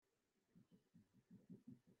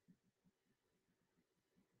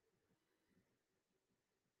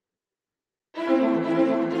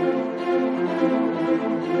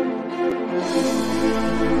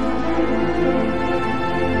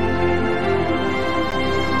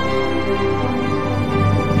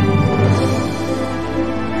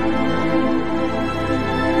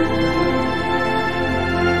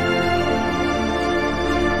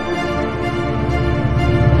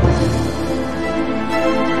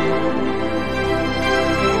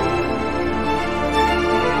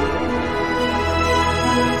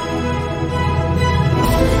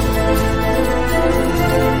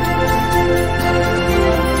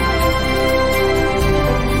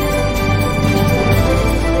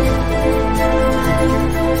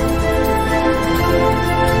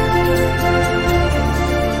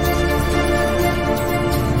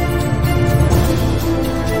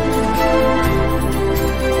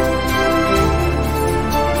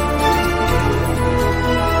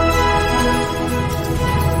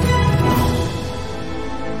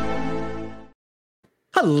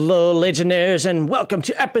Hello, Legionnaires, and welcome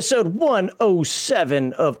to episode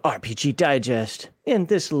 107 of RPG Digest. In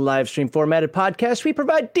this live stream formatted podcast, we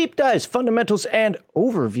provide deep dives, fundamentals, and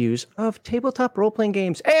overviews of tabletop role-playing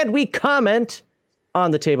games, and we comment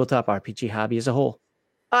on the tabletop RPG hobby as a whole.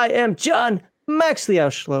 I am John Max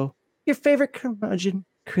Liauschlo, your favorite curmudgeon,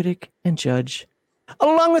 critic, and judge.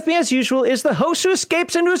 Along with me, as usual, is the host who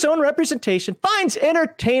escapes into his own representation, finds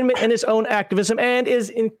entertainment in his own activism, and is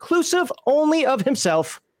inclusive only of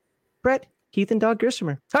himself, Brett Heathen Dog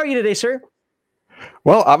Grissomer. How are you today, sir?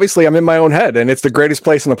 Well, obviously, I'm in my own head, and it's the greatest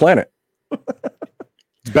place on the planet.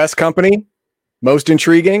 Best company, most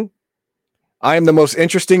intriguing. I am the most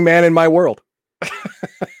interesting man in my world.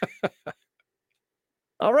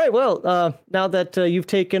 All right, well, now that you've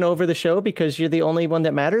taken over the show because you're the only one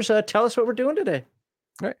that matters, tell us what we're doing today.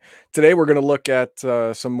 All right. Today, we're going to look at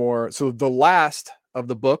some more. So the last of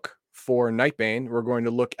the book for Nightbane, we're going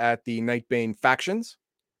to look at the Nightbane factions.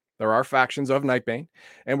 There are factions of Nightbane,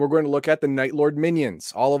 and we're going to look at the Night Lord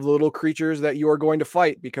minions, all of the little creatures that you are going to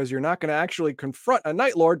fight because you're not going to actually confront a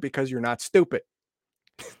Night Lord because you're not stupid.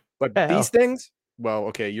 But these things, well,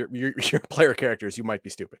 okay, your player characters, you might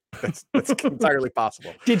be stupid. That's entirely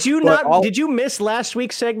possible. Did you miss last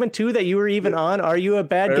week's segment too that you were even on? Are you a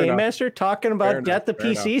bad game master talking about death of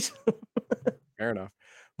PCs? Fair enough.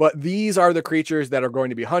 But these are the creatures that are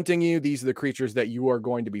going to be hunting you. These are the creatures that you are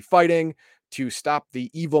going to be fighting to stop the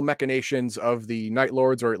evil machinations of the Night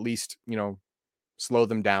Lords, or at least, slow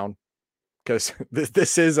them down. Because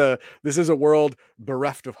this is a world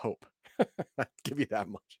bereft of hope. I'll give you that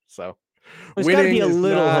much. So there's got to be a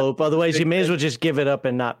little hope, otherwise you may as well just give it up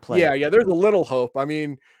and not play. Yeah, there's a little hope. I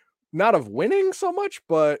mean, not of winning so much,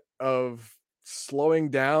 but of slowing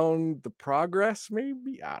down the progress,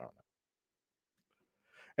 maybe. I don't know.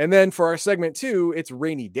 And then for our segment 2, it's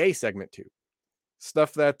Rainy Day segment 2.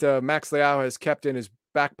 Stuff that Max Liao has kept in his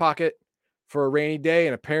back pocket for a rainy day,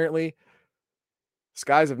 and apparently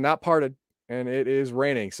skies have not parted and it is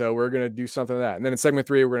raining. So we're going to do something like that. And then in segment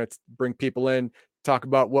 3, we're going to bring people in, talk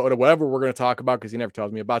about whatever we're going to talk about, because he never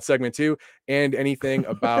tells me about segment 2 and anything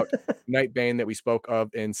about Nightbane that we spoke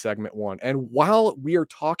of in segment 1. And while we are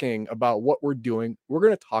talking about what we're doing, we're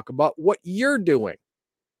going to talk about what you're doing.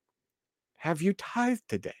 Have you tithed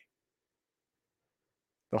today?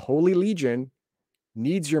 The Holy Legion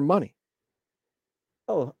needs your money.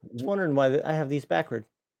 Oh, I was wondering why I have these backward.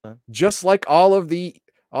 Just like all of the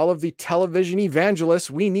television evangelists,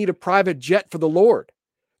 we need a private jet for the Lord.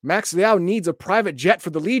 Max Liao needs a private jet for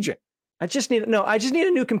the Legion. I just need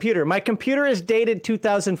a new computer. My computer is dated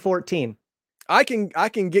 2014. I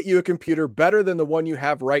can get you a computer better than the one you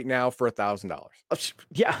have right now for $1,000.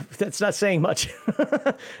 Yeah, that's not saying much.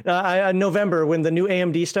 November, when the new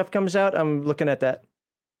AMD stuff comes out, I'm looking at that.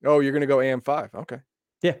 Oh, you're going to go AM5. Okay.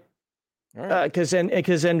 Yeah. All right. Because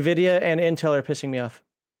NVIDIA and Intel are pissing me off.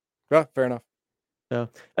 Yeah, fair enough. So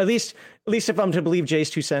at least if I'm to believe Jay's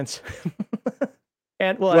 2 cents.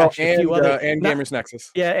 Actually, a few other, Gamers Nexus.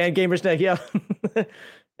 Yeah, and Gamers Nexus. Yeah.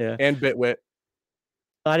 Yeah. And Bitwit.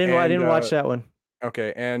 I didn't watch that one.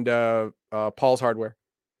 Okay, and Paul's Hardware.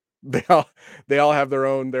 They all have their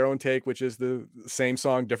own take, which is the same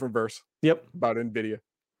song, different verse. Yep. About NVIDIA.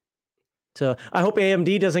 So I hope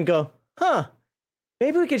AMD doesn't go,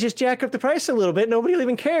 maybe we could just jack up the price a little bit. Nobody will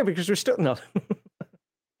even care because we're still no.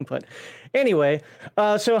 But anyway,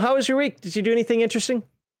 so how was your week? Did you do anything interesting?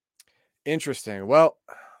 Interesting. Well,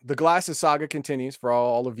 the Glasses saga continues for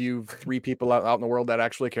all of you 3 people out in the world that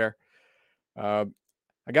actually care. I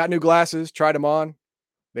got new glasses, tried them on.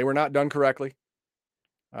 They were not done correctly.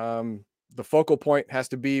 The focal point has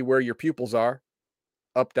to be where your pupils are.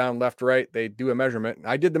 Up, down, left, right. They do a measurement.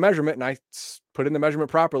 I did the measurement and I put in the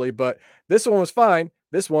measurement properly, but this one was fine.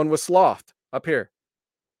 This one was slothed up here.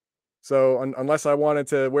 So unless I wanted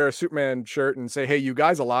to wear a Superman shirt and say, "Hey, you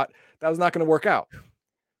guys," a lot, that was not going to work out.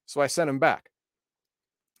 So I sent them back.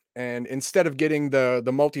 And instead of getting the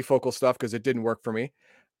multifocal stuff because it didn't work for me,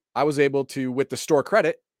 I was able to, with the store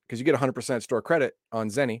credit, because you get 100% store credit on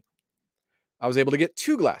Zenni, I was able to get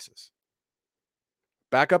 2 glasses,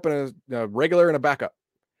 backup and a regular and a backup,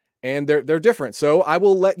 and they're different. So I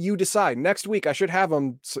will let you decide. Next week I should have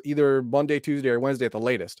them either Monday, Tuesday, or Wednesday at the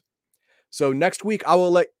latest. So next week I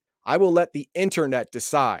will let the internet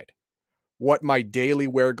decide what my daily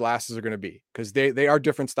wear glasses are going to be, because they are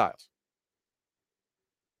different styles.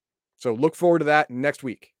 So look forward to that next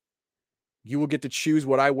week. You will get to choose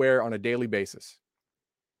what I wear on a daily basis.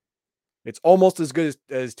 It's almost as good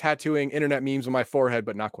as tattooing internet memes on my forehead,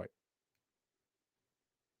 but not quite.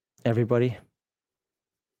 Everybody,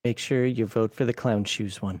 make sure you vote for the clown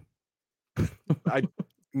shoes one.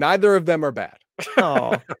 Neither of them are bad.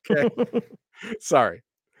 Oh, okay. Sorry.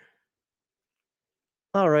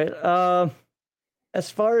 All right. As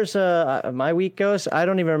far as my week goes, I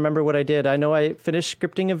don't even remember what I did. I know I finished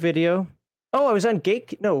scripting a video. Oh, I was on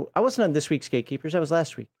No, I wasn't on this week's Gatekeepers. That was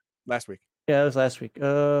last week. Last week. Yeah, it was last week.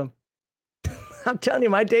 I'm telling you,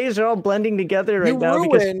 my days are all blending together right now.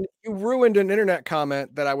 You ruined an internet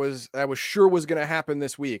comment that I was sure was going to happen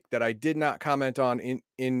this week that I did not comment on in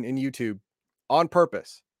YouTube on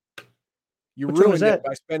purpose. You ruined it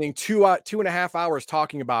by spending 2.5 hours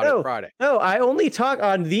talking about it Friday. No, I only talk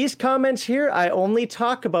on these comments here. I only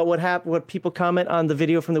talk about what people comment on the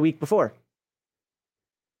video from the week before.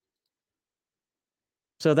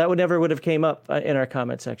 So that would have came up in our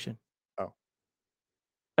comment section. Oh,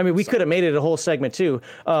 I mean, we could have made it a whole segment too.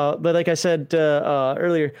 But like I said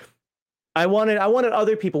earlier, I wanted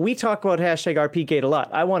other people. We talk about hashtag RPGate a lot.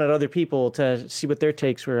 I wanted other people to see what their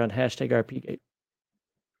takes were on hashtag RPGate.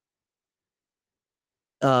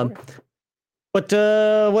 But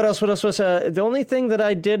what else was the only thing that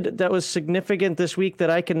I did that was significant this week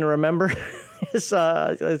that I can remember is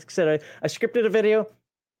like I said, I scripted a video.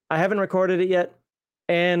 I haven't recorded it yet,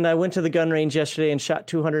 and I went to the gun range yesterday and shot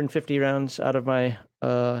 250 rounds out of my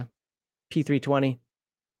P320,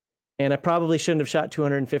 and I probably shouldn't have shot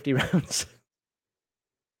 250 rounds.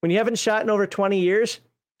 When you haven't shot in over 20 years,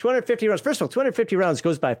 250 rounds. First of all, 250 rounds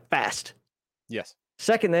goes by fast. Yes.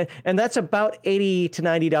 Second, and that's about $80 to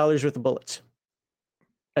 $90 worth of bullets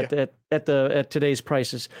at today's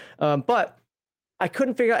prices. But I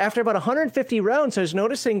couldn't figure out, after about 150 rounds, I was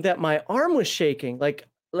noticing that my arm was shaking. Like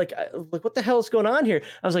what the hell is going on here?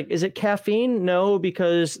 I was like, is it caffeine? No,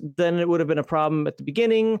 because then it would have been a problem at the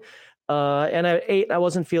beginning. And I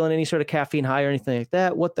wasn't feeling any sort of caffeine high or anything like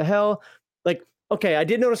that. What the hell? Like, okay, I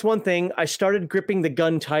did notice one thing. I started gripping the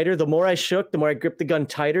gun tighter. The more I shook, the more I gripped the gun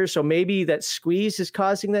tighter. So maybe that squeeze is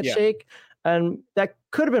causing that shake. And that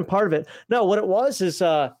could have been part of it. No, what it was is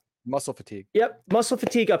muscle fatigue. Yep, muscle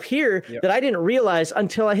fatigue up here that I didn't realize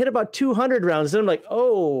until I hit about 200 rounds. Then I'm like,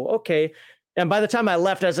 oh, okay. And by the time I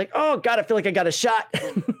left, I was like, oh, God, I feel like I got a shot.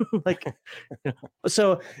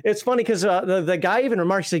 So it's funny because the guy even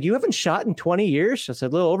remarked, he's like, you haven't shot in 20 years? I said, a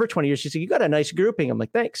little over 20 years. He said, you got a nice grouping. I'm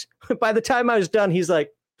like, thanks. By the time I was done, he's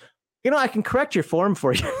like, I can correct your form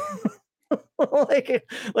for you.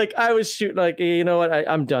 like I was shooting, like, you know what,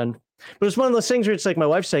 I'm done. But it's one of those things where it's like, my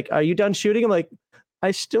wife's like, are you done shooting? I'm like, I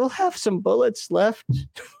still have some bullets left.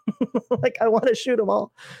 Like, I want to shoot them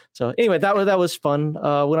all. So anyway, that was fun.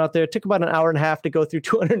 Went out there, took about an hour and a half to go through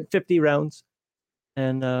 250 rounds.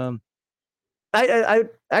 And I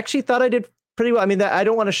actually thought I did pretty well. I mean, I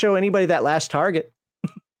don't want to show anybody that last target.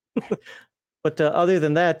 But other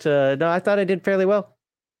than that, no, I thought I did fairly well.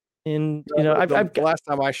 And, the last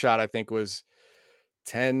time I shot, I think, was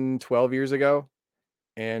 10, 12 years ago.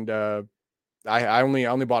 And I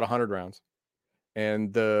only bought 100 rounds.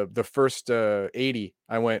 And the first 80,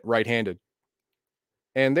 I went right-handed,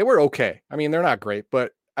 and they were okay. I mean, they're not great,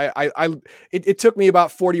 but it took me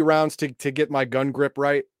about 40 rounds to get my gun grip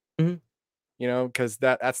right. Mm-hmm. Because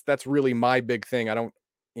that's really my big thing. I don't,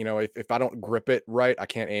 if I don't grip it right, I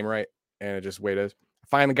can't aim right, and it just way it is. I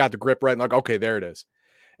finally got the grip right, and like, okay, there it is.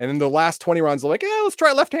 And then the last 20 rounds, I'm like, yeah, let's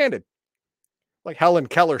try left-handed. Like Helen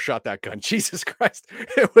Keller shot that gun. Jesus Christ.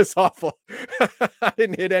 It was awful. I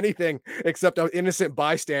didn't hit anything except an innocent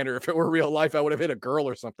bystander. If it were real life, I would have hit a girl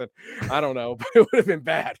or something. I don't know, but it would have been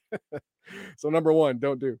bad. So number one,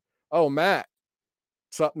 don't do. Oh, Matt.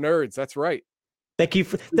 Sup, nerds. That's right. Thank you.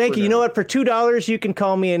 Thank you. You know what? For $2, you can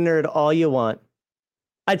call me a nerd all you want.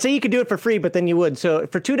 I'd say you could do it for free, but then you would. So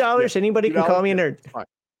for $2, anybody can call me a nerd.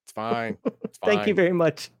 It's fine. Thank you very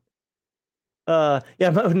much.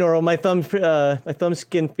 Noro, my thumb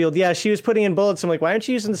skin field. Yeah, she was putting in bullets. I'm like, why aren't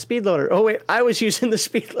you using the speed loader? Oh wait, I was using the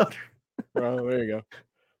speed loader. Oh, there you go.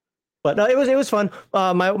 But no, it was fun.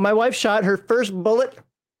 My wife shot her first bullet,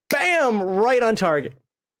 bam, right on target.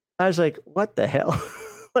 I was like, what the hell?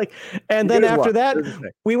 Like, and then after that,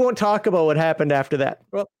 we won't talk about what happened after that.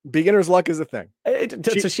 Well, beginner's luck is a thing.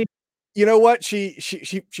 So she, you know what? She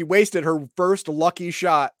wasted her first lucky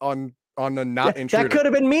shot on a not intruder. That could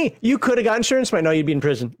have been me. You could have got insurance. Might know you'd be in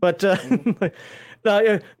prison. But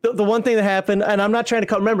the one thing that happened, and I'm not trying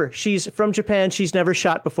to remember, she's from Japan. She's never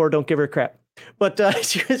shot before. Don't give her crap. But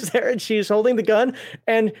she was there and she's holding the gun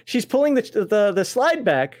and she's pulling the slide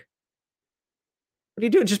back. What are you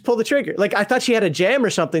doing? Just pull the trigger. Like, I thought she had a jam or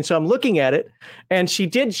something. So I'm looking at it and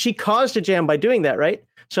she caused a jam by doing that. Right.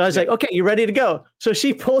 So I was like, okay, you ready to go? So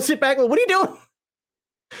she pulls it back. Like, what are you doing?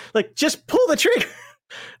 Like, just pull the trigger.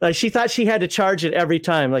 Like, she thought she had to charge it every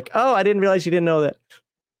time. Like, oh, I didn't realize you didn't know that.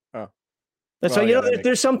 Oh, that's why,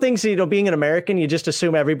 there's some things, being an American, you just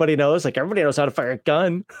assume everybody knows. Like, everybody knows how to fire a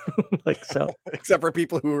gun. Like, so. Except for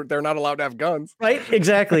people who they're not allowed to have guns. Right.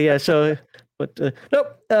 Exactly. Yeah. So, but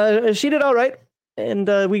nope. She did all right. And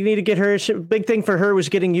we need to get her. Big thing for her was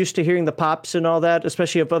getting used to hearing the pops and all that,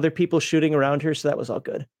 especially of other people shooting around her. So that was all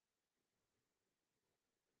good.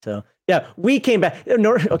 So yeah, we came back.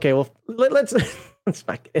 Okay, well let's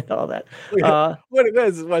not get into all that. What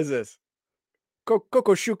is this?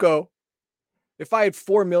 Kokoshuko. If I had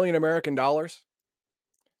 4 million American dollars,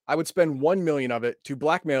 I would spend 1 million of it to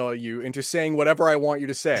blackmail you into saying whatever I want you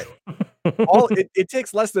to say. It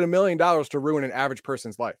takes less than $1 million to ruin an average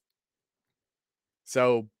person's life.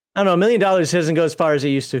 So I don't know, $1 million doesn't go as far as it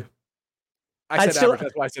used to. Average,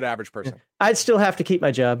 that's why I said average person. I'd still have to keep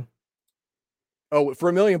my job. Oh,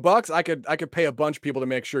 for $1 million, I could pay a bunch of people to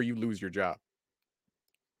make sure you lose your job.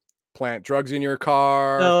 Plant drugs in your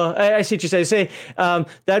car. No, I see what you say.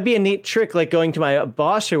 That'd be a neat trick, like going to my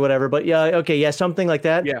boss or whatever. But yeah, okay, yeah, something like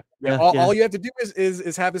that. Yeah. All you have to do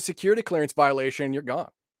is have a security clearance violation. You're gone.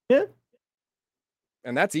 Yeah,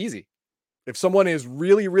 and that's easy. If someone is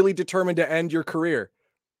really, really determined to end your career,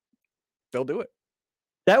 they'll do it.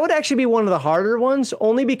 That would actually be one of the harder ones,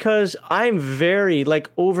 only because I'm very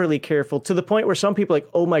overly careful to the point where some people are like,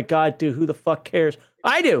 oh my God, dude, who the fuck cares?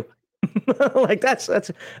 I do. Like that's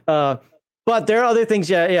but there are other things.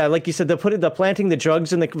 Yeah. Like you said, the planting the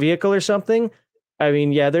drugs in the vehicle or something. I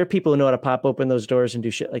mean, yeah, there are people who know how to pop open those doors and do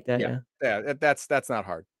shit like that. Yeah. That's not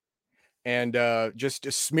hard. And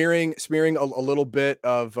just smearing a little bit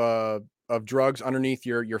of drugs underneath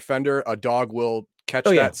your fender, a dog will catch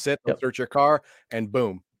that, sit, search your car, and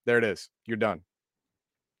boom, there it is. You're done.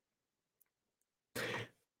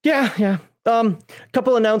 Yeah.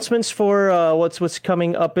 Couple announcements for what's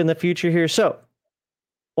coming up in the future here. So,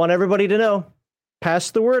 want everybody to know,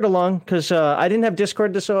 pass the word along, because I didn't have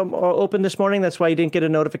Discord open this morning. That's why you didn't get a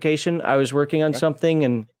notification. I was working on something,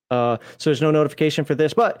 and so there's no notification for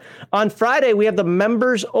this. But on Friday, we have the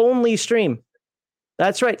members only stream.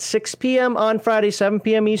 That's right, 6 p.m. on Friday, 7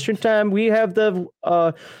 p.m. Eastern time. We have the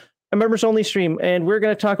a members only stream, and we're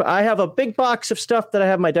going to talk. I have a big box of stuff that I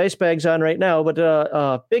have my dice bags on right now,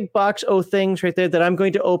 but big box of things right there that I'm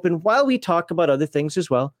going to open while we talk about other things as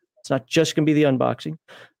well. It's not just going to be the unboxing.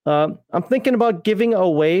 I'm thinking about giving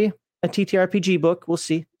away a TTRPG book. We'll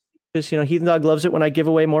see, because Heathen Dog loves it when I give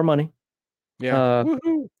away more money. Yeah.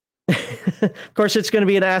 Of course, it's going to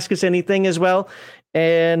be an Ask Us Anything as well.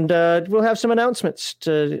 And we'll have some announcements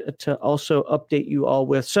to also update you all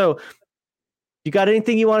with. So you got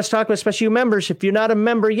anything you want us to talk about, especially you members? If you're not a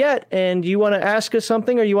member yet and you want to ask us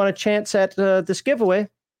something or you want a chance at this giveaway,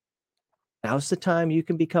 now's the time you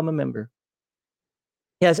can become a member.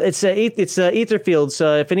 Yes, it's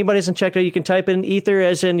Etherfields. If anybody hasn't checked out, you can type in Ether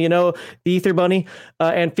as in, the Ether Bunny,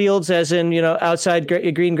 and Fields as in, outside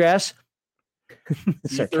green grass.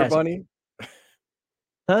 Ether Bunny?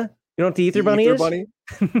 Huh? You know what the Ether Bunny is? Bunny?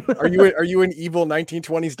 Are you an evil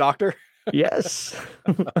 1920s doctor? Yes.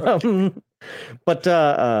 But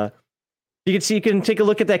you can take a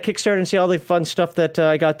look at that Kickstarter and see all the fun stuff that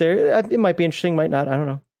I got there. It might be interesting, might not. I don't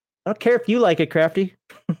know. I don't care if you like it, Crafty.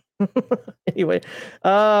 Anyway,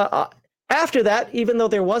 after that, even though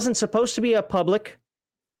there wasn't supposed to be a public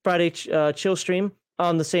Friday chill stream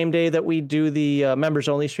on the same day that we do the members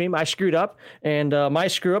only stream, I screwed up, and my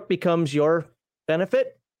screw up becomes your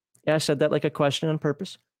benefit. Yeah, I said that like a question on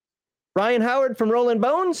purpose. Ryan Howard from Rolling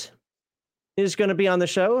Bones is going to be on the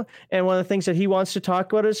show, and one of the things that he wants to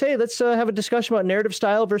talk about is, hey, let's have a discussion about narrative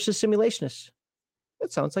style versus simulationists.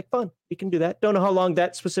 That sounds like fun. We can do that. Don't know how long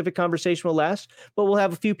that specific conversation will last, but we'll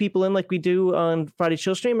have a few people in like we do on Friday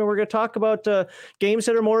Chill Stream, and we're going to talk about games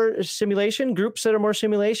that are more simulation, groups that are more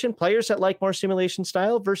simulation, players that like more simulation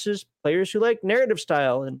style versus players who like narrative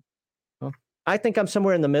style. And well, I think I'm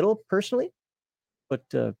somewhere in the middle personally, but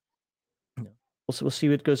we'll we'll see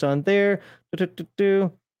what goes on there.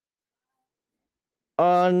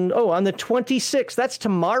 On the 26th, that's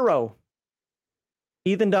tomorrow,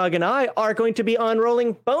 Ethan Dog and I are going to be on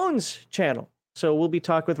Rolling Bones channel. So we'll be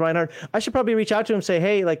talking with Reinhardt. I should probably reach out to him and say,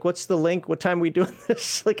 hey, like, what's the link? What time are we doing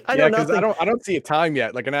this? Like, I know nothing. I don't see a time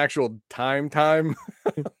yet, like an actual time.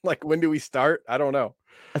 Like, when do we start? I don't know.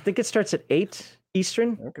 I think it starts at 8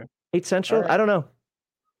 Eastern. Okay. 8 Central. Right. I don't know.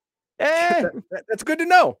 That's good to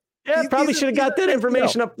know. Yeah, probably should have got that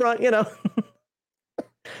information up front, you know.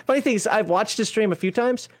 Funny thing is, I've watched his stream a few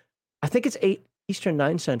times. I think it's 8 Eastern,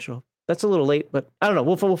 9 Central. That's a little late, but I don't know.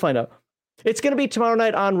 We'll find out. It's going to be tomorrow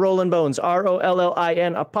night on Rollin' Bones,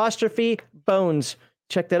 ROLLIN'_Bones.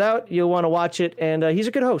 Check that out. You'll want to watch it, and he's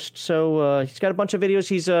a good host. So he's got a bunch of videos.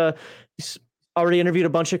 He's already interviewed a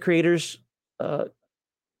bunch of creators,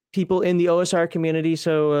 people in the OSR community.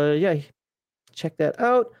 So yeah, check that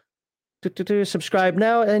out. Subscribe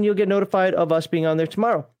now, and you'll get notified of us being on there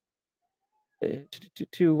tomorrow.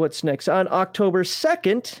 To what's next? On October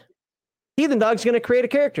 2nd, Heathen Dog's going to create a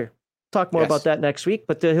character. Talk more about that next week,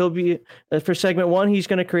 but he'll be for segment 1. He's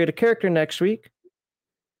going to create a character next week.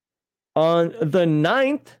 On the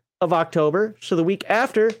 9th of October, so the week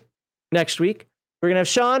after next week, we're going to have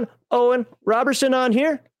Sean Owen Robertson on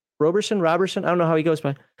here. Robertson. I don't know how he goes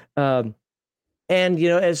by. And, you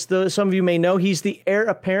know, as some of you may know, he's the heir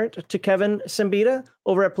apparent to Kevin Simbita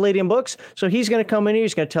over at Palladium Books. So he's going to come in here.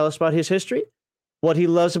 He's going to tell us about his history, what he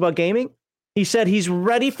loves about gaming. He said he's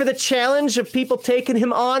ready for the challenge of people taking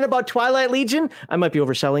him on about Twilight Legion. I might be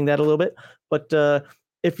overselling that a little bit. But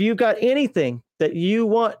if you got anything that you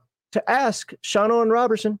want to ask Sean Owen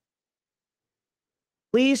Robertson,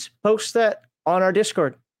 please post that on our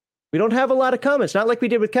Discord. We don't have a lot of comments, not like we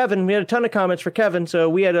did with Kevin. We had a ton of comments for Kevin, so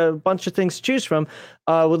we had a bunch of things to choose from.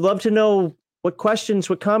 Would love to know what questions,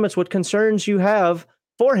 what comments, what concerns you have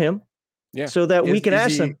for him, so that we can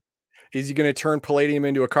ask them. Is he going to turn Palladium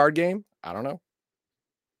into a card game? I don't know.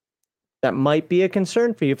 That might be a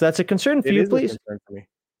concern for you. If that's a concern for you, please. For me.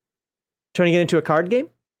 Turning it into a card game?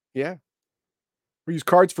 Yeah. We use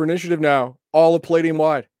cards for initiative now, all of Palladium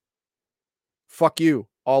wide. Fuck you,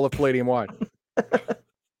 all of Palladium wide.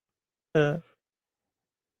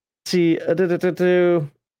 See,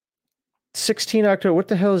 16 October. What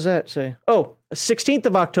the hell does that say? Oh, 16th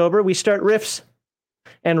of October, we start Rifts.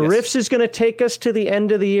 And Rifts is going to take us to the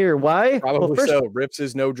end of the year. Why? Probably so. Rifts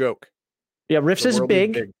is no joke. Yeah, Rifts is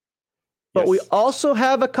big. But we also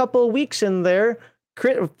have a couple of weeks in there.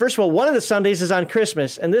 First of all, one of the Sundays is on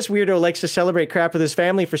Christmas. And this weirdo likes to celebrate crap with his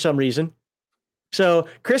family for some reason. So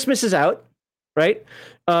Christmas is out, right?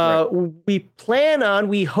 We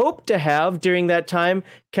hope to have during that time,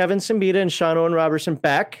 Kevin Simbita and Sean Owen Robertson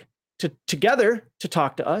back together to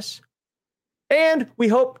talk to us. And we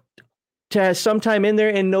hope to have sometime in there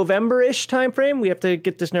in November-ish timeframe, we have to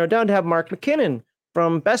get this narrowed down, to have Mark McKinnon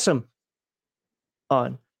from Bessem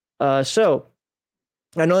on. So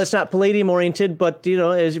I know that's not Palladium oriented, but you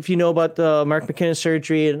know, as if you know about the Mark McKinnon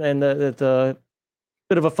surgery and the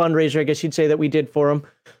bit of a fundraiser, I guess you'd say, that we did for him.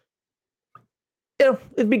 You know,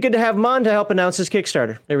 it'd be good to have him on to help announce his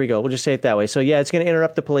Kickstarter. There we go. We'll just say it that way. So yeah, it's going to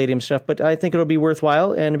interrupt the Palladium stuff, but I think it'll be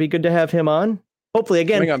worthwhile, and it'd be good to have him on. Hopefully,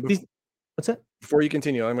 again. What's that? Before you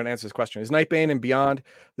continue, I'm going to answer this question. Is Nightbane and Beyond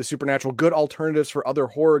the Supernatural good alternatives for other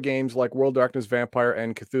horror games like World of Darkness, Vampire,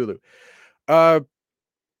 and Cthulhu?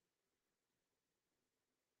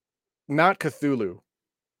 Not Cthulhu.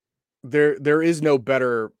 There is no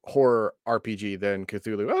better horror RPG than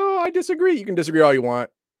Cthulhu. Oh, I disagree. You can disagree all you want.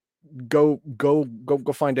 Go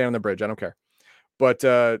find Dan on the bridge. I don't care. But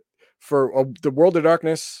for the World of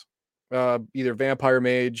Darkness, either Vampire,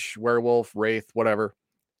 Mage, Werewolf, Wraith, whatever.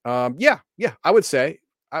 Yeah, I would say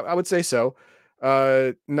so.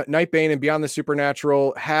 Nightbane and Beyond the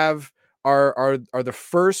Supernatural are the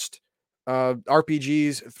first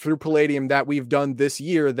RPGs through Palladium that we've done this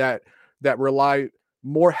year that rely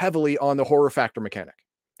more heavily on the horror factor mechanic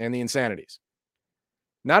and the insanities.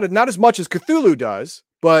 Not as much as Cthulhu does,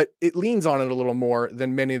 but it leans on it a little more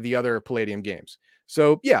than many of the other Palladium games.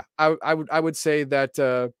 So yeah, I would say that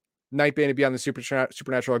Nightbane and Beyond the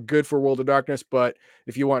Supernatural are good for World of Darkness, but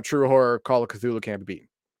if you want true horror, Call of Cthulhu can't be beaten.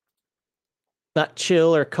 Not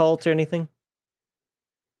Chill or Cult or anything?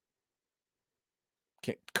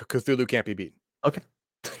 Cthulhu can't be beaten. Okay.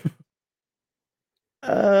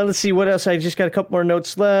 Let's see what else. I just got a couple more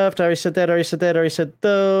notes left. I already said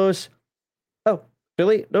those. Oh,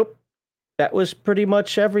 Billy? Nope. That was pretty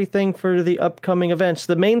much everything for the upcoming events.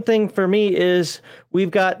 The main thing for me is we've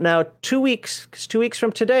got now 2 weeks, because 2 weeks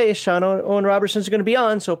from today, Sean Owen Robertson's going to be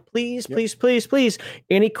on. So please,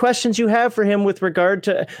 any questions you have for him with regard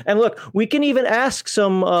to, and look, we can even ask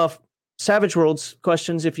some Savage Worlds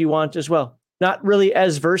questions if you want as well. Not really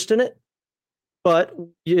as versed in it, but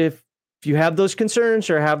if you have those concerns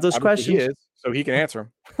or have those questions, he is, so he can answer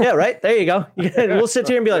them. Yeah, right. There you go. We'll sit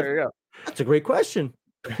here and be like, There you go. that's a great question.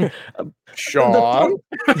 Sean.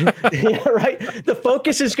 Yeah, right. The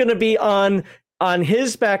focus is going to be on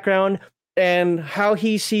his background and how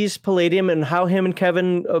he sees Palladium and how him and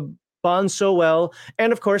Kevin bond so well.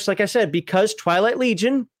 And of course, like I said, because Twilight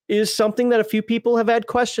Legion is something that a few people have had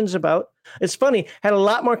questions about. It's funny, had a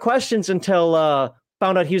lot more questions until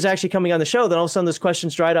found out he was actually coming on the show. Then all of a sudden, those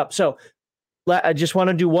questions dried up. So I just want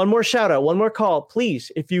to do one more shout out, one more call.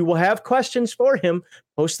 Please, if you will have questions for him,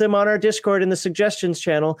 post them on our Discord in the suggestions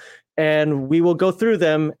channel, and we will go through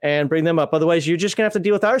them and bring them up. Otherwise, you're just going to have to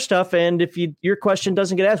deal with our stuff. And if your question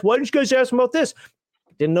doesn't get asked, why didn't you guys ask him about this?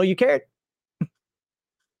 Didn't know you cared.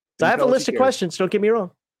 So I have a list of questions. Don't get me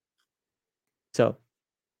wrong. So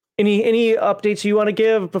any updates you want to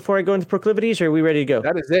give before I go into proclivities, or are we ready to go?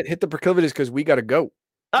 That is it. Hit the proclivities because we got to go.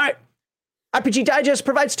 All right. RPG Digest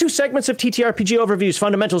provides 2 segments of TTRPG overviews,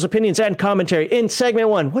 fundamentals, opinions, and commentary. In segment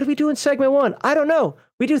 1, what do we do in segment 1? I don't know.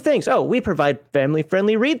 We do things. We provide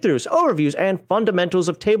family-friendly read-throughs, overviews, and fundamentals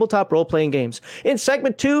of tabletop role-playing games. In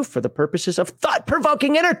segment 2, for the purposes of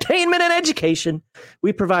thought-provoking entertainment and education,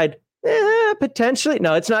 we provide potentially,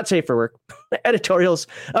 no, it's not safe for work, editorials,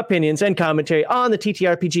 opinions, and commentary on the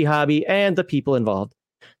TTRPG hobby and the people involved.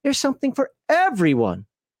 There's something for everyone.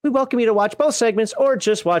 We welcome you to watch both segments or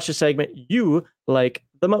just watch the segment you like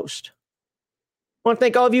the most. I want to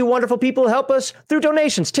thank all of you wonderful people who help us through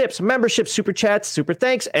donations, tips, memberships, super chats, super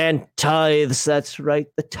thanks, and tithes. That's right,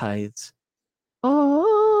 the tithes.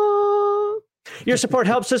 Oh, your support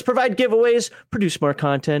helps us provide giveaways, produce more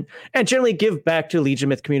content, and generally give back to Legion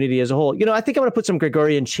Myth community as a whole. I think I'm going to put some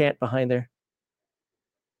Gregorian chant behind there.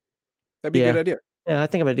 That'd be a good idea. Yeah, I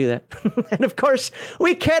think I'm going to do that. And of course,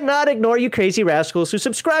 we cannot ignore you crazy rascals who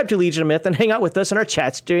subscribe to Legion of Myth and hang out with us in our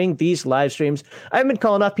chats during these live streams. I've been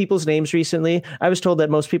calling off people's names recently. I was told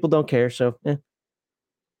that most people don't care, so there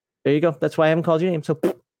you go. That's why I haven't called your name. So,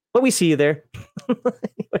 but we see you there.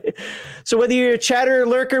 Anyway, so whether you're a chatter or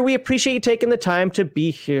lurker, we appreciate you taking the time to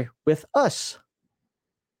be here with us.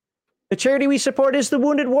 The charity we support is the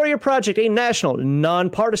Wounded Warrior Project, a national,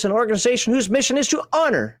 nonpartisan organization whose mission is to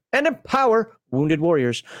honor and empower wounded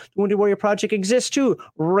warriors. The Wounded Warrior Project exists to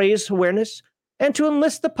raise awareness and to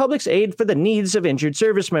enlist the public's aid for the needs of injured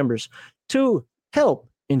service members, to help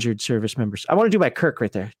injured service members. I want to do my Kirk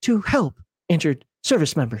right there. To help injured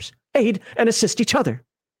service members aid and assist each other,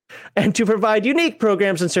 and to provide unique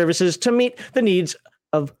programs and services to meet the needs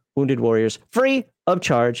of wounded warriors, free of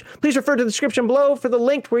charge. Please refer to the description below for the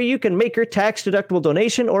link where you can make your tax-deductible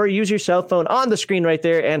donation or use your cell phone on the screen right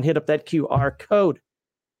there and hit up that QR code.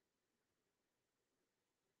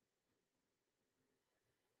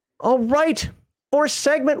 All right. For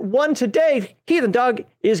segment 1 today, Heathen Dog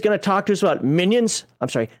is going to talk to us about minions. I'm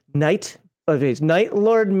sorry, Night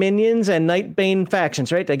Lord minions and Nightbane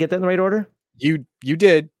factions, right? Did I get that in the right order? You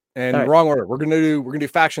did. And right. Wrong order. We're gonna do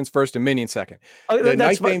factions first and minions second. Oh, the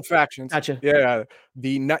Nightbane factions. Gotcha. Yeah,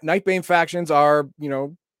 the Nightbane factions are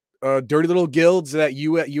dirty little guilds that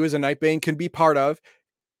you as a Nightbane can be part of.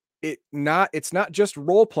 It's not just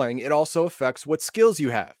role playing. It also affects what skills you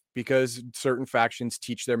have, because certain factions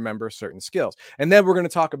teach their members certain skills. And then we're going to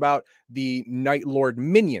talk about the Night Lord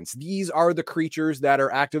minions. These are the creatures that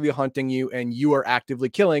are actively hunting you and you are actively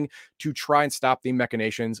killing to try and stop the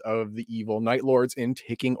machinations of the evil Night Lords in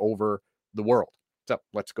taking over the world. So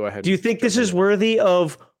let's go ahead. Do you think this is worthy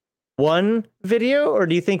of one video, or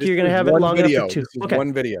do you think you're going to have it long enough for 2? Okay.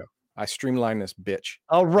 One video. I streamlined this bitch.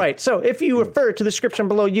 All right. So if you refer to the description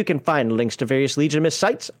below, you can find links to various Legion of Myth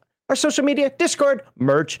sites, our social media, Discord,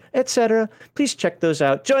 merch, etc. Please check those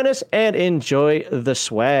out. Join us and enjoy the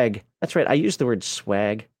swag. That's right. I used the word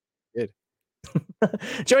swag. Good.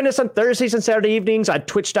 Join us on Thursdays and Saturday evenings on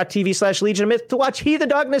twitch.tv/Legion of Myth to watch Heathen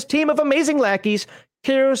Dog and his team of amazing lackeys,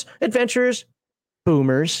 heroes, adventurers,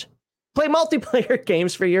 boomers play multiplayer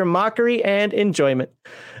games for your mockery and enjoyment.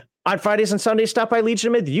 On Fridays and Sundays, stop by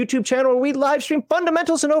Legion of Myth YouTube channel where we live stream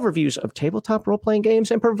fundamentals and overviews of tabletop role-playing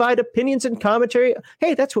games and provide opinions and commentary.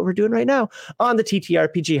 Hey, that's what we're doing right now on the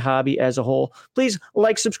TTRPG hobby as a whole. Please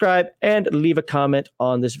like, subscribe, and leave a comment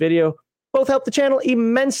on this video. Both help the channel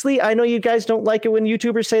immensely. I know you guys don't like it when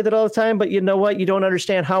YouTubers say that all the time, but you know what? You don't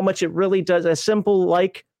understand how much it really does. A simple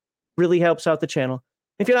like really helps out the channel.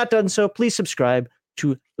 If you're not done so, please subscribe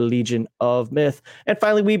to Legion of Myth. And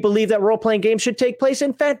finally, we believe that role-playing games should take place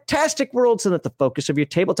in fantastic worlds and that the focus of your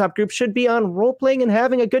tabletop group should be on role-playing and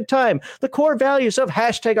having a good time. The core values of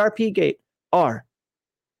 #RPGate are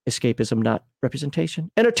escapism, not representation,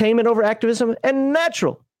 entertainment over activism, and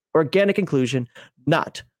natural organic inclusion,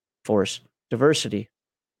 not forced diversity.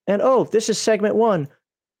 And this is segment 1.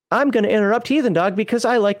 I'm going to interrupt Heathen Dog because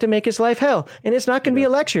I like to make his life hell, and it's not going to be a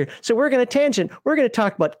lecture. So we're going to tangent. We're going to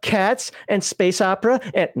talk about cats and space opera.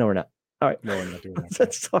 And no, we're not. All right. No, we're not doing that.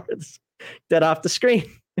 Let's start that off the screen.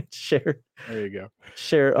 Share. There you go.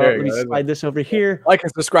 Share. Let me slide this over here. Like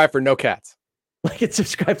and subscribe for no cats. Like and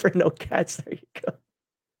subscribe for no cats. There you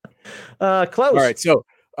go. Close. All right. So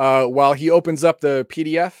while he opens up the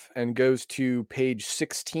PDF and goes to page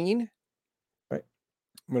 16,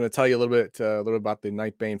 I'm going to tell you a little bit about the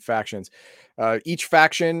Nightbane factions. Each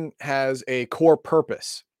faction has a core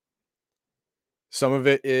purpose. Some of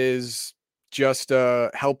it is just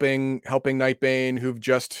helping Nightbane who've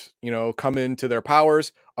just come into their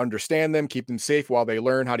powers, understand them, keep them safe while they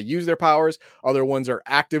learn how to use their powers. Other ones are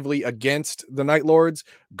actively against the Night Lords,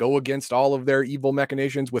 go against all of their evil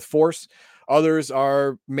machinations with force. Others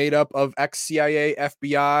are made up of ex-CIA,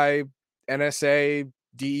 FBI, NSA,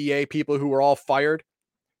 DEA people who were all fired.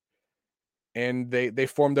 And they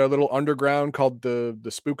formed their little underground called the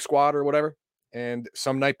Spook Squad or whatever. And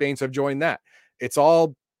some Nightbanes have joined that. It's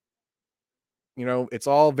all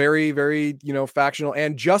very, very, factional.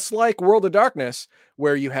 And just like World of Darkness,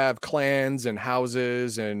 where you have clans and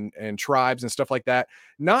houses and tribes and stuff like that,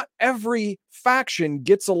 not every faction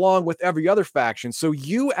gets along with every other faction. So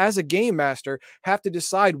you as a game master have to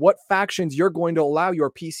decide what factions you're going to allow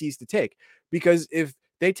your PCs to take. Because if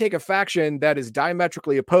they take a faction that is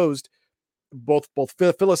diametrically opposed, both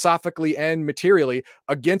philosophically and materially,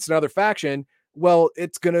 against another faction, well,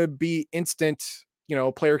 it's going to be instant,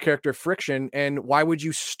 player character friction. And why would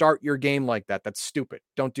you start your game like that? That's stupid.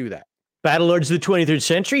 Don't do that. Battlelords of the 23rd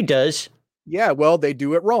century does. Yeah, well, they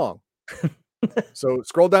do it wrong. So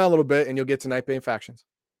scroll down a little bit and you'll get to Nightbane factions.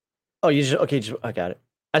 Oh, I got it.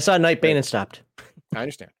 I saw Nightbane and stopped. I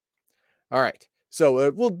understand. All right.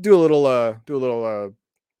 So we'll do a little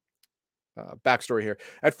backstory here.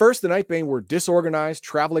 At first, the Nightbane were disorganized,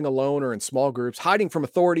 traveling alone or in small groups, hiding from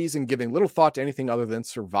authorities and giving little thought to anything other than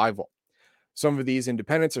survival. Some of these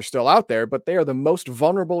independents are still out there, but they are the most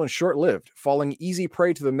vulnerable and short-lived, falling easy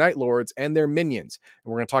prey to the Night Lords and their minions.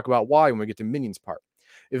 And we're going to talk about why when we get to minions part.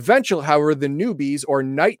 Eventually, however, the newbies, or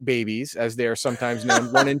night babies, as they are sometimes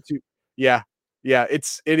known, run into... Yeah,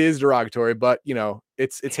 it is derogatory, but,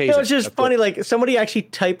 it's hazing. It's just funny, like, somebody actually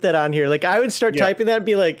typed that on here. Like, I would start typing that and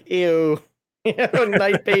be like, ew,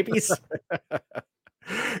 night babies.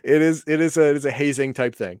 It is a hazing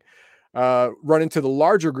type thing. Run into the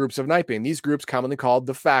larger groups of Nightbane. These groups, commonly called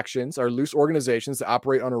the factions, are loose organizations that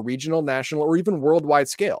operate on a regional, national, or even worldwide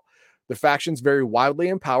scale. The factions vary wildly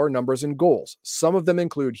in power, numbers, and goals. Some of them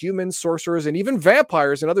include humans, sorcerers, and even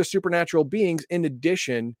vampires and other supernatural beings in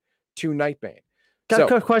addition to Nightbane.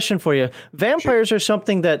 Got a question for you. Vampires are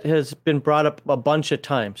something that has been brought up a bunch of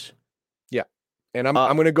times. Yeah. And I'm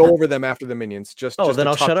going to go over them after the minions. Just then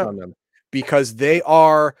I'll shut up. On them, because they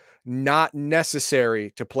are not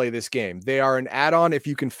necessary to play this game. They are an add-on if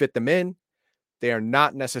you can fit them in. They are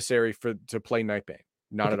not necessary to play Nightbane.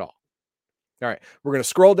 Not at all. All right. We're going to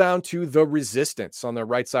scroll down to the Resistance on the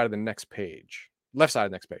right side of the next page. Left side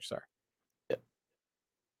of the next page, sorry. Yep.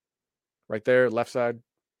 Right there, left side.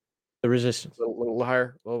 The Resistance. A little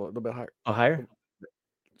higher. A little bit higher. Oh, higher?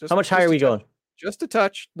 How much higher are we going? Just a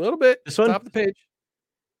touch. A little bit. This one? Top of the page.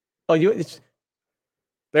 Oh,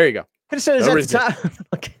 there you go. Could have said it's at the top.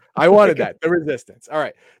 Okay. I wanted that. The Resistance. All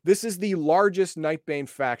right. This is the largest Nightbane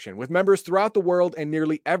faction with members throughout the world and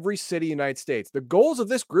nearly every city in the United States. The goals of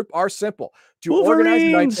this group are simple: to organize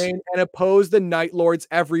Nightbane and oppose the Night Lords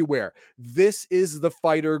everywhere. This is the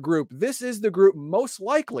fighter group. This is the group most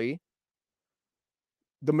likely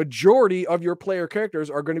the majority of your player characters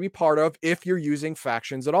are going to be part of if you're using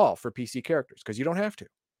factions at all for PC characters, because you don't have to.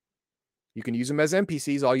 You can use them as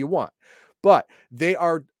NPCs all you want. But they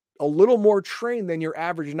are a little more trained than your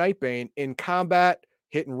average Nightbane in combat,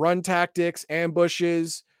 hit and run tactics,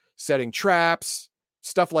 ambushes, setting traps,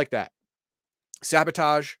 stuff like that.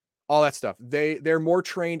 Sabotage, all that stuff. They're more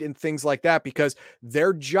trained in things like that because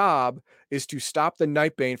their job is to stop the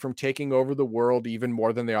Nightbane from taking over the world even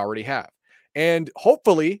more than they already have. And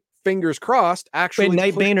hopefully, fingers crossed, actually... Wait,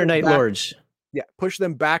 Nightbane or Night Lords? Yeah, push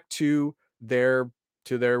them back to their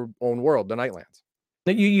own world, the Nightlands.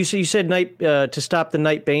 You said to stop the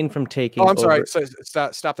Nightbane from taking. Oh, I'm sorry. Over. So,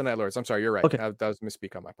 stop the Night Lords. I'm sorry. You're right. Okay. That was a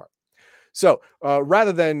misspeak on my part. So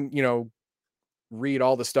rather than read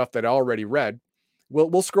all the stuff that I already read,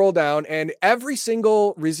 we'll scroll down, and every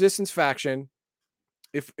single Resistance faction,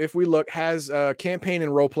 if we look, has campaign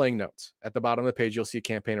and role playing notes at the bottom of the page. You'll see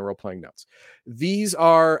campaign and role playing notes. These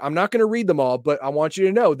are, I'm not going to read them all, but I want you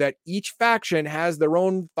to know that each faction has their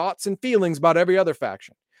own thoughts and feelings about every other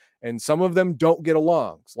faction. And some of them don't get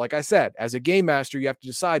along. So like I said, as a game master, you have to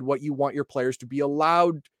decide what you want your players to be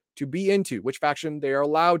allowed to be into, which faction they are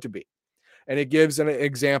allowed to be. And it gives an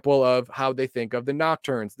example of how they think of the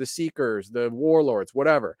Nocturnes, the Seekers, the Warlords,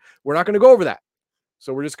 whatever. We're not going to go over that.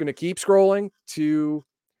 So we're just going to keep scrolling to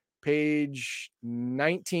page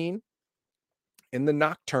 19 in the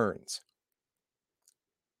Nocturnes.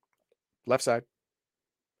 Left side.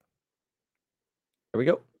 There we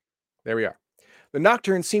go. There we are. The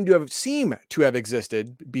Nocturnes seem to have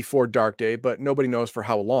existed before Dark Day, but nobody knows for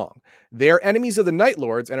how long. They are enemies of the Night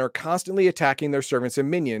Lords and are constantly attacking their servants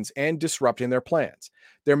and minions and disrupting their plans.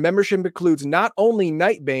 Their membership includes not only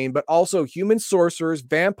Nightbane, but also human sorcerers,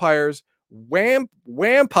 vampires,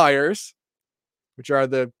 vampires, which are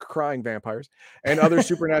the crying vampires, and other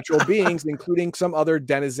supernatural beings, including some other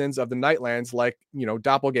denizens of the Nightlands, like,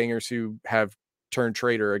 doppelgangers who have turned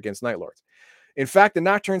traitor against Night Lords. In fact, the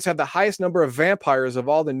Nocturnes have the highest number of vampires of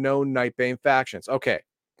all the known Nightbane factions. Okay,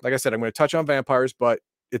 like I said, I'm going to touch on vampires, but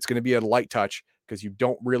it's going to be a light touch because you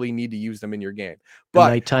don't really need to use them in your game. But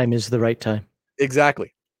nighttime is the right time.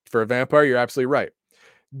 Exactly. For a vampire, you're absolutely right.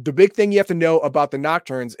 The big thing you have to know about the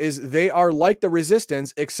Nocturnes is they are like the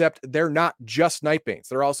Resistance, except they're not just Nightbanes.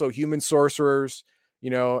 They're also human sorcerers,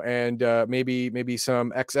 and maybe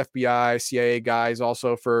some ex-FBI, CIA guys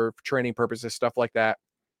also for training purposes, stuff like that.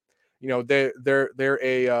 They're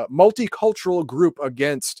a multicultural group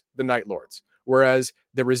against the Night Lords, whereas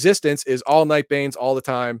the Resistance is all Nightbanes all the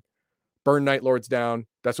time. Burn Night Lords down.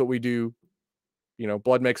 That's what we do.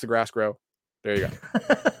 Blood makes the grass grow. There you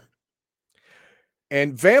go.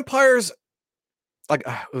 And vampires,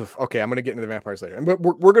 okay, I'm going to get into the vampires later. But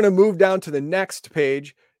we're going to move down to the next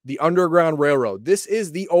page, the Underground Railroad. This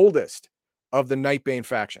is the oldest of the Nightbane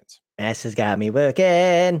factions. This has got me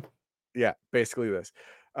working. Yeah, basically this.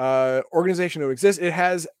 Organization that exists. It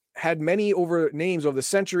has had many names over the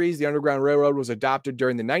centuries. The Underground Railroad was adopted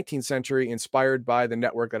during the 19th century, inspired by the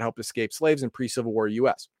network that helped escape slaves in pre-Civil War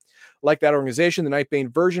U.S. Like that organization, the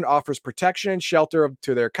Nightbane version offers protection and shelter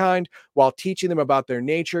to their kind while teaching them about their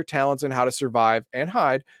nature, talents, and how to survive and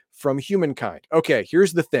hide from humankind. Okay,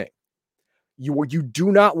 here's the thing. You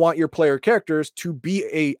do not want your player characters to be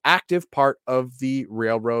an active part of the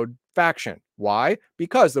Railroad faction. Why?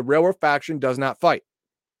 Because the Railroad faction does not fight.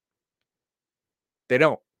 They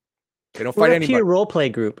don't fight anybody. Peer role play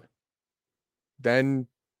group. Then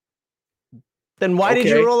why did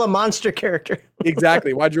you roll a monster character?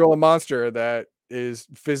 Exactly. Why'd you roll a monster that is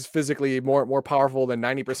physically more powerful than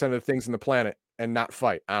 90% of the things in the planet and not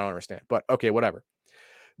fight? I don't understand. But okay, whatever.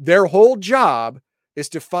 Their whole job is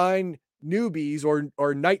to find newbies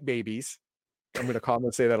or night babies. I'm going to call them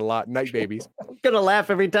and say that a lot. Night babies. I'm going to laugh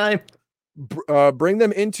every time. Bring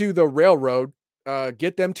them into the railroad.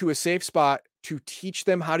 Get them to a safe spot to teach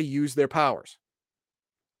them how to use their powers.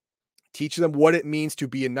 Teach them what it means to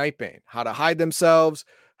be a Nightbane, how to hide themselves,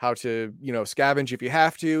 how to, scavenge if you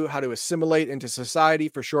have to, how to assimilate into society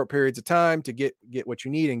for short periods of time to get what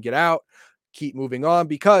you need and get out, keep moving on.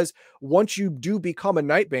 Because once you do become a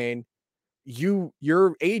Nightbane,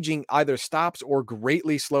 your aging either stops or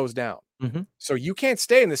greatly slows down. Mm-hmm. So you can't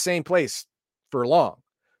stay in the same place for long.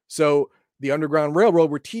 So the Underground Railroad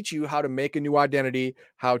will teach you how to make a new identity,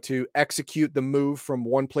 how to execute the move from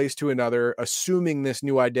one place to another, assuming this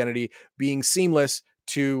new identity, being seamless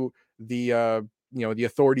to the the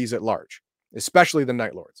authorities at large, especially the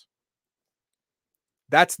Night Lords.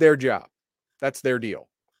 That's their job. That's their deal.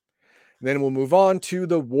 And then we'll move on to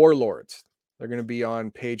the Warlords. They're going to be on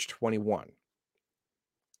page 21.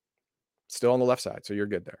 Still on the left side, so you're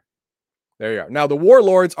good there. There you are. Now, the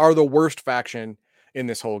Warlords are the worst faction in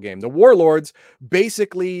this whole game. The Warlords,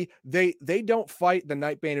 basically, they don't fight the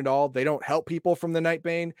Nightbane at all. They don't help people from the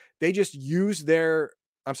Nightbane. They just use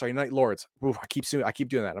Night Lords. Ooh, I keep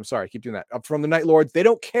doing that. I'm sorry. I keep doing that. From the Night Lords, they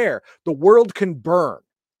don't care. The world can burn.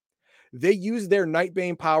 They use their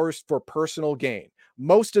Nightbane powers for personal gain.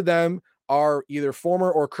 Most of them are either former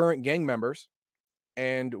or current gang members.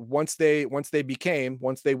 And once they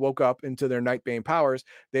woke up into their Nightbane powers,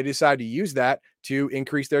 they decided to use that to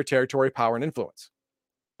increase their territory, power, and influence.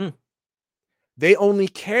 They only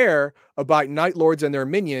care about Night Lords and their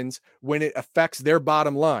minions when it affects their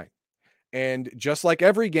bottom line. And just like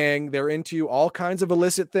every gang, they're into all kinds of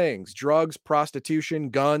illicit things, drugs, prostitution,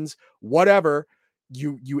 guns, whatever.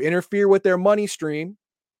 You interfere with their money stream,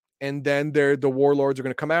 and then the Warlords are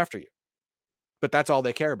going to come after you. But that's all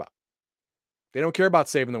they care about. They don't care about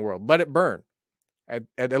saving the world. Let it burn.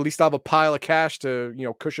 At least I'll have a pile of cash to,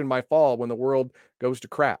 cushion my fall when the world goes to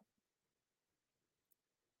crap.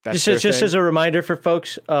 Just as a reminder for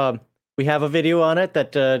folks, we have a video on it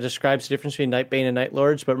that describes the difference between Nightbane and Night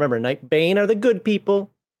Lords. But remember, Nightbane are the good people.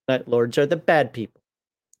 Night Lords are the bad people.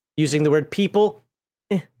 Using the word people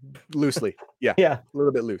loosely. Yeah. Yeah. A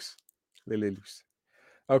little bit loose. Loose.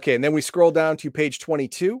 Okay. And then we scroll down to page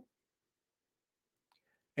 22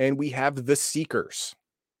 and we have the Seekers.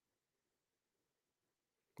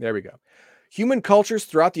 There we go. Human cultures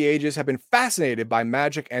throughout the ages have been fascinated by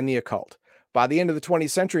magic and the occult. By the end of the 20th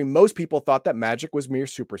century, most people thought that magic was mere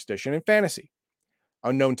superstition and fantasy.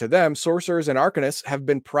 Unknown to them, sorcerers and arcanists have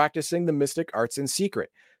been practicing the mystic arts in secret.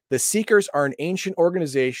 The Seekers are an ancient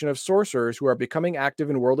organization of sorcerers who are becoming active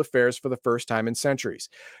in world affairs for the first time in centuries.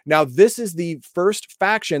 Now, this is the first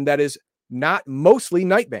faction that is not mostly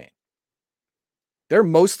Nightbane. They're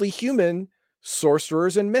mostly human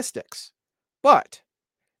sorcerers and mystics. But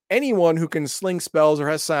anyone who can sling spells or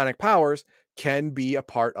has psionic powers can be a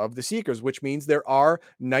part of the Seekers, which means there are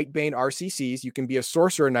Nightbane RCCs. You can be a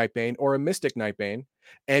sorcerer Nightbane or a mystic Nightbane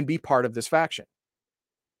and be part of this faction.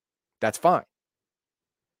 That's fine.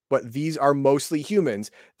 But these are mostly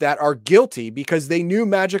humans that are guilty because they knew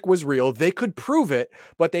magic was real. They could prove it,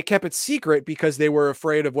 but they kept it secret because they were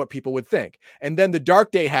afraid of what people would think. And then the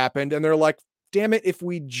Dark Day happened and they're like, damn it, if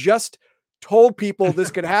we just told people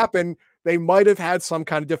this could happen, they might have had some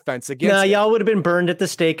kind of defense against it. Y'all would have been burned at the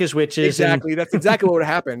stake as witches. Exactly. That's exactly what would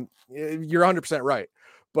happen. You're 100% right.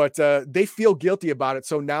 But they feel guilty about it.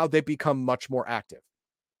 So now they become much more active.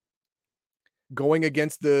 Going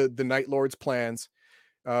against the Night Lord's plans,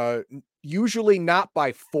 usually not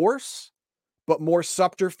by force, but more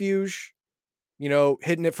subterfuge,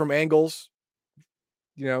 hitting it from angles,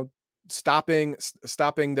 stopping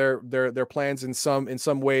their plans in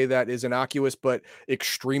some way that is innocuous but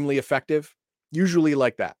extremely effective, usually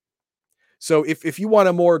like that. So if you want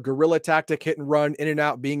a more guerrilla tactic, hit and run, in and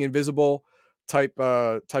out, being invisible type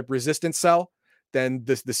resistance cell, then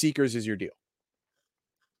the Seekers is your deal.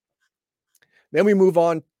 Then we move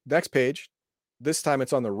on next page. This time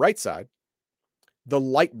it's on the right side. The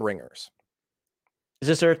Lightbringers. Is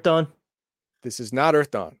this Earth Dawn? This is not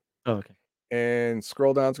Earth Dawn. Oh, okay. And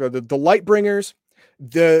scroll down. The Lightbringers.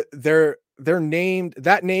 They're named.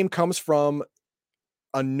 That name comes from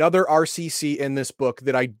another RCC in this book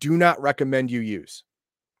that I do not recommend you use.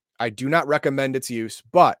 I do not recommend its use,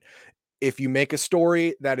 but if you make a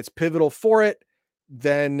story that is pivotal for it,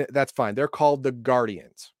 then that's fine. They're called the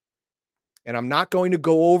Guardians. And I'm not going to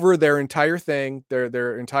go over their entire thing,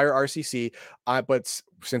 their entire RCC, but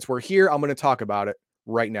since we're here, I'm going to talk about it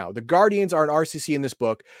right now. The Guardians are an RCC in this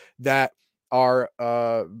book that are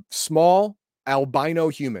small albino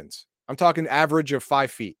humans. I'm talking average of 5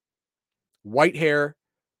 feet. White hair,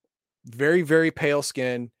 very, very pale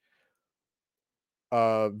skin,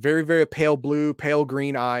 very, very pale blue, pale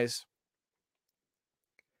green eyes.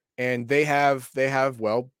 And they have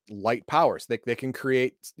light powers. They can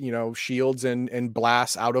create, shields and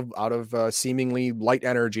blasts out of seemingly light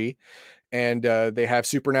energy. And they have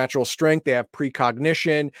supernatural strength. They have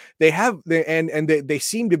precognition. They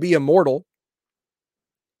seem to be immortal.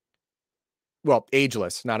 Well,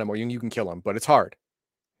 ageless, not immortal. You can kill them, but it's hard.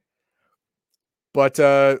 But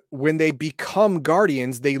when they become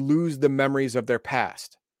guardians, they lose the memories of their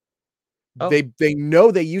past. Oh. They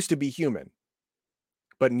know they used to be human,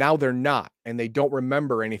 but now they're not, and they don't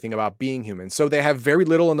remember anything about being human. So they have very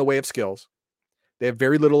little in the way of skills. They have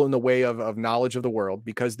very little in the way of knowledge of the world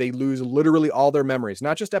because they lose literally all their memories,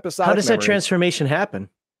 not just episodic. How does memories. That transformation happen?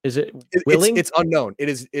 Is it willing? It's unknown. It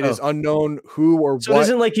is unknown who or so what. It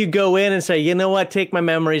isn't like you go in and say, you know what, take my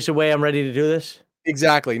memories away. I'm ready to do this.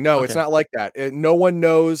 Exactly. No, okay. It's not like that. No one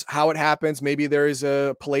knows how it happens. Maybe there is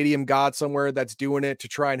a Palladium god somewhere that's doing it to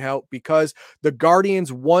try and help, because the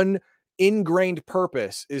Guardians' one ingrained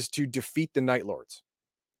purpose is to defeat the Night Lords.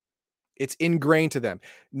 It's ingrained to them.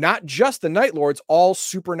 Not just the Night Lords, all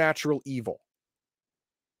supernatural evil.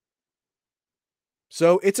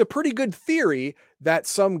 So it's a pretty good theory that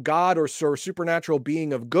some god or supernatural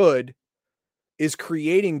being of good is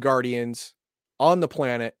creating Guardians on the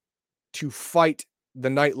planet to fight the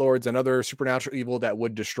Night Lords and other supernatural evil that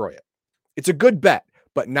would destroy it. It's a good bet,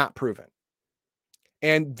 but not proven.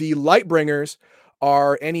 And the Lightbringers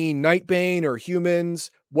are any Nightbane or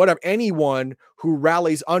humans, whatever, anyone who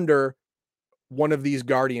rallies under one of these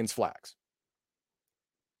Guardians flags.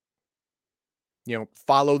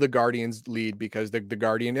 Follow the Guardians lead, because the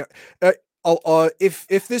Guardian,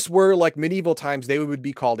 if this were like medieval times, they would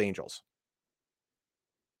be called angels.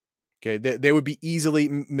 Okay, they would be easily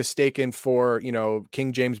mistaken for,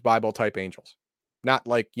 King James Bible type angels, not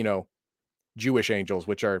like, Jewish angels,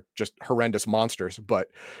 which are just horrendous monsters, but,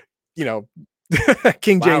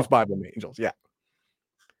 King James Bible angels. Yeah.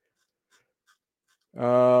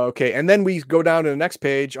 Okay. And then we go down to the next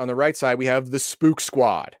page on the right side. We have the Spook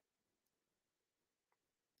Squad.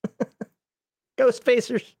 Ghost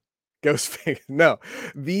Facers. No,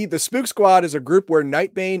 the Spook Squad is a group where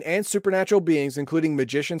Nightbane and supernatural beings, including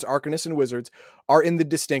magicians, arcanists, and wizards, are in the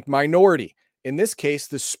distinct minority. In this case,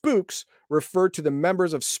 the spooks refer to the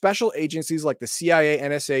members of special agencies like the CIA,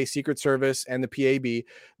 NSA, Secret Service, and the PAB,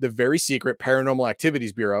 the very secret Paranormal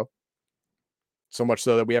Activities Bureau. So much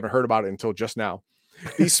so that we haven't heard about it until just now.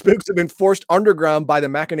 These spooks have been forced underground by the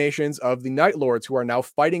machinations of the Night Lords, who are now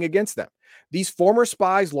fighting against them. These former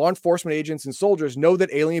spies, law enforcement agents, and soldiers know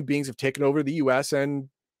that alien beings have taken over the US and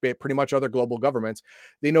pretty much other global governments.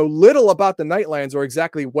 They know little about the Nightlands or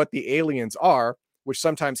exactly what the aliens are, which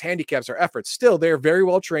sometimes handicaps our efforts. Still, they are very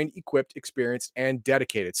well trained, equipped, experienced, and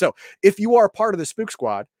dedicated. So if you are part of the Spook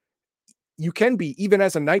Squad, you can be, even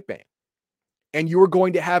as a Nightbane, and you are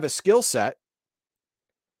going to have a skill set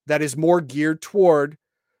that is more geared toward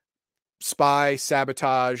spy,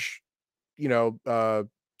 sabotage,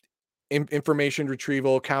 information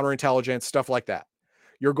retrieval, counterintelligence, stuff like that.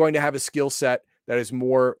 You're going to have a skill set that is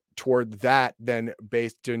more toward that than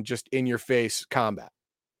based in just in your face combat.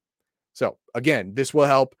 So again, this will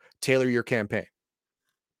help tailor your campaign.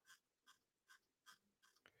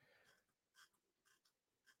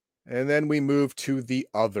 And then we move to the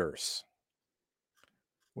others,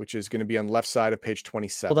 which is going to be on the left side of page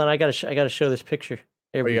 27. Hold on, I gotta show this picture.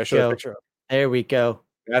 There we show go. the picture. There we go.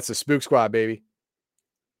 That's the Spook Squad, baby.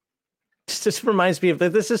 This reminds me of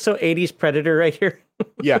this is so 80s Predator right here.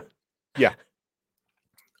 Yeah.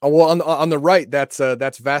 Oh, well, on the right, that's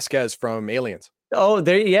Vasquez from Aliens. Oh,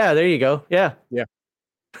 there you go. Yeah.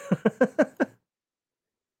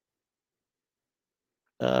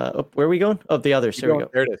 Where are we going? Oh, the others. There we go.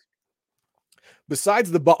 There it is.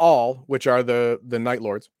 Besides the Baal, which are the Night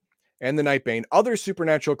Lords, and the Nightbane, other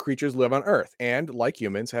supernatural creatures live on Earth and, like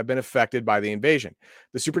humans, have been affected by the invasion.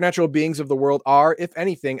 The supernatural beings of the world are, if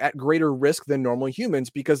anything, at greater risk than normal humans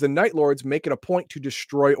because the Night Lords make it a point to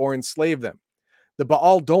destroy or enslave them. The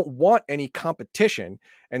Baal don't want any competition,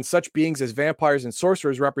 and such beings as vampires and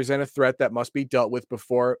sorcerers represent a threat that must be dealt with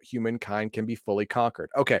before humankind can be fully conquered.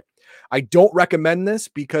 Okay, I don't recommend this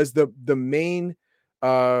because the main,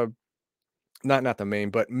 not the main,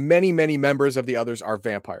 but many members of the others are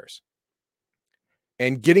vampires.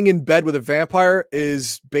 And getting in bed with a vampire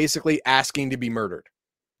is basically asking to be murdered.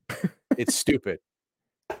 It's stupid,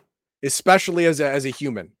 especially as a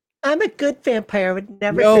human. I'm a good vampire. I would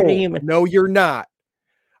never hurt a human. No, you're not.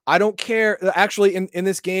 I don't care. Actually, in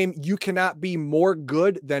this game, you cannot be more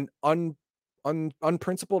good than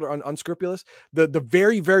unprincipled or unscrupulous. The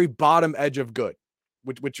very, very bottom edge of good,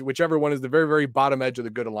 whichever one is the very, very bottom edge of the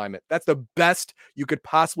good alignment. That's the best you could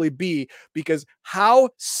possibly be, because how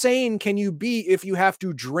sane can you be if you have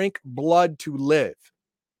to drink blood to live?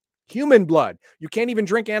 Human blood. You can't even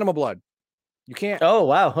drink animal blood. You can't. Oh,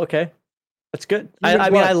 wow. Okay. That's good. I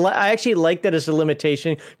mean, I actually like that as a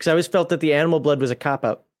limitation because I always felt that the animal blood was a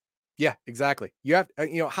cop-out. Yeah, exactly. You have,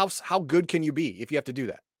 how good can you be if you have to do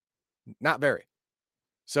that? Not very.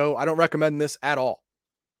 So I don't recommend this at all.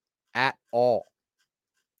 At all.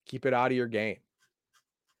 Keep it out of your game.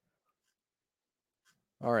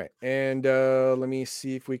 All right. And let me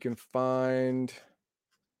see if we can find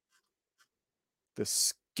the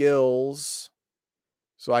skills.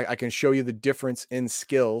 So I can show you the difference in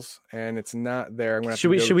skills, and it's not there. I'm gonna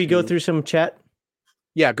should we go through some chat?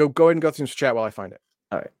 Yeah, go ahead and go through some chat while I find it.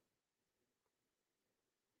 All right.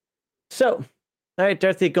 So, all right,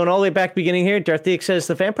 Darthic, going all the way back beginning here. Darthic says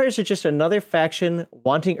the vampires are just another faction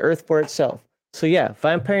wanting Earth for itself. So yeah,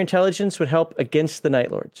 vampire intelligence would help against the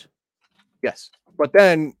Night Lords. Yes, but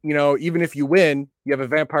then even if you win, you have a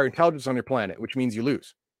vampire intelligence on your planet, which means you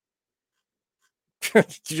lose. You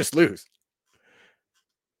just lose.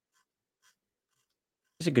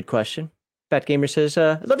 That's a good question. Fat Gamer says,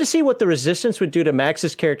 I'd love to see what the Resistance would do to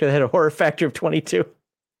Max's character that had a horror factor of 22.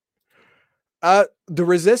 The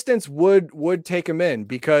Resistance would take him in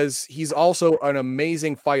because he's also an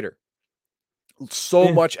amazing fighter.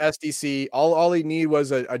 So much SDC. All he need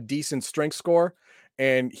was a decent strength score,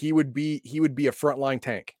 and he would be a frontline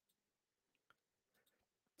tank.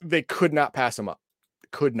 They could not pass him up.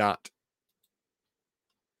 Could not.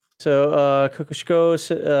 So,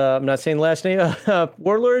 Kokoshko, I'm not saying the last name.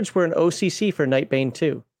 Warlords were an OCC for Nightbane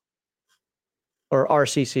too, or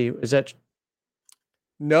RCC. Is that?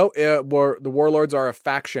 No, the Warlords are a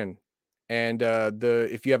faction, and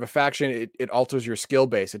if you have a faction, it alters your skill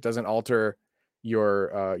base. It doesn't alter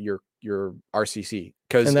your RCC,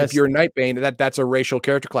 because if you're Nightbane, that's a racial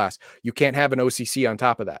character class. You can't have an OCC on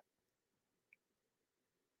top of that.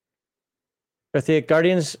 The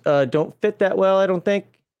Guardians don't fit that well, I don't think.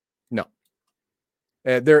 No.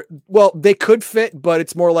 They could fit, but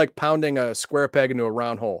it's more like pounding a square peg into a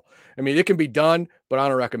round hole. I mean, it can be done, but I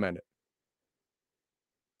don't recommend it.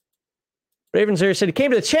 Ravenslayer said he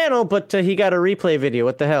came to the channel, but he got a replay video.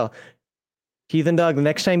 What the hell? Heathen Dog, the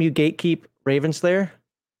next time you gatekeep Ravenslayer,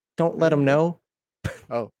 don't let him know.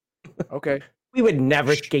 Oh, okay. We would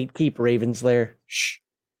never gatekeep Ravenslayer. Shh.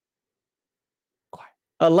 Quiet.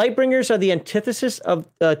 Lightbringers are the antithesis of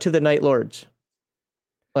to the Night Lords.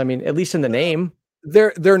 I mean, at least in the name.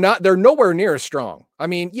 They're nowhere near as strong. I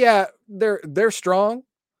mean, yeah, they're strong,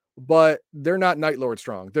 but they're not Night Lord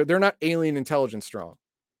strong. They're not alien intelligence strong.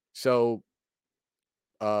 So,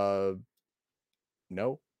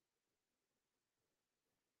 no.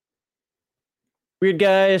 Weird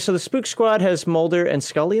guy. So the Spook Squad has Mulder and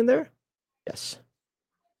Scully in there? Yes.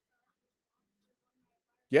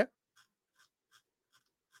 Yeah.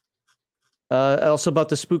 Also about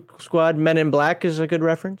the Spook Squad, Men in Black is a good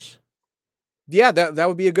reference. Yeah, that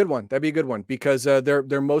would be a good one. That'd be a good one because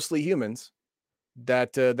they're mostly humans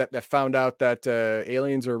that found out that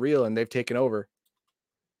aliens are real and they've taken over.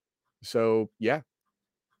 So yeah.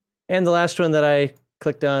 And the last one that I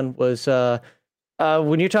clicked on was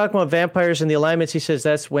when you're talking about vampires and the alignments, he says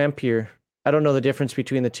that's Vampire. I don't know the difference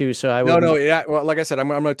between the two, so I would. No, yeah. Well, like I said, I'm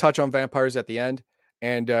going to touch on vampires at the end,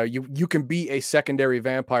 and you can be a secondary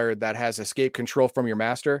vampire that has escape control from your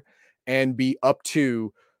master, and be up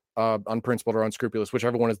to unprincipled or unscrupulous,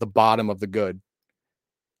 whichever one is the bottom of the good,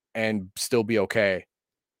 and still be okay.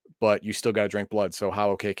 But you still got to drink blood. So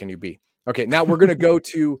how okay can you be? Okay, now we're going to go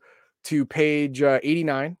to page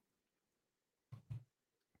 89.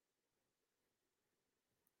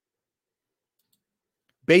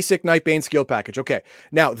 Basic Nightbane skill package. Okay,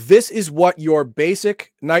 now this is what your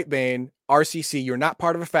basic Nightbane RCC. You're not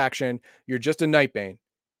part of a faction. You're just a Nightbane.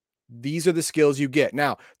 These are the skills you get.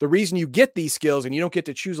 Now, the reason you get these skills and you don't get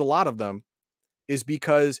to choose a lot of them is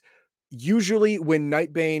because usually when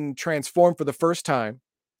Nightbane transform for the first time,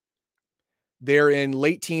 they're in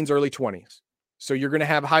late teens, early 20s. So you're going to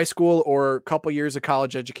have high school or a couple years of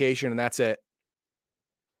college education, and that's it.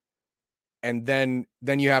 And then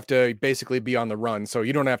you have to basically be on the run. So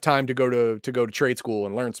you don't have time to go to trade school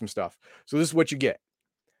and learn some stuff. So this is what you get.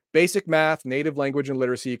 Basic math, native language and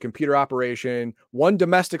literacy, computer operation, one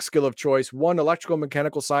domestic skill of choice, one electrical,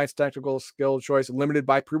 mechanical, science, technical skill of choice, limited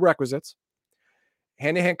by prerequisites.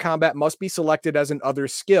 Hand-to-hand combat must be selected as an other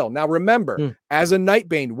skill. Now remember, as a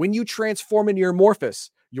Nightbane, when you transform into your Morphous,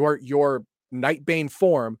 your Nightbane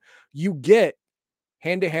form, you get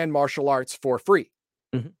hand-to-hand martial arts for free.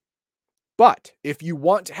 Mm-hmm. But if you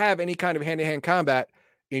want to have any kind of hand-to-hand combat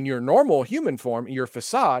in your normal human form, your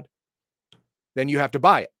facade, then you have to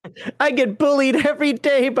buy it. I get bullied every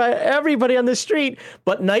day by everybody on the street,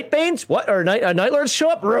 but Nightbanes, what? Or Night Lords show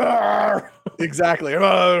up? Roar! Exactly.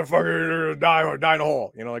 Fucker, die in a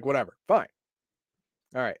hole. You know, like whatever. Fine.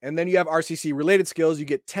 All right. And then you have RCC related skills. You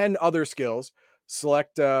get 10 other skills.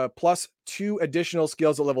 Select plus 2 additional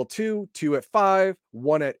skills at level 2, 2 at 5,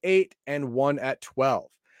 1 at 8, and 1 at 12.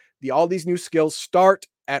 All these new skills start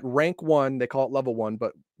at rank 1. They call it level 1,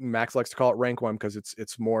 but Max likes to call it rank 1 because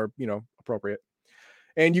it's more, appropriate.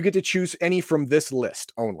 And you get to choose any from this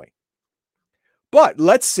list only. But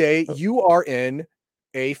let's say you are in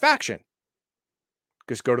a faction.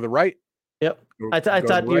 Just go to the right. Yep. I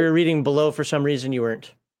thought you were reading below for some reason. You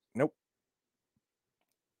weren't. Nope.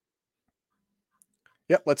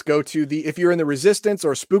 Yep. Let's go to if you're in the Resistance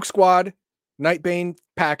or Spook Squad, Nightbane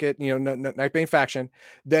packet, Nightbane faction,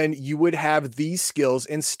 then you would have these skills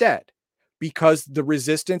instead, because the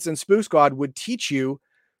Resistance and Spook Squad would teach you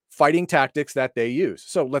fighting tactics that they use.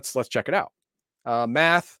 So let's check it out.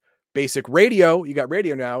 Math, basic radio. You got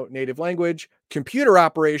radio now. Native language, computer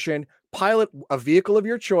operation, pilot a vehicle of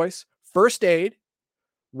your choice, first aid,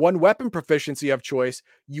 one weapon proficiency of choice.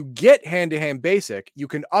 You get hand-to-hand basic. You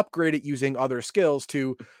can upgrade it using other skills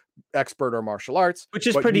to expert or martial arts, which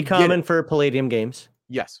is pretty common for Palladium games.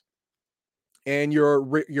 Yes. And your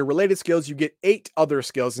related skills, you get 8 other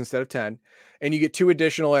skills instead of 10, and you get 2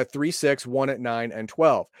 additional at 3, 6, 1 at 9, and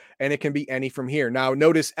 12. And it can be any from here. Now,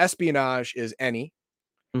 notice espionage is any,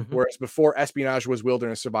 whereas before espionage was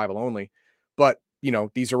wilderness survival only. But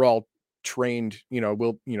these are all trained,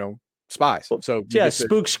 spies. So yeah,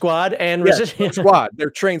 Spook Squad and Spook Squad.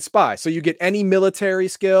 They're trained spies. So you get any military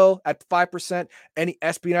skill at 5%, any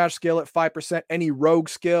espionage skill at 5%, any rogue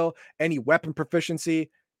skill, any weapon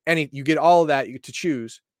proficiency. You get all of that to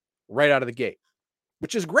choose right out of the gate,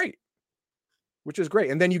 which is great.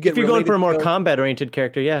 And then you get, if you're going for a more combat oriented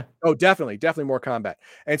character. Yeah. Oh, definitely more combat.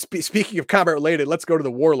 And speaking of combat related, let's go to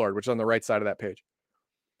the Warlord, which is on the right side of that page.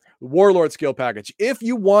 Warlord skill package. If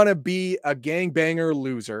you want to be a gangbanger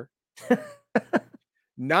loser,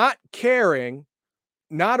 not caring,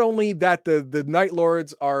 not only that the Night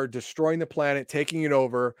Lords are destroying the planet, taking it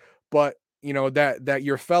over, but you know that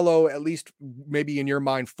your fellow, at least maybe in your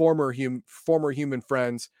mind, former human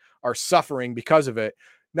friends are suffering because of it.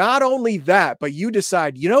 Not only that, but you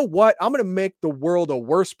decide, you know what? I'm going to make the world a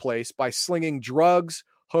worse place by slinging drugs,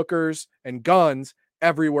 hookers, and guns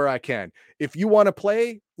everywhere I can. If you want to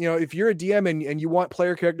play, you know, if you're a DM and you want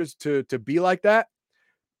player characters to be like that,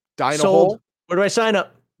 die in a Sold. hole. Where do I sign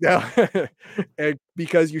up? Yeah,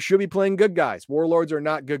 because you should be playing good guys. Warlords are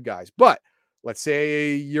not good guys. But let's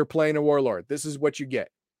say you're playing a warlord. This is what you get.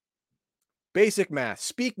 Basic math,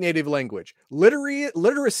 speak native language.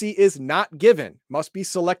 Literacy is not given, must be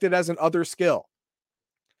selected as an other skill.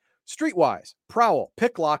 Streetwise, prowl,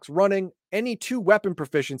 picklocks, running, any 2 weapon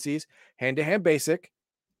proficiencies, hand-to-hand basic.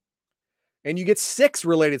 And you get 6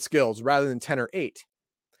 related skills rather than 10 or 8.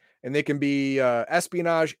 And they can be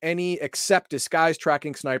espionage, any except disguise,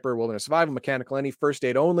 tracking, sniper, wilderness survival, mechanical, any first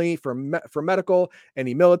aid only, for medical,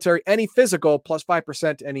 any military, any physical, plus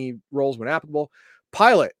 5%, any roles when applicable.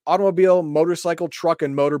 Pilot, automobile, motorcycle, truck,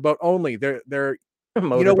 and motorboat only. They're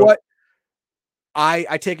you know what?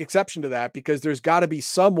 I take exception to that because there's got to be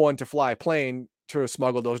someone to fly a plane to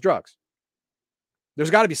smuggle those drugs.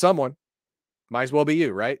 There's got to be someone. Might as well be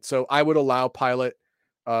you, right? So I would allow pilot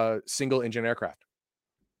single engine aircraft.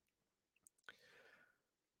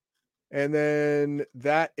 And then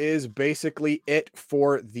that is basically it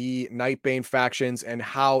for the Nightbane factions and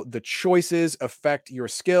how the choices affect your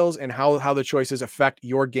skills and how the choices affect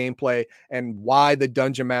your gameplay and why the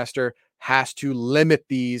Dungeon Master has to limit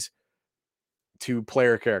these to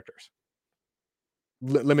player characters.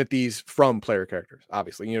 Limit these from player characters,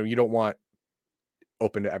 obviously. You know, you don't want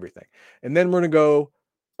open to everything. And then we're going to go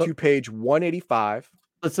to page 185.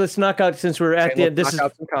 Let's knock out, since we're at the end. This is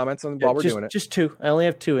out some comments on while we're doing it. Just 2. I only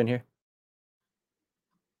have 2 in here.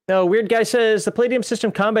 No, Weird Guy says the Palladium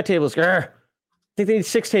system combat tables. I think they need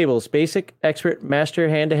 6 tables: basic, expert, master,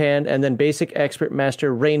 hand-to-hand, and then basic, expert,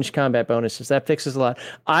 master, ranged combat bonuses. That fixes a lot.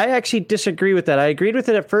 I actually disagree with that. I agreed with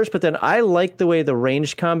it at first, but then I like the way the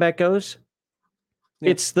ranged combat goes. Yeah.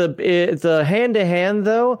 It's the hand-to-hand,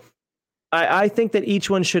 though. I think that each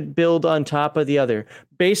one should build on top of the other.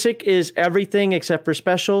 Basic is everything except for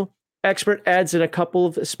special. Expert adds in a couple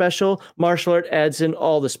of special. Martial art adds in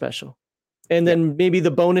all the special. And then maybe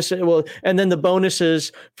the bonus, and then the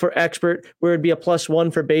bonuses for expert, where it'd be a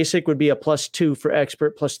 +1 for basic, would be a +2 for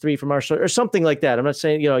expert, +3 for martial art, or something like that. I'm not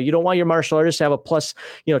saying, you don't want your martial artist to have a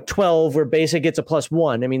 +12 where basic gets a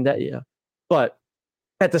 +1. I mean, that, yeah. But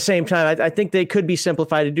at the same time, I think they could be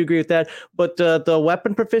simplified. I do agree with that. But the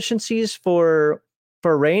weapon proficiencies for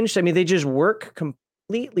ranged, I mean, they just work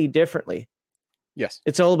completely differently. Yes,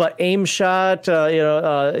 it's all about aim shot. You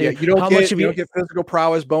don't get physical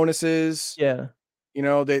prowess bonuses. Yeah,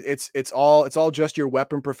 it's all just your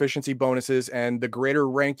weapon proficiency bonuses, and the greater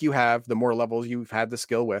rank you have, the more levels you've had the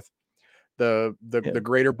skill with, the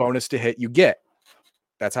greater bonus to hit you get.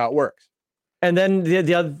 That's how it works. And then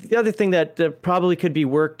the other thing that probably could be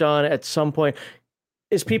worked on at some point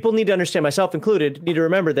is people need to understand, myself included, need to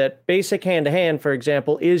remember that basic hand-to-hand, for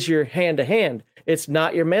example, is your hand-to-hand. It's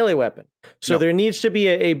not your melee weapon. So there needs to be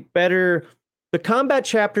a better... The combat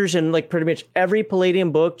chapters in like pretty much every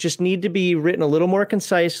Palladium book just need to be written a little more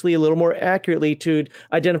concisely, a little more accurately to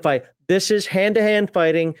identify this is hand-to-hand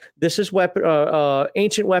fighting, this is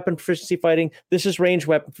ancient weapon proficiency fighting, this is ranged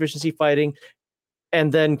weapon proficiency fighting,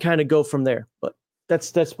 and then kind of go from there. But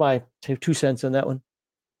that's my 2 cents on that one.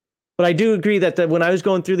 But I do agree that when I was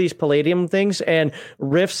going through these Palladium things, and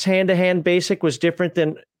Rift's hand-to-hand basic was different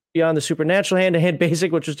than Beyond the Supernatural hand-to-hand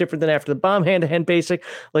basic, which was different than After the Bomb hand-to-hand basic.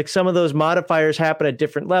 Like some of those modifiers happen at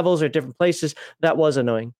different levels or different places. That was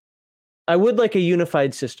annoying. I would like a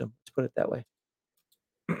unified system, let's put it that way.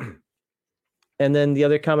 And then the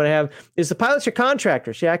other comment I have is the pilots are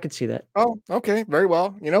contractors. Yeah, I could see that. Oh, okay. Very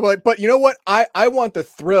well. But you know what? I want the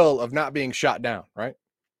thrill of not being shot down, right?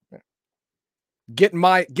 Getting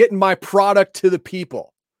my product to the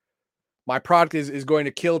people. My product is going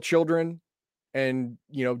to kill children and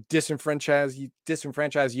disenfranchise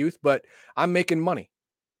youth, but I'm making money.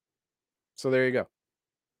 So there you go.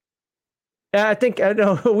 Yeah, I think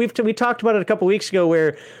we talked about it a couple weeks ago,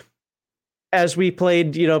 where as we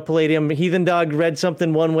played, Palladium, Heathen Dog read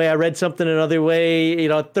something one way, I read something another way.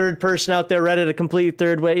 Third person out there read it a complete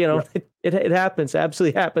third way. It happens,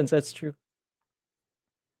 absolutely happens. That's true.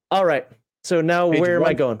 All right. So now where am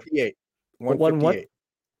I going? 158.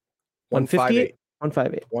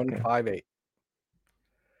 158. 158.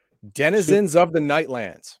 Denizens of the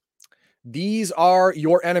Nightlands. These are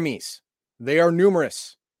your enemies. They are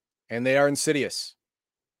numerous and they are insidious.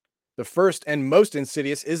 The first and most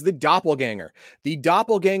insidious is the doppelganger. The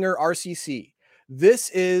doppelganger RCC. This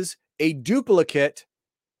is a duplicate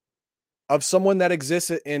of someone that exists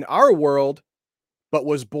in our world, but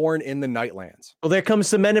was born in the Nightlands. Well, there comes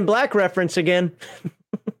the Men in Black reference again.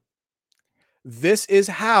 This is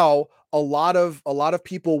how a lot of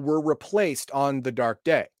people were replaced on the Dark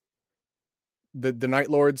Day. The Night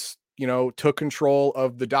Lords, took control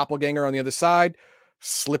of the doppelganger on the other side,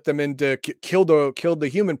 slipped them into killed the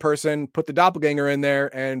human person, put the doppelganger in there,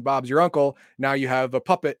 and Bob's your uncle. Now you have a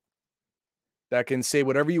puppet that can say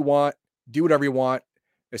whatever you want, do whatever you want,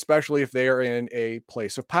 especially if they are in a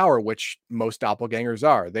place of power, which most doppelgangers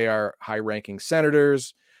are. They are high-ranking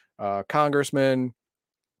senators, congressmen,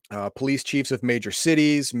 police chiefs of major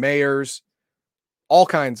cities, mayors, all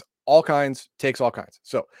kinds, takes all kinds.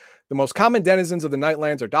 So the most common denizens of the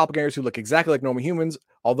Nightlands are doppelgangers who look exactly like normal humans,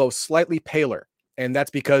 although slightly paler. And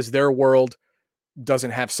that's because their world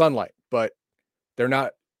doesn't have sunlight, but they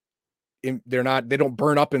don't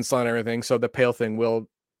burn up in sun or anything. So the pale thing will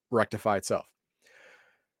rectify itself.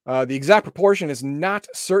 The exact proportion is not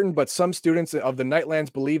certain, but some students of the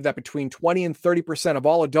Nightlands believe that between 20 and 30% of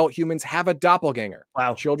all adult humans have a doppelganger.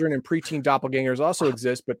 Wow. Children and preteen doppelgangers also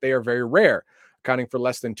exist, but they are very rare, accounting for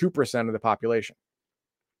less than 2% of the population.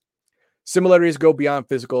 Similarities go beyond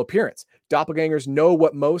physical appearance. Doppelgangers know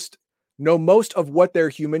most of what their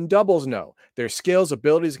human doubles know. Their skills,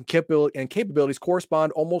 abilities, and capabilities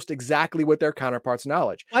correspond almost exactly with their counterparts'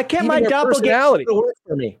 knowledge. Why can't my doppelganger go to work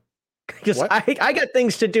for me? Because I got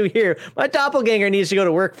things to do here. My doppelganger needs to go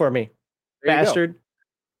to work for me. Bastard.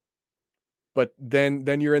 But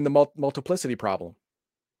then you're in the multiplicity problem.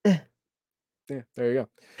 Yeah, there you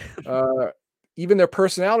go. Even their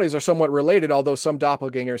personalities are somewhat related, although some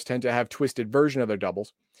doppelgangers tend to have twisted version of their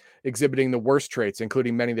doubles, exhibiting the worst traits,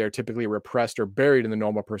 including many that are typically repressed or buried in the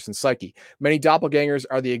normal person's psyche. Many doppelgangers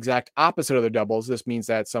are the exact opposite of their doubles. This means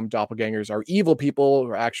that some doppelgangers are evil people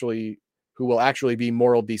who will actually be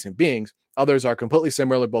moral, decent beings. Others are completely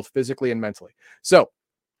similar, both physically and mentally. So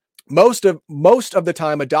most of the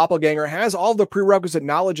time, a doppelganger has all the prerequisite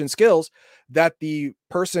knowledge and skills that the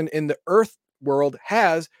person in the Earth world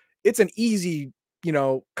has. It's an easy,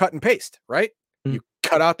 cut and paste, right? Mm. You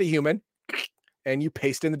cut out the human and you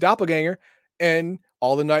paste in the doppelganger, and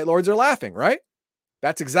all the Night Lords are laughing, right?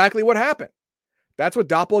 That's exactly what happened. That's what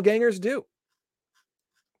doppelgangers do.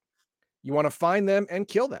 You want to find them and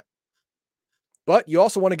kill them. But you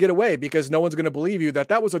also want to get away because no one's going to believe you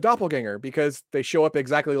that was a doppelganger because they show up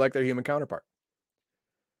exactly like their human counterpart.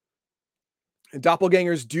 And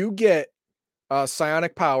doppelgangers do get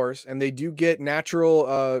psionic powers, and they do get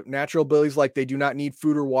natural abilities, like they do not need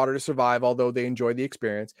food or water to survive, although they enjoy the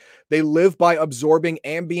experience. They live by absorbing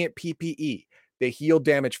ambient PPE. They heal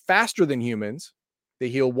damage faster than humans. They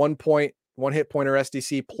heal 1 hit point or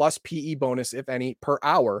SDC plus PE bonus, if any, per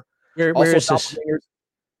hour. Where is this?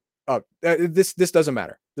 This doesn't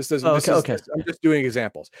matter. This doesn't. Okay. I'm just doing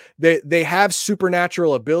examples. They have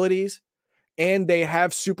supernatural abilities, and they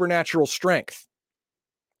have supernatural strength.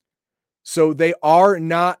 So they are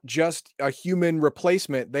not just a human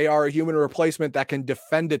replacement. They are a human replacement that can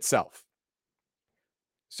defend itself.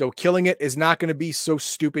 So killing it is not going to be so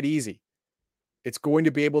stupid easy. It's going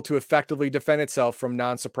to be able to effectively defend itself from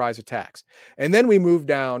non-surprise attacks. And then we move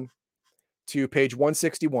down to page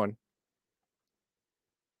 161.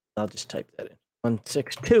 I'll just type that in.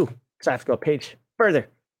 162. Because I have to go a page further.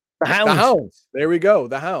 The Hounds. The Hounds. There we go.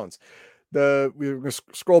 The Hounds. We're going to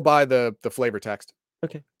scroll by the flavor text.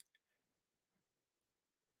 Okay.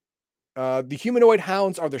 The humanoid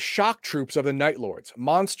hounds are the shock troops of the Night Lords,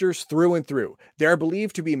 monsters through and through. They are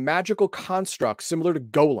believed to be magical constructs similar to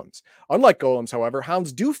golems. Unlike golems, however,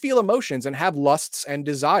 hounds do feel emotions and have lusts and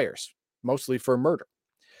desires, mostly for murder.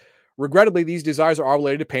 Regrettably, these desires are all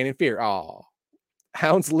related to pain and fear.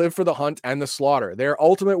 Hounds live for the hunt and the slaughter. They are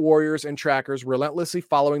ultimate warriors and trackers, relentlessly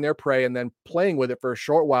following their prey and then playing with it for a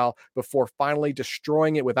short while before finally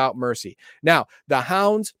destroying it without mercy. Now, the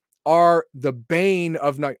hounds are the bane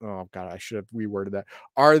of night. Oh God, I should have reworded that.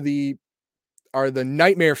 Are the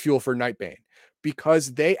nightmare fuel for Nightbane,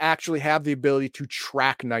 because they actually have the ability to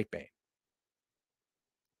track Nightbane.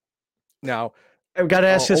 Now, I've got to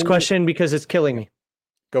ask this question because it's killing me.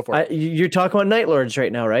 Go for it. You're talking about Night Lords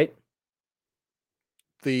right now, right?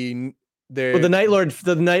 The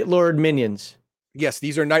Night Lord minions. Yes,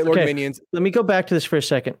 these are Night Lord minions. Let me go back to this for a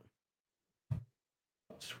second. Where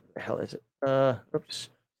the hell is it? Oops.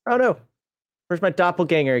 Oh no. Where's my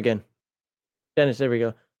doppelganger again? Dennis, there we go.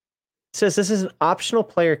 It says this is an optional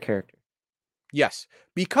player character. Yes,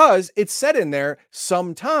 because it's said in there,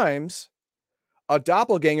 sometimes a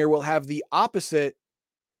doppelganger will have the opposite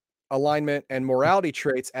alignment, and morality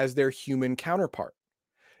traits as their human counterpart.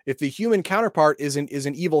 If the human counterpart is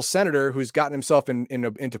an evil senator who's gotten himself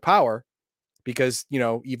into power, because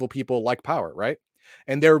evil people like power, right?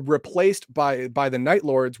 And they're replaced by the Night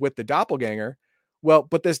Lords with the doppelganger. Well,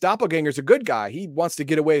 but this doppelganger is a good guy. He wants to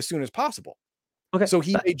get away as soon as possible. Okay. So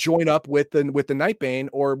he may join up with the Nightbane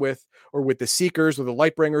or with the Seekers or the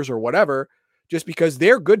Lightbringers or whatever, just because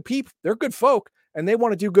they're good people, they're good folk, and they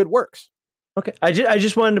want to do good works. Okay. I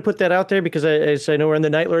just wanted to put that out there because I know we're on the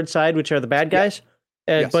Night Lord side, which are the bad guys.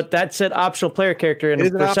 Yes. But that said optional player character. And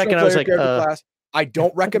for a second, I was like, class. I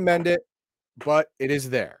don't recommend it, but it is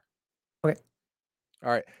there. Okay.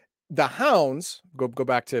 All right. The Hounds, go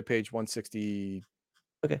back to page 161.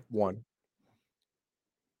 Okay.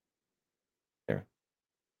 There.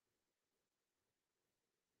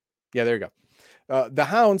 Yeah, there you go. The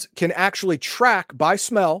Hounds can actually track by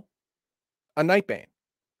smell a Nightbane.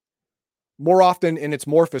 More often in its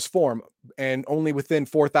Morphous form and only within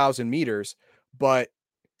 4,000 meters, but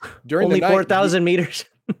during only the night, 4,000 meters.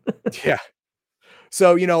 Yeah.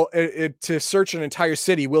 So, to search an entire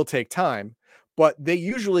city will take time, but they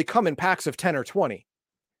usually come in packs of 10 or 20.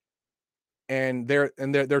 And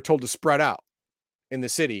they're told to spread out in the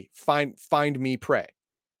city, find me prey.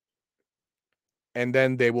 And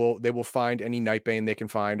then they will find any Nightbane they can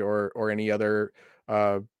find or any other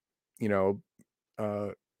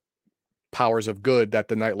powers of good that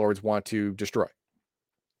the Night Lords want to destroy.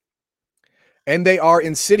 And they are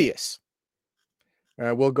insidious.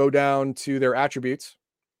 We'll go down to their attributes.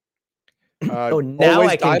 Now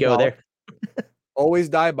I can go there. Always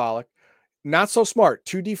diabolic. Not so smart.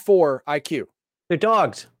 2d4 IQ. They're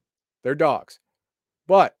dogs.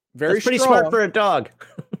 But very That's pretty strong. smart for a dog.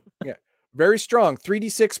 Yeah. Very strong.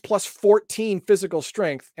 3d6 plus 14 physical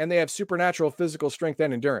strength. And they have supernatural physical strength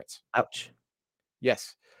and endurance. Ouch.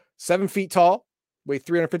 Yes. 7 feet tall. Weigh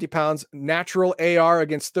 350 pounds. Natural AR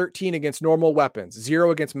against 13 against normal weapons.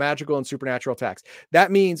 0 against magical and supernatural attacks.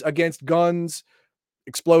 That means against guns,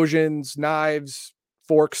 explosions, knives,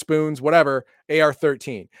 forks, spoons, whatever, AR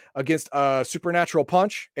 13. Against a supernatural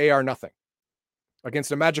punch, AR nothing.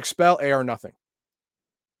 Against a magic spell, AR nothing.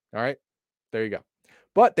 All right. There you go.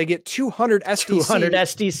 But they get 200 SDC. 200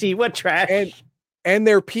 SDC. What trash? And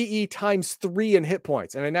their PE times 3 in hit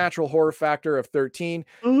points and a natural horror factor of 13.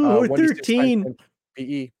 Ooh, 13.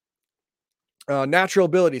 PE. Natural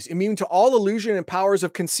abilities. Immune to all illusion and powers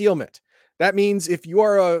of concealment. That means if you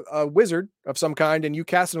are a wizard of some kind and you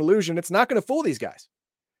cast an illusion, it's not going to fool these guys.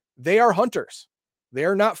 They are hunters. They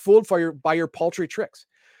are not fooled by your paltry tricks.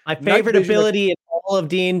 My favorite ability in all of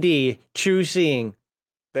D&D, True Seeing.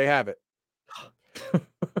 They have it.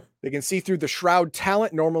 They can see through the Shroud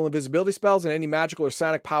talent, normal invisibility spells, and any magical or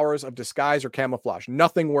psionic powers of disguise or camouflage.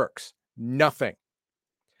 Nothing works. Nothing.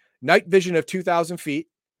 Night vision of 2,000 feet.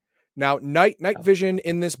 Now, night vision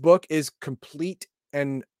in this book is complete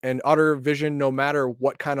and utter vision, no matter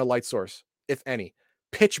what kind of light source, if any.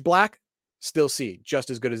 Pitch black, still see,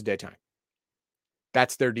 just as good as daytime.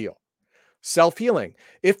 That's their deal. Self-healing.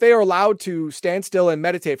 If they are allowed to stand still and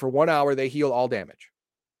meditate for 1 hour, they heal all damage.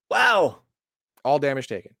 Wow. All damage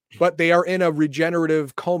taken. But they are in a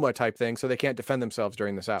regenerative coma type thing, so they can't defend themselves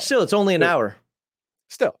during this hour. Still, it's only an hour.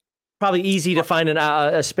 Still. Probably easy to find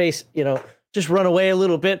a space, just run away a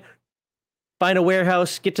little bit, find a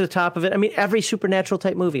warehouse, get to the top of it. I mean, every supernatural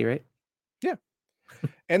type movie, right? Yeah.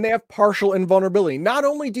 And they have partial invulnerability. Not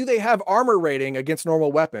only do they have armor rating against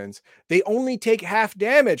normal weapons, they only take half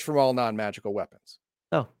damage from all non-magical weapons.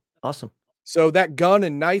 Oh, awesome. So that gun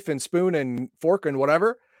and knife and spoon and fork and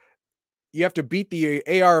whatever, you have to beat the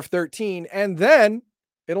AR of 13, and then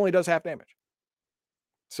it only does half damage.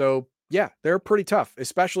 So yeah, they're pretty tough,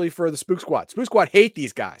 especially for the Spook Squad. Spook Squad hate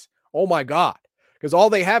these guys. Oh my God. Because all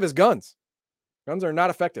they have is guns. Guns are not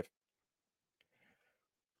effective.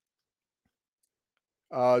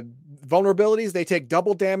 Vulnerabilities, they take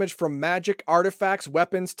double damage from magic, artifacts,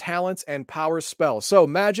 weapons, talents, and power spells. So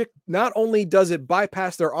magic, not only does it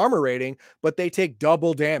bypass their armor rating, but they take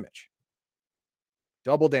double damage.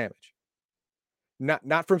 Double damage.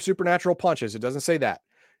 Not from supernatural punches. It doesn't say that.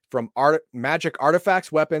 From magic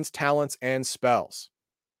artifacts, weapons, talents, and spells.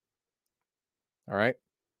 All right.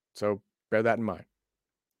 So bear that in mind.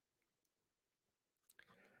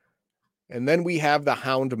 And then we have the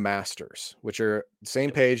Hound Masters, which are the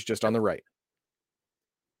same page, just on the right.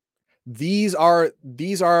 These are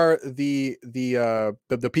the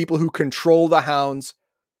people who control the hounds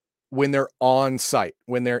when they're on site,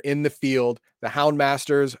 when they're in the field. The Hound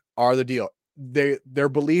Masters are the deal. They're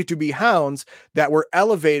believed to be hounds that were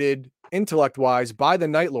elevated intellect-wise by the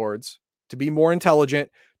Night Lords to be more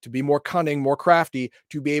intelligent, to be more cunning, more crafty,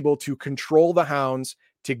 to be able to control the hounds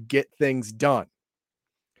to get things done.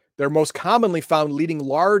 They're most commonly found leading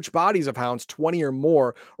large bodies of hounds, 20 or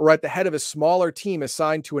more, or at the head of a smaller team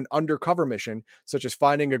assigned to an undercover mission, such as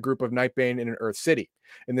finding a group of Nightbane in an Earth city.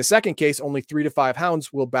 In the second case, only 3 to 5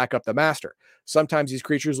 hounds will back up the master. Sometimes these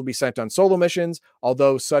creatures will be sent on solo missions,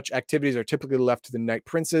 although such activities are typically left to the Night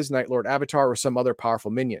Princes, Night Lord Avatar, or some other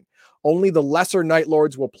powerful minion. Only the lesser Night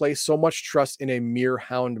Lords will place so much trust in a mere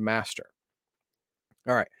hound master.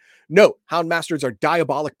 All right. Note, hound masters are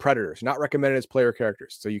diabolic predators, not recommended as player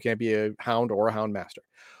characters. So you can't be a hound or a hound master.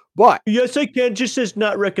 But yes, I can. Just says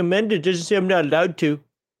not recommended. It doesn't say I'm not allowed to.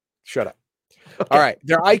 Shut up. Okay. All right.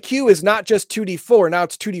 Their IQ is not just 2d4. Now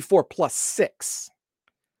it's 2d4 plus 6.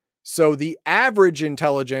 So the average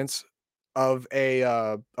intelligence of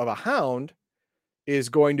a hound is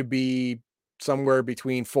going to be somewhere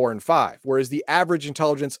between 4 and 5, whereas the average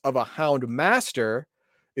intelligence of a hound master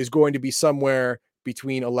is going to be somewhere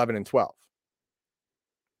between 11 and 12.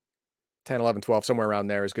 10, 11, 12, somewhere around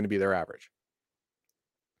there is going to be their average.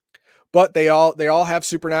 But they all have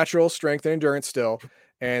supernatural strength and endurance still,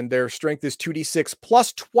 and their strength is 2d6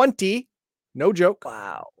 plus 20. No joke.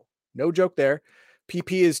 Wow. No joke there.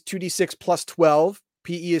 PP is 2d6 plus 12.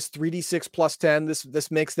 PE is 3d6 plus 10.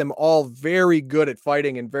 This makes them all very good at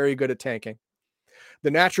fighting and very good at tanking. The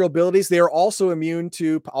natural abilities, they are also immune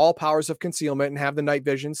to all powers of concealment and have the night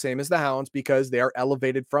vision, same as the hounds, because they are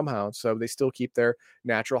elevated from hounds. So they still keep their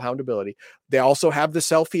natural hound ability. They also have the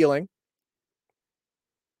self-healing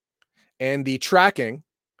and the tracking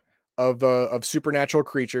of supernatural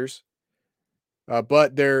creatures.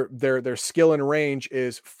 But their skill and range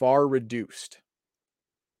is far reduced.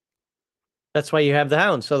 That's why you have the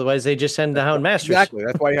hounds. Otherwise, they just send the hound masters. Exactly.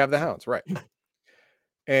 That's why you have the hounds, right?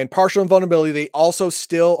 And partial invulnerability, they also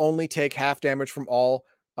still only take half damage from all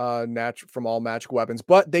magic weapons,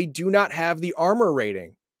 but they do not have the armor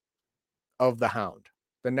rating of the hound,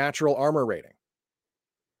 the natural armor rating.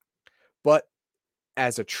 But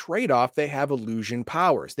as a trade-off, they have illusion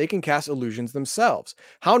powers. They can cast illusions themselves.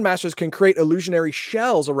 Hound masters can create illusionary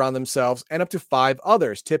shells around themselves and up to 5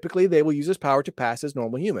 others. Typically, they will use this power to pass as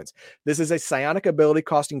normal humans. This is a psionic ability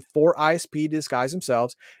costing 4 ISP to disguise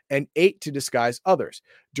themselves and 8 to disguise others.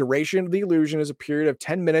 Duration of the illusion is a period of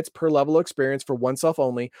 10 minutes per level of experience for oneself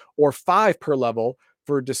only, or 5 per level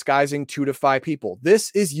for disguising 2 to 5 people. This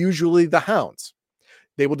is usually the hounds.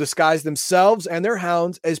 They will disguise themselves and their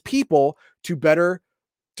hounds as people to better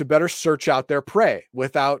search out their prey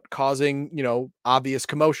without causing, obvious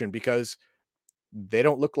commotion, because they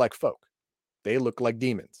don't look like folk. They look like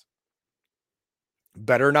demons.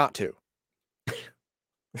 Better not to.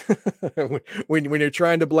 when you're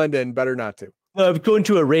trying to blend in, better not to. I'm going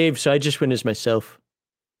to a rave, so I just went as myself.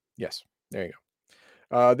 Yes, there you go.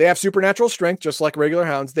 They have supernatural strength, just like regular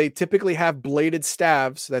hounds. They typically have bladed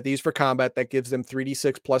staves that they use for combat that gives them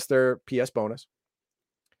 3d6 plus their PS bonus.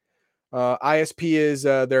 ISP is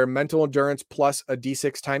their mental endurance plus a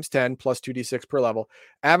d6 times 10 plus 2d6 per level.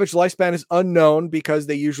 Average lifespan is unknown because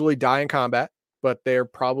they usually die in combat, but they're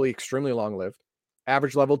probably extremely long-lived.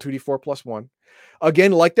 Average level 2d4 plus 1.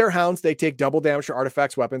 Again, like their hounds, they take double damage to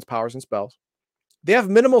artifacts, weapons, powers, and spells. They have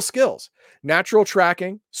minimal skills. Natural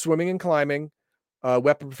tracking, swimming and climbing,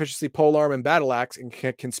 weapon proficiency, polearm, and battle axe, and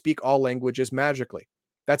can speak all languages magically.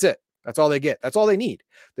 That's it. That's all they get. That's all they need.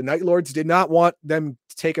 The Night Lords did not want them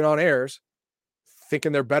taking on heirs,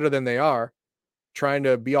 thinking they're better than they are, trying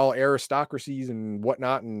to be all aristocracies and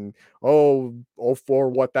whatnot, and oh for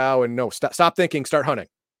what thou, and no, stop thinking, start hunting.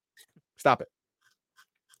 Stop it.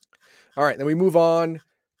 All right, then we move on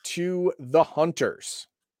to the hunters.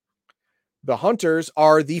 The hunters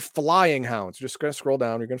are the flying hounds. Just going to scroll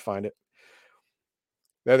down. You're going to find it.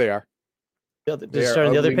 There they are. Just start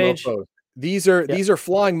on the other page. These are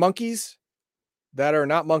flying monkeys that are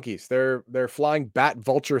not monkeys. They're flying bat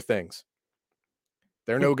vulture things.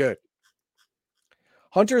 They're no good.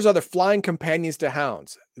 Hunters are the flying companions to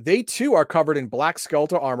hounds. They too are covered in black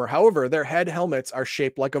skeletal armor. However, their head helmets are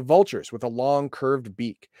shaped like a vulture's with a long curved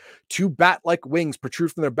beak. 2 bat-like wings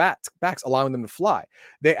protrude from their backs, allowing them to fly.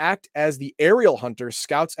 They act as the aerial hunters,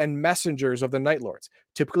 scouts, and messengers of the Night Lords.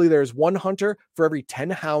 Typically, there is 1 hunter for every 10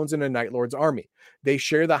 hounds in a Night Lord's army. They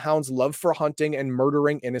share the hounds' love for hunting and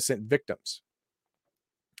murdering innocent victims.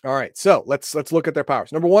 All right, so let's look at their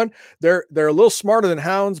powers. Number 1, they're a little smarter than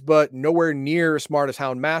hounds, but nowhere near as smart as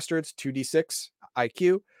hound master. It's 2d6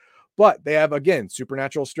 IQ, but they have, again,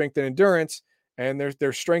 supernatural strength and endurance, and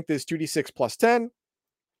their strength is 2d6 plus 10.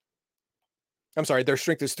 I'm sorry, their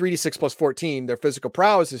strength is 3d6 plus 14. Their physical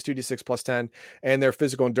prowess is 2d6 plus 10, and their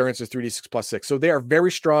physical endurance is 3d6 plus 6. So they are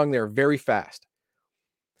very strong. They are very fast.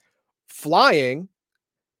 Flying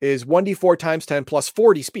is 1d4 times 10 plus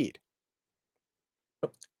 40 speed.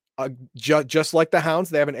 Just like the Hounds,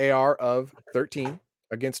 they have an AR of 13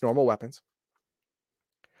 against normal weapons.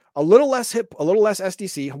 A little less hit, a little less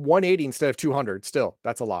SDC, 180 instead of 200. Still,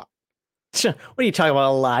 that's a lot. What are you talking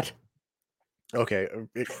about? A lot. Okay,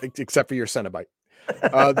 except for your Cenobite.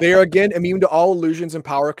 They are again immune to all illusions and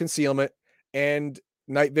power of concealment and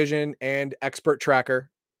night vision and expert tracker,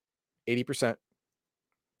 80%.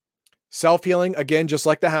 Self-healing, again, just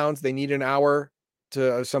like the Hounds, they need an hour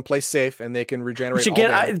to someplace safe and they can regenerate.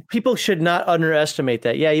 People should not underestimate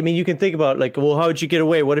that. Yeah, I mean, you can think about like, well, how would you get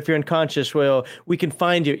away? What if you're unconscious? Well, we can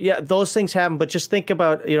find you. Yeah, those things happen, but just think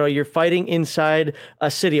about, you're fighting inside a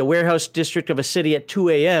city, a warehouse district of a city at 2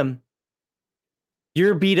 a.m.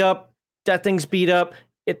 You're beat up. That thing's beat up.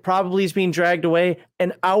 It probably is being dragged away.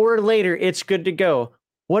 An hour later, it's good to go.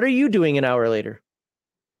 What are you doing an hour later?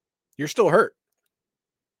 You're still hurt.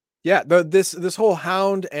 Yeah, this whole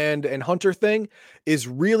Hound and Hunter thing is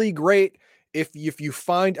really great if you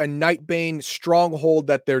find a Nightbane stronghold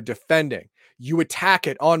that they're defending. You attack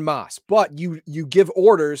it en masse, but you give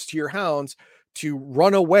orders to your Hounds to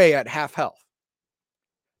run away at half health.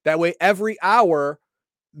 That way, every hour,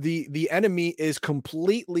 the enemy is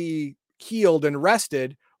completely healed and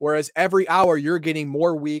rested, whereas every hour you're getting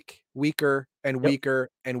more weaker and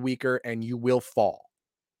weaker and weaker, and you will fall.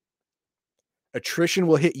 Attrition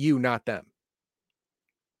will hit you, not them.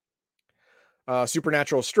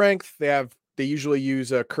 Supernatural strength. They usually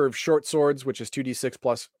use curved short swords, which is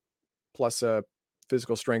 2d6 plus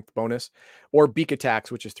physical strength bonus, or beak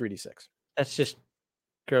attacks, which is 3d6. That's just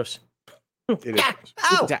gross. It is.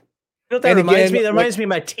 Ow! You know what that reminds me? That reminds me of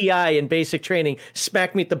my TI in basic training.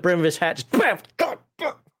 Smack me at the brim of his hat. Just bam, God.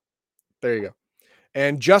 There you go.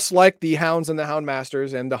 And just like the Hounds and the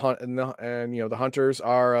Houndmasters and the Hunters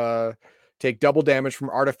are take double damage from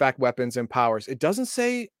artifact weapons and powers. It doesn't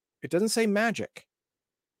say magic.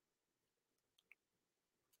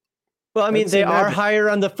 Well, I mean, they are higher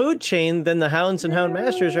on the food chain than the Hounds and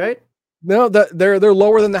Houndmasters, right? No, they're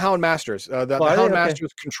lower than the Houndmasters. The Houndmasters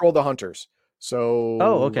control the Hunters. So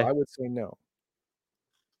okay. I would say no.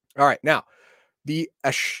 All right, now the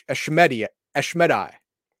Ashmedai.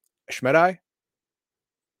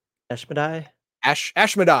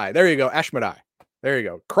 There you go, Ashmedai. There you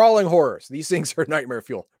go. Crawling horrors. These things are nightmare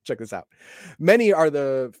fuel. Check this out. Many are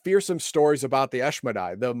the fearsome stories about the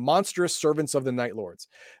Ashmedai, the monstrous servants of the Night Lords.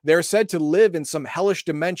 They're said to live in some hellish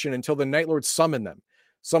dimension until the Night Lords summon them.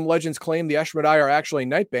 Some legends claim the Ashmedai are actually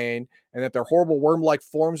Nightbane and that their horrible worm-like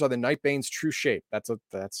forms are the Nightbane's true shape. That's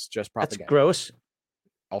just propaganda. That's gross.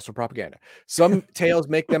 Also propaganda. Some tales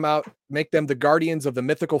make them the guardians of the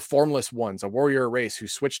mythical Formless Ones, a warrior race who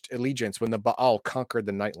switched allegiance when the Baal conquered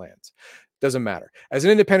the Nightlands. Doesn't matter. As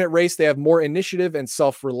an independent race, they have more initiative and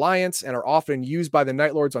self-reliance and are often used by the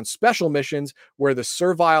Night Lords on special missions where the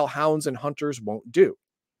servile Hounds and Hunters won't do.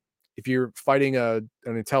 If you're fighting an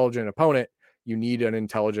intelligent opponent, you need an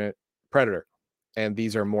intelligent predator, and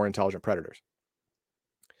these are more intelligent predators.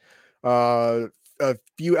 A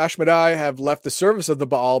few Ashmedai have left the service of the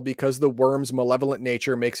Baal because the worm's malevolent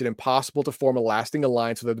nature makes it impossible to form a lasting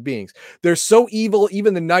alliance with other beings. They're so evil,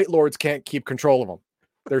 even the Night Lords can't keep control of them.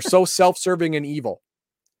 They're so self-serving and evil.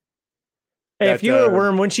 Hey, if you were a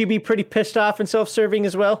worm, wouldn't you be pretty pissed off and self-serving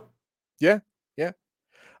as well? Yeah.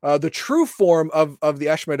 The true form of the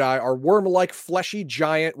Ashmedai are worm-like fleshy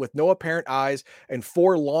giant with no apparent eyes and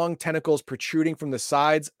 4 long tentacles protruding from the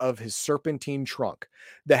sides of his serpentine trunk.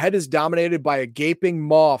 The head is dominated by a gaping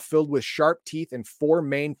maw filled with sharp teeth and 4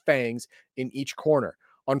 main fangs in each corner.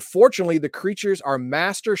 Unfortunately, the creatures are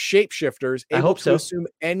master shapeshifters, able to assume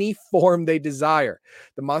any form they desire.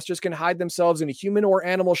 The monsters can hide themselves in a human or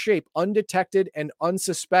animal shape, undetected and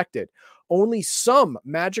unsuspected. Only some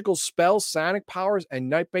magical spells, psionic powers, and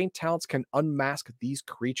Nightbane talents can unmask these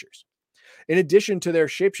creatures. In addition to their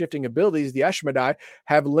shapeshifting abilities, the Ashmedai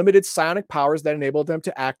have limited psionic powers that enable them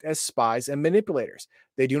to act as spies and manipulators.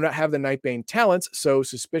 They do not have the Nightbane talents, so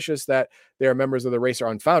suspicious that they are members of the race are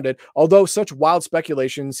unfounded, although such wild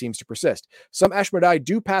speculation seems to persist. Some Ashmedai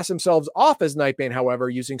do pass themselves off as Nightbane, however,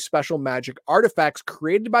 using special magic artifacts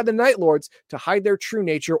created by the Night Lords to hide their true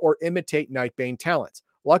nature or imitate Nightbane talents.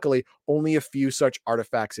 Luckily, only a few such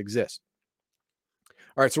artifacts exist.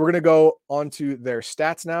 All right, so we're going to go on to their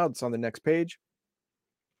stats now. It's on the next page.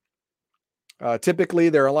 Typically,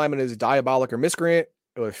 their alignment is diabolic or miscreant.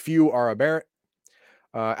 A few are aberrant.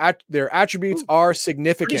 Their attributes are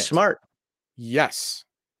significant. Pretty smart. Yes.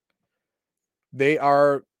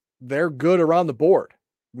 They're good around the board.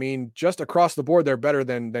 I mean, just across the board, they're better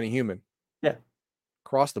than a human. Yeah.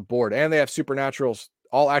 Across the board. And they have supernaturals.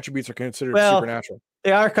 All attributes are considered supernatural.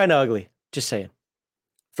 They are kind of ugly. Just saying.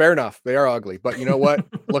 Fair enough. They are ugly, but you know what?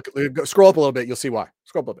 Look, scroll up a little bit. You'll see why.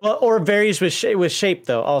 Scroll up a little bit. Well, or varies with shape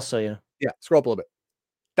though. Also, Yeah, scroll up a little bit.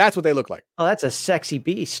 That's what they look like. Oh, that's a sexy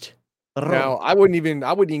beast. Now, I wouldn't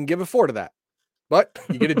even give a 4 to that, but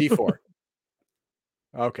you get a D4.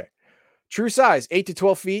 Okay. True size, 8 to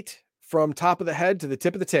 12 feet from top of the head to the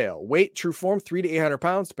tip of the tail. Weight, true form, 300 to 800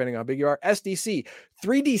 pounds, depending on how big you are. SDC,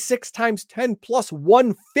 3d6 times 10 plus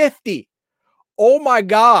 150. Oh my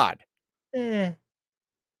God. Eh.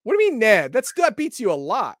 What do you mean, Ned? That beats you a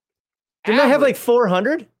lot. Didn't I have like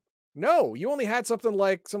 400? No, you only had something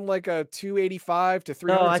like a 285 to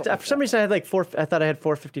 300. No, for some reason I had like 4. I thought I had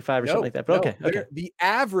 455 or something like that. But okay. The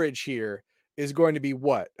average here is going to be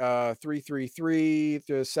what? 333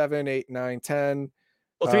 to 7, 8, 9, 10.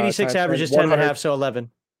 Well, 3d6 average is 10 and a half, so 11.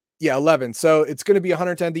 Yeah, 11. So it's going to be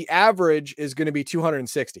 110. The average is going to be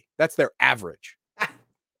 260. That's their average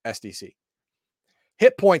SDC.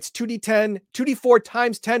 Hit points, 2d10, 2d4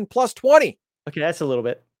 times 10 plus 20. Okay, that's a little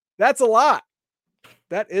bit. That's a lot.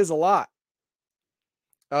 That is a lot.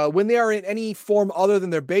 When they are in any form other than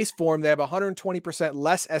their base form, they have 120%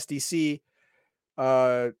 less SDC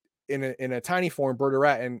in a tiny form, bird or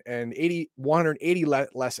rat, and 180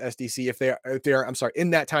 less SDC if they are in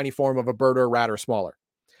that tiny form of a bird or a rat or smaller.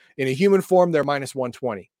 In a human form, they're minus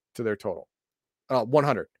 120 to their total.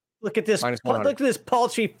 100. Look at this. Look at this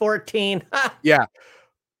paltry 14. Yeah.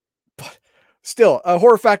 But still, a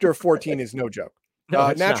horror factor of 14 is no joke.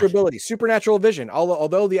 No, natural ability, supernatural vision.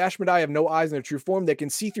 Although the Ashmedai have no eyes in their true form, they can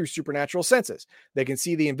see through supernatural senses. They can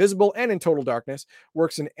see the invisible and in total darkness.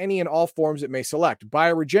 Works in any and all forms it may select.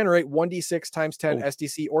 Bioregenerate 1d6 times 10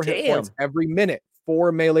 SDC or hit points every minute.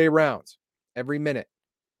 4 melee rounds every minute.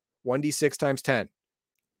 1d6 times 10.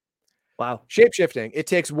 Wow. Shapeshifting. It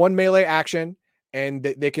takes 1 melee action, and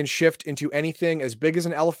they can shift into anything as big as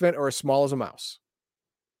an elephant or as small as a mouse.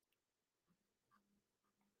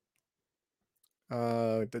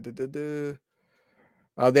 They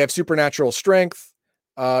have supernatural strength.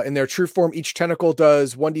 In their true form, each tentacle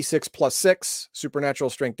does 1d6 plus 6 supernatural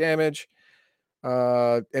strength damage.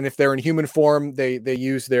 And if they're in human form, they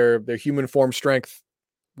use their human form strength,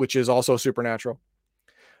 which is also supernatural.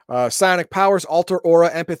 Psionic powers, alter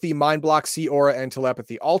aura, empathy, mind block, see aura, and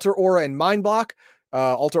telepathy. Alter aura and mind block.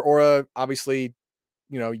 Alter aura, obviously,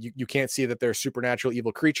 you can't see that they're a supernatural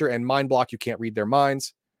evil creature, and mind block, you can't read their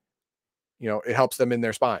minds. It helps them in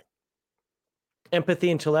their spine. Empathy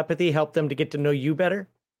and telepathy help them to get to know you better.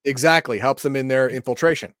 Exactly. Helps them in their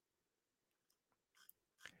infiltration.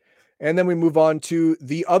 And then we move on to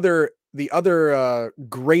the other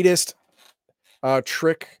greatest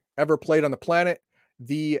trick ever played on the planet,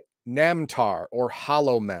 the Namtar or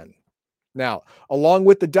Hollow Men. Now, along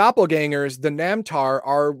with the doppelgangers, the Namtar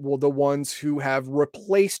are the ones who have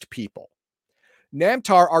replaced people.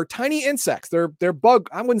 Namtar are tiny insects. They're bug.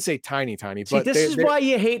 I wouldn't say tiny, but this is why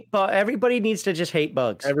you hate bugs. Everybody needs to just hate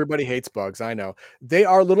bugs. Everybody hates bugs. I know. They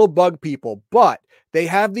are little bug people, but they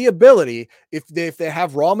have the ability, if they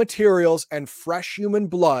have raw materials and fresh human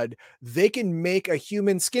blood, they can make a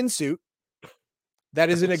human skin suit that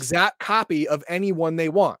is an exact copy of anyone they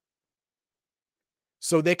want.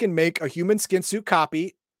 So they can make a human skin suit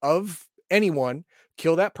copy of anyone,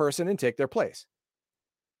 kill that person, and take their place.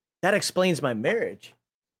 That explains my marriage.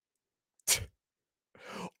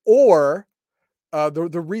 Or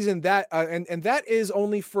the reason that and that is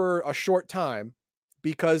only for a short time,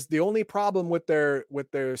 because the only problem with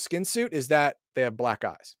their skin suit is that they have black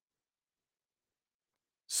eyes.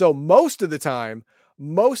 So most of the time,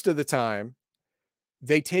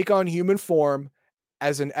 they take on human form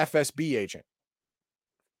as an FSB agent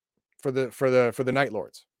for the Night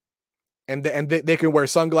Lords. And they can wear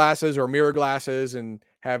sunglasses or mirror glasses and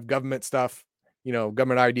have government stuff,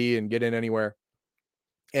 government ID, and get in anywhere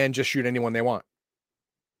and just shoot anyone they want.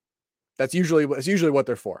 That's usually what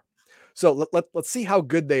they're for. So let's see how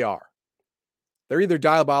good they are. They're either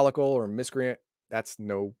diabolical or miscreant. That's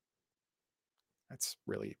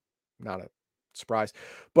really not a surprise.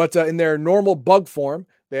 But in their normal bug form,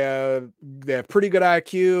 they have pretty good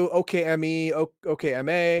IQ, okay ME, okay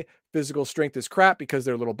MA. Physical strength is crap because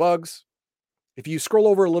they're little bugs. If you scroll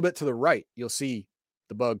over a little bit to the right, you'll see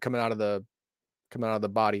the bug coming out of the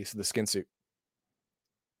body, so the skin suit.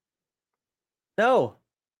 No,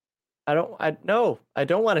 I don't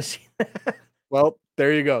want to see that. Well,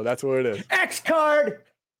 there you go. That's what it is. X card.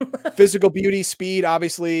 Physical beauty, speed,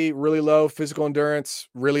 obviously really low. Physical endurance,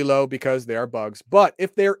 really low because they are bugs. But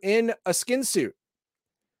if they're in a skin suit,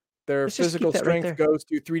 their physical strength goes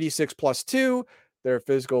to 3d6 plus 2. Their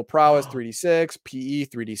physical prowess, 3d6, PE,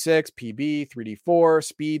 3d6, PB, 3d4,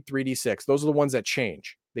 speed, 3d6. Those are the ones that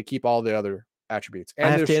change. They keep all the other attributes. And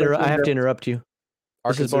I have to interrupt you.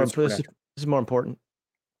 are This is more. considered This supernatural. is more important.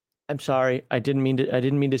 I'm sorry. I didn't mean to. I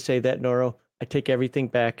didn't mean to say that, Noro. I take everything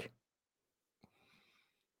back.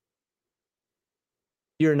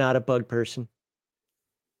 You're not a bug person.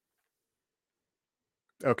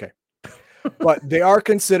 Okay. But they are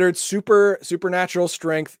considered supernatural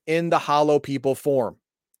strength in the hollow people form.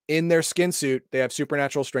 In their skin suit, they have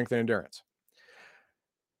supernatural strength and endurance.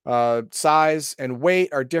 Size and weight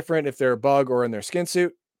are different if they're a bug or in their skin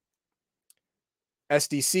suit.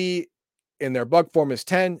 SDC in their bug form is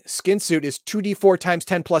 10. Skin suit is 2d4 times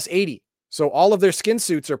 10 plus 80. So all of their skin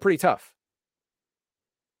suits are pretty tough.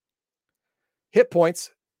 Hit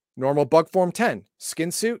points, normal bug form 10.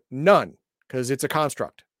 Skin suit, none, because it's a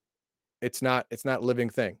construct. It's not a living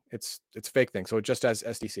thing. It's a fake thing. So it just has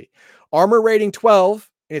SDC. Armor rating 12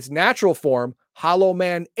 in its natural form, Hollow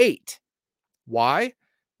Man 8. Why?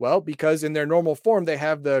 Well, because in their normal form, they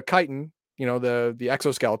have the chitin, the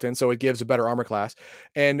exoskeleton, so it gives a better armor class.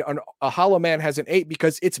 And a Hollow Man has an 8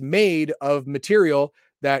 because it's made of material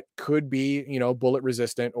that could be, bullet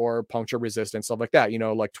resistant or puncture resistant, stuff like that,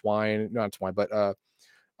 like not twine, but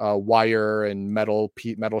wire and metal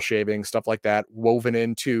shaving, stuff like that, woven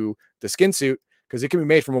into the skin suit, because it can be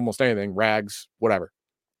made from almost anything, rags, whatever.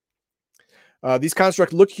 These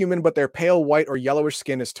constructs look human, but their pale white or yellowish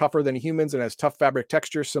skin is tougher than humans and has tough fabric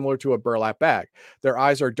texture similar to a burlap bag. Their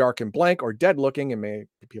eyes are dark and blank or dead looking and may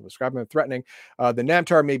people describe them as threatening. The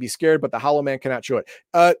Namtar may be scared, but the Hollow Man cannot show it.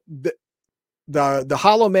 The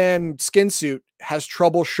Hollow Man skin suit has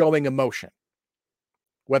trouble showing emotion.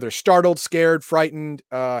 Whether startled, scared, frightened,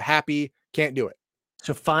 happy, can't do it.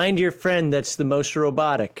 So find your friend that's the most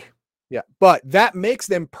robotic. Yeah, but that makes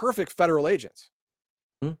them perfect federal agents.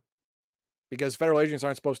 Hmm? Because federal agents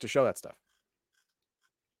aren't supposed to show that stuff.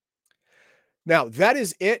 Now, that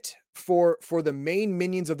is it for the main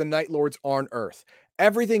minions of the Night Lords on Earth.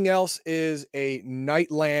 Everything else is a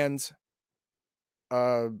Nightlands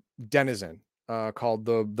denizen called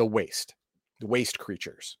the Waste. The Waste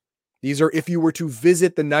creatures. These are, if you were to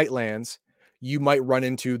visit the Nightlands, you might run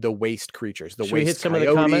into the Waste creatures. The Should Waste we hit some coyote,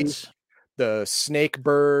 of the comments? The Snake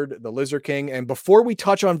Bird, the Lizard King. And before we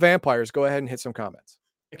touch on vampires, go ahead and hit some comments.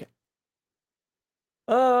 Okay.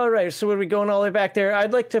 All right. So are we going all the way back there?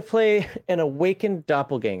 I'd like to play an awakened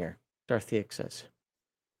doppelganger, Darthiac says.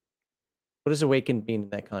 What does awakened mean in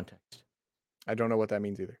that context? I don't know what that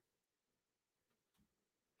means either.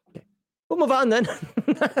 Okay. We'll move on then.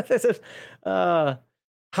 This is,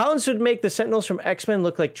 Hounds would make the Sentinels from X-Men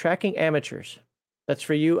look like tracking amateurs. That's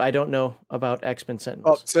for you. I don't know about X-Men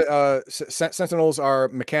Sentinels. Sentinels are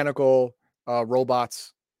mechanical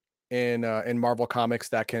robots in Marvel Comics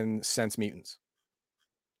that can sense mutants.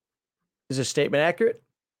 Is this statement accurate?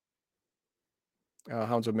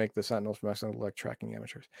 Hounds would make the Sentinels from X-Men look like tracking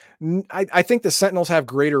amateurs. I think the Sentinels have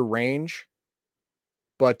greater range,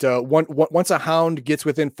 but once a Hound gets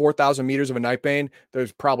within 4,000 meters of a Nightbane,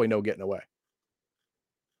 there's probably no getting away.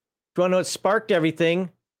 If you want to know what sparked everything,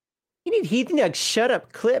 you need Heathen Dog shut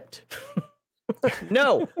up clipped.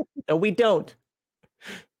 No, we don't.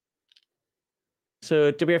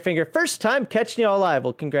 So, to be our finger, first time catching you all live.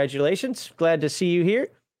 Well, congratulations. Glad to see you here.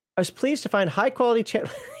 I was pleased to find high quality channel.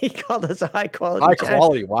 He called us a high quality channel.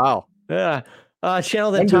 Quality, wow. Yeah.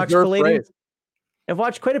 Channel that talks Palladium. I've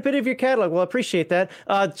watched quite a bit of your catalog. Well, I appreciate that.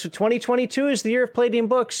 So 2022 is the year of Palladium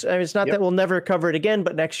books. I mean, it's not that we'll never cover it again,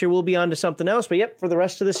 but next year we'll be on to something else. But yep, for the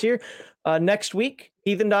rest of this year, next week,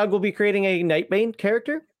 Heathen Dog will be creating a Nightbane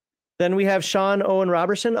character. Then we have Sean Owen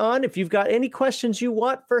Robertson on. If you've got any questions you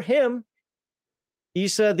want for him,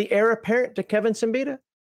 he's the heir apparent to Kevin Simbita.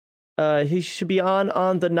 He should be on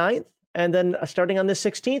the 9th. And then starting on the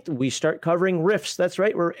 16th, we start covering Rifts. That's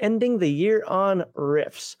right. We're ending the year on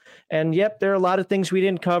Rifts. And yep, there are a lot of things we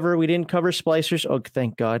didn't cover. We didn't cover Splicers. Oh,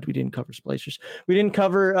 thank God we didn't cover Splicers. We didn't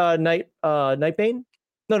cover Nightbane.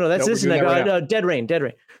 No, this is Dead Rain. Dead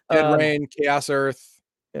Rain, Chaos Earth.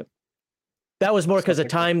 Yep. That was more because of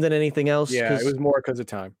time than anything else. Yeah, it was more because of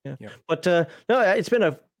time. Yeah. But no, it's been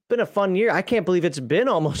a fun year. I can't believe it's been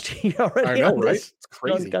almost a year already. I know, right? It's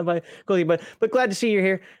crazy. But glad to see you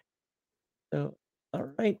here. So, all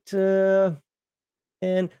right.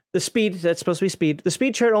 And the speed, that's supposed to be speed. The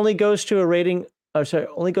speed chart only goes to a rating,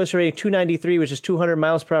 only goes to a rating 293, which is 200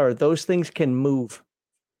 miles per hour. Those things can move.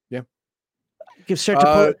 Yeah. You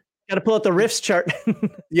got to pull out the Rifts chart.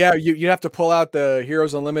 Yeah, you have to pull out the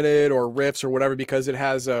Heroes Unlimited or Rifts or whatever, because it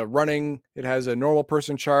has a normal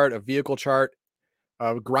person chart, a vehicle chart,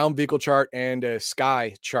 a ground vehicle chart, and a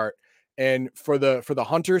sky chart. And for the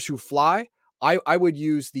hunters who fly, I would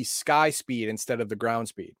use the sky speed instead of the ground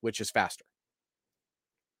speed, which is faster.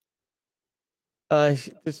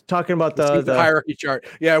 It's talking about The hierarchy chart.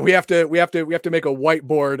 Yeah, we have to make a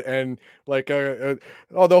whiteboard and like the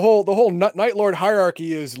whole Night Lord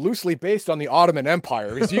hierarchy is loosely based on the Ottoman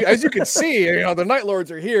Empire. As you can see, the Night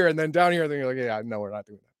Lords are here, and then down here, then you're like, yeah, no, we're not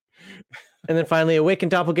doing that. And then finally,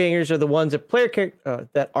 awakened doppelgangers are the ones that player player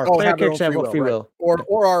characters have free will,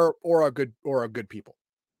 or a good people.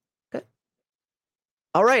 Okay.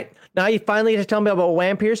 All right, now you finally get to tell me about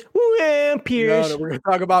vampires. Vampires. No, we're gonna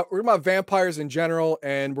talk about vampires in general,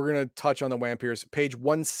 and we're gonna touch on the vampires. Page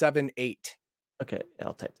 178. Okay,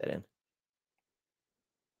 I'll type that in.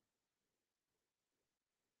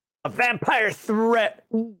 A vampire threat.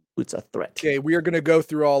 Ooh, it's a threat. Okay, we are gonna go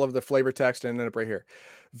through all of the flavor text and end up right here.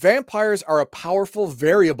 Vampires are a powerful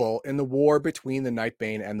variable in the war between the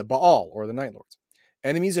Nightbane and the Baal, or the Night Lords.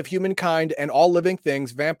 Enemies of humankind and all living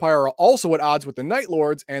things, vampire are also at odds with the Night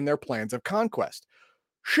Lords and their plans of conquest.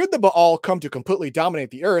 Should the Baal come to completely dominate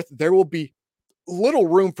the earth, there will be little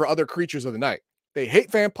room for other creatures of the night. They hate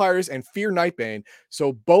vampires and fear Nightbane,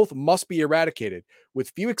 so both must be eradicated.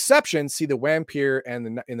 With few exceptions, see the Vampire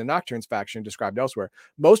and in the Nocturnes faction described elsewhere.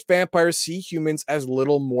 Most vampires see humans as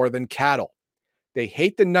little more than cattle. They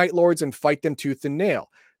hate the Night Lords and fight them tooth and nail.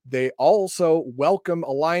 They also welcome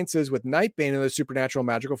alliances with Nightbane and the supernatural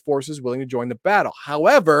magical forces willing to join the battle.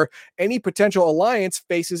 However, any potential alliance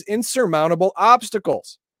faces insurmountable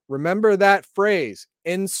obstacles. Remember that phrase,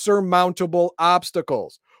 insurmountable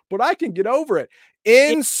obstacles. But I can get over it.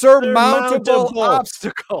 Insurmountable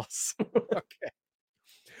obstacles. Okay.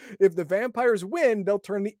 If the vampires win, they'll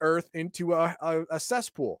turn the earth into a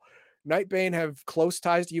cesspool. Nightbane have close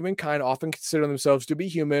ties to humankind, often consider themselves to be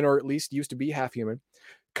human, or at least used to be half human.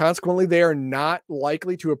 Consequently, they are not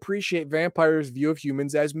likely to appreciate vampires' view of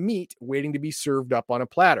humans as meat waiting to be served up on a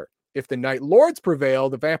platter. If the Night Lords prevail,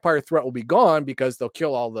 the vampire threat will be gone because the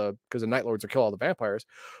Night Lords will kill all the vampires.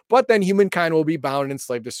 But then humankind will be bound and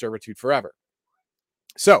enslaved to servitude forever.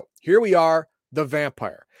 So here we are, the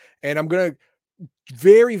vampire. And I'm going to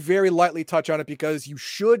very, very lightly touch on it because you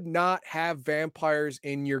should not have vampires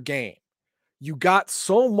in your game. You got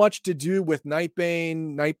so much to do with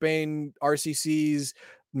Nightbane RCCs,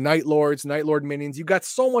 Night Lords, Night Lord minions. You got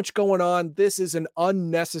so much going on. This is an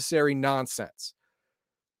unnecessary nonsense.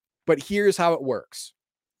 But here's how it works.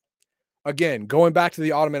 Again, going back to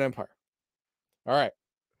the Ottoman Empire. All right.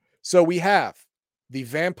 So we have the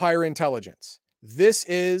vampire intelligence. This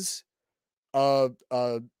is a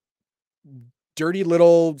dirty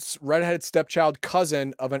little redheaded stepchild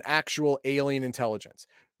cousin of an actual alien intelligence.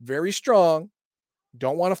 Very strong.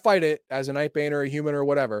 Don't want to fight it as a Nightbane or a human or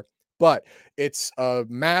whatever. But it's a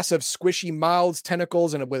massive, squishy mouths,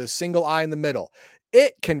 tentacles, and with a single eye in the middle.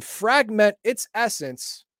 It can fragment its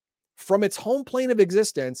essence from its home plane of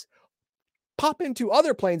existence, pop into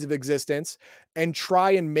other planes of existence, and try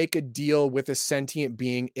and make a deal with a sentient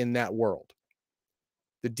being in that world.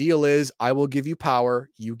 The deal is, I will give you power,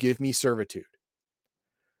 you give me servitude.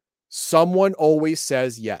 Someone always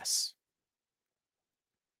says yes.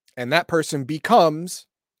 And that person becomes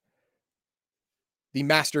the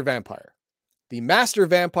master vampire. The master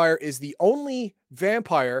vampire is the only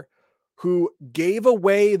vampire who gave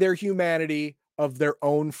away their humanity of their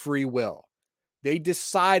own free will. They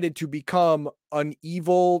decided to become an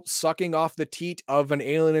evil, sucking off the teat of an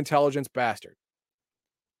alien intelligence bastard.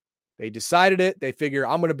 They decided it. They figure,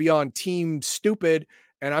 I'm going to be on team stupid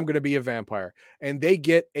and I'm going to be a vampire. And they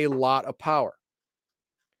get a lot of power.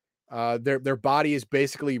 Their body is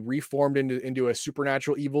basically reformed into a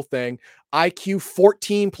supernatural evil thing. IQ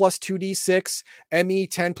 14 plus 2d6, ME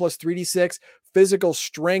 10 plus 3d6, physical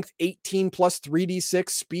strength 18 plus 3d6,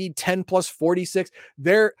 speed 10 plus 4d6.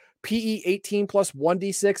 Their PE 18 plus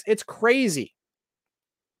 1d6. It's crazy.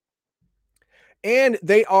 And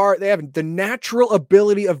they have the natural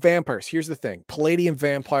ability of vampires. Here's the thing. Palladium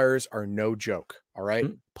vampires are no joke. All right.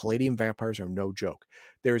 Mm-hmm. Palladium vampires are no joke.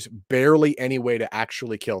 There's barely any way to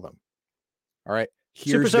actually kill them. All right.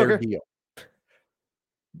 Here's their deal.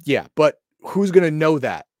 Yeah. But who's going to know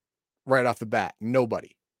that right off the bat?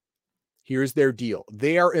 Nobody. Here's their deal.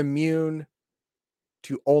 They are immune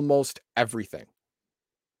to almost everything.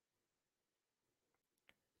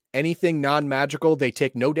 Anything non-magical, they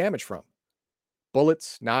take no damage from.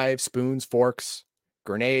 Bullets, knives, spoons, forks,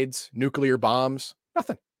 grenades, nuclear bombs,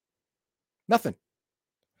 nothing. Nothing.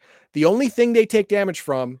 The only thing they take damage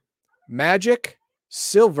from, magic,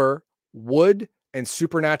 silver, wood, and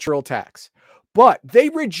supernatural attacks. But they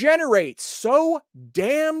regenerate so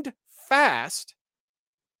damned fast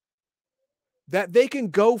that they can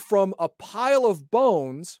go from a pile of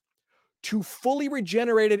bones to fully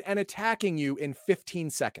regenerated and attacking you in 15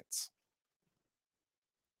 seconds.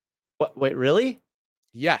 What? Wait, really?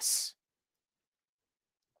 Yes.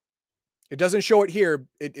 It doesn't show it here.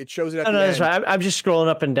 It shows it at No, the no, that's end. right. I'm just scrolling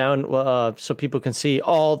up and down so people can see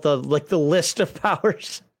all the list of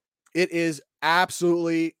powers. It is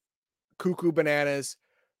absolutely cuckoo bananas.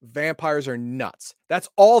 Vampires are nuts. That's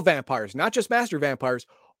all vampires, not just master vampires.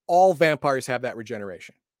 All vampires have that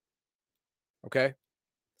regeneration. Okay.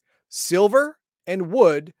 Silver and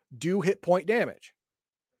wood do hit point damage.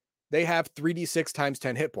 They have 3d6 times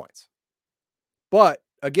 10 hit points. But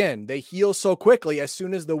again, they heal so quickly. As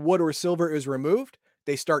soon as the wood or silver is removed,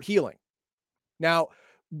 they start healing. Now,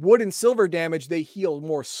 wood and silver damage, they heal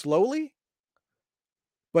more slowly,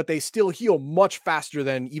 but they still heal much faster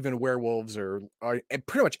than even werewolves or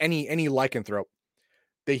pretty much any lycanthrope.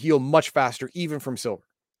 They heal much faster, even from silver.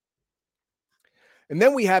 And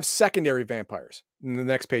then we have secondary vampires in the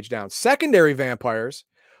next page down. Secondary vampires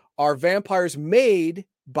are vampires made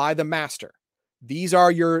by the master. These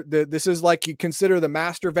are this is like you consider the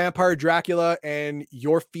master vampire Dracula and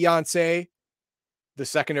your fiance, the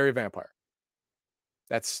secondary vampire.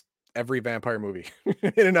 That's every vampire movie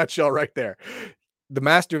in a nutshell right there. The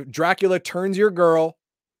master Dracula turns your girl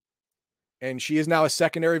and she is now a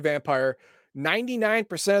secondary vampire.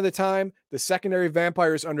 99% of the time, the secondary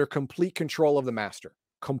vampire is under complete control of the master.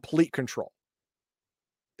 Complete control.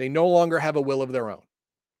 They no longer have a will of their own.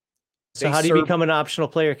 So how do you become an optional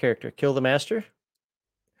player character? Kill the master?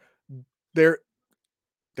 There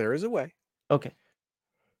is a way. Okay.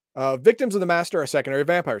 Victims of the master are secondary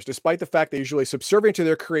vampires, despite the fact they're usually subservient to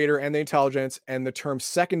their creator and the intelligence, and the term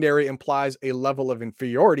secondary implies a level of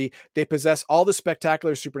inferiority. They possess all the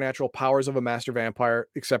spectacular supernatural powers of a master vampire,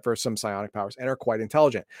 except for some psionic powers, and are quite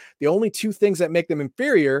intelligent. The only two things that make them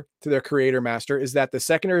inferior to their creator master is that the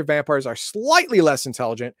secondary vampires are slightly less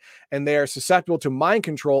intelligent, and they are susceptible to mind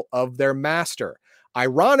control of their master.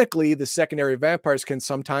 Ironically, the secondary vampires can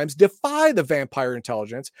sometimes defy the vampire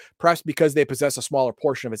intelligence, perhaps because they possess a smaller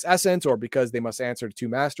portion of its essence or because they must answer to two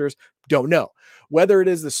masters. Don't know. Whether it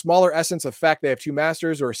is the smaller essence of the fact they have two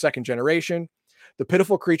masters or a second generation, the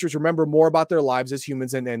pitiful creatures remember more about their lives as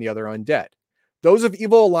humans than any other undead. Those of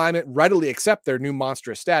evil alignment readily accept their new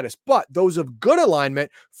monstrous status, but those of good alignment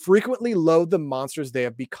frequently loathe the monsters they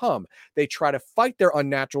have become. They try to fight their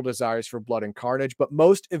unnatural desires for blood and carnage, but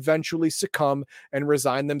most eventually succumb and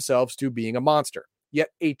resign themselves to being a monster. Yet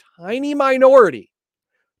a tiny minority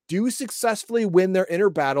do successfully win their inner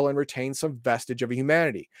battle and retain some vestige of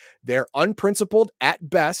humanity. They're unprincipled at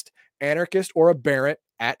best, anarchist or aberrant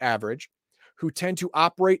at average, who tend to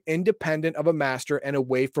operate independent of a master and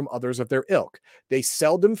away from others of their ilk. They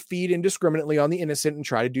seldom feed indiscriminately on the innocent and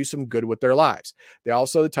try to do some good with their lives. They're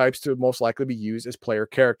also the types to most likely be used as player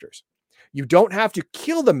characters. You don't have to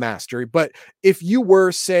kill the master, but if you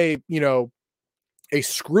were, say, a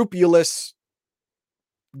scrupulous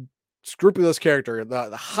character,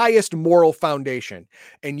 the highest moral foundation,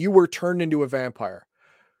 and you were turned into a vampire,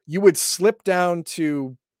 you would slip down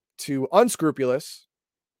to unscrupulous,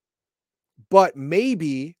 but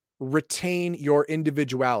maybe retain your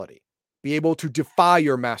individuality, be able to defy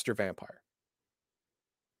your master vampire.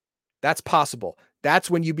 That's possible. That's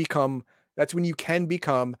when you can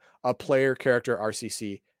become a player character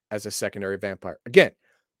RCC as a secondary vampire. Again,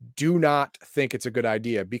 do not think it's a good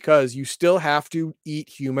idea because you still have to eat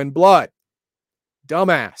human blood.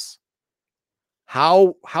 Dumbass.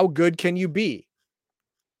 How good can you be?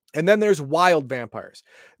 And then there's wild vampires.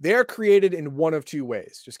 They're created in one of two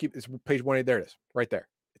ways. Just keep this page 1. There it is, right there.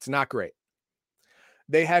 It's not great.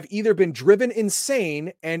 They have either been driven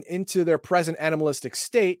insane and into their present animalistic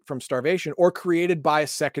state from starvation or created by a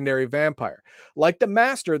secondary vampire. Like the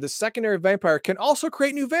master, the secondary vampire can also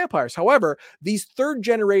create new vampires. However, these third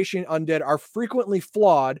generation undead are frequently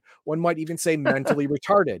flawed. One might even say mentally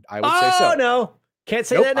retarded. I would say so. Oh, no. Can't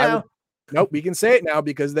say that now. Nope, we can say it now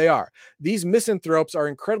because they are. These misanthropes are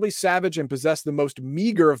incredibly savage and possess the most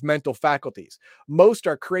meager of mental faculties. Most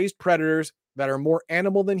are crazed predators that are more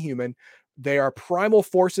animal than human. They are primal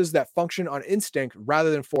forces that function on instinct rather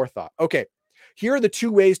than forethought. Okay, here are the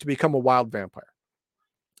two ways to become a wild vampire.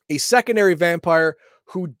 A secondary vampire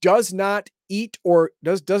who does not eat or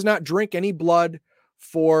does not drink any blood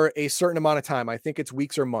for a certain amount of time, I think it's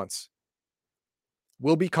weeks or months,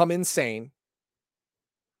 will become insane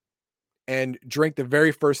and drink the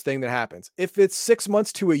very first thing that happens. If it's 6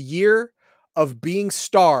 months to a year of being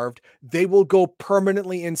starved, they will go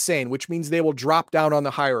permanently insane, which means they will drop down on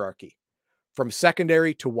the hierarchy from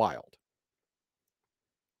secondary to wild.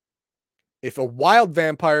 If a wild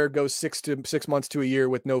vampire goes 6 months to a year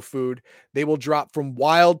with no food, they will drop from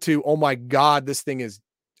wild to, oh my God, this thing is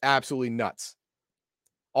absolutely nuts.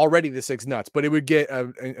 Already this thing's nuts, but it would get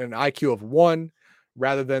an IQ of 1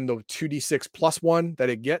 rather than the 2d6 plus 1 that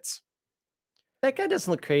it gets. That guy doesn't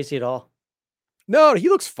look crazy at all. No, he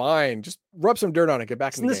looks fine. Just rub some dirt on it. Get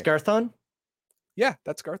back Isn't in the this game. Garthon? Yeah,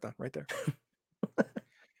 that's Garthon right there.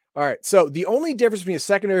 All right. So the only difference between a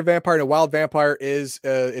secondary vampire and a wild vampire is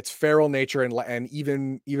its feral nature and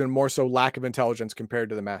even more so lack of intelligence compared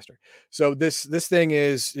to the master. So this thing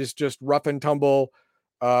is just rough and tumble.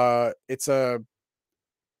 It's a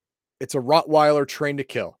Rottweiler trained to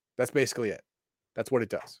kill. That's basically it. That's what it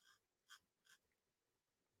does.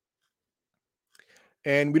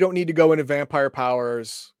 And we don't need to go into vampire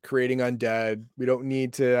powers, creating undead. We don't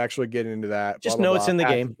need to actually get into that. Just blah, know blah, it's blah. in the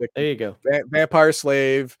game. There you go. Vampire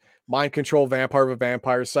slave, mind control vampire of a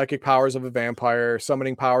vampire, psychic powers of a vampire,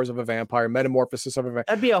 summoning powers of a vampire, metamorphosis of a vampire.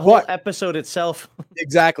 That'd be a whole episode itself.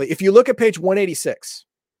 Exactly. If you look at page 186,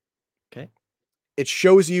 okay, it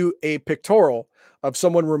shows you a pictorial of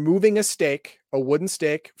someone removing a wooden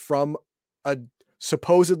stake from a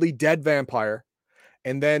supposedly dead vampire.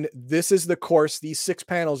 And then this is the course. These 6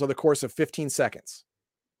 panels are the course of 15 seconds.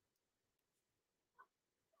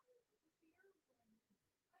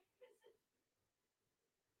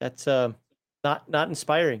 That's not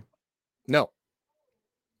inspiring. No.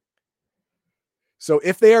 So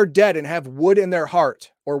if they are dead and have wood in their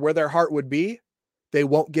heart or where their heart would be, they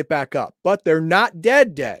won't get back up. But they're not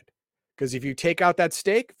dead. Because if you take out that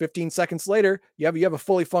stake, 15 seconds later, you have a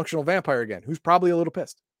fully functional vampire again, who's probably a little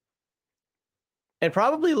pissed. And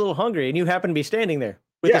probably a little hungry, and you happen to be standing there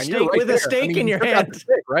with a steak, in your hand.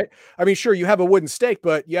 Stake, right? I mean, sure, you have a wooden stake,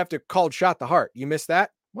 but you have to cold shot the heart. You miss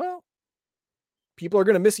that? Well, people are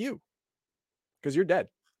going to miss you because you're dead.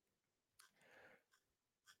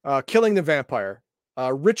 Killing the vampire.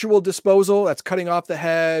 Ritual disposal, that's cutting off the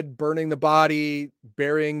head, burning the body,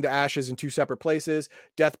 burying the ashes in 2 separate places.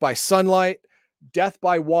 Death by sunlight. Death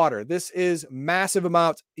by water. This is massive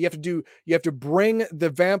amounts. You have to bring the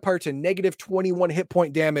vampire to negative 21 hit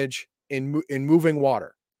point damage in moving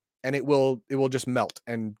water, and it will just melt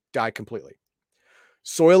and die completely.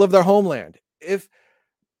 Soil of their homeland. If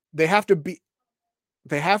they have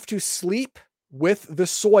to sleep with the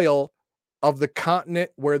soil of the continent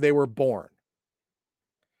where they were born.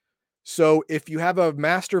 So if you have a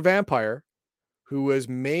master vampire who was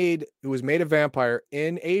made a vampire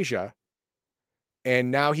in Asia,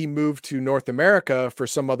 and now he moved to North America for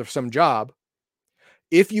some job,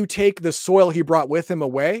 if you take the soil he brought with him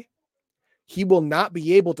away, he will not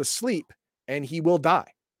be able to sleep and he will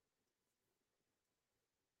die.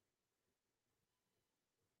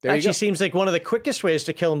 There actually seems like one of the quickest ways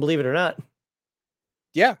to kill him, believe it or not.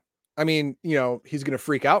 Yeah. I mean, he's going to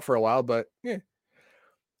freak out for a while, but yeah.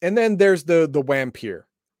 And then there's the Vampire.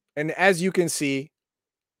 And as you can see,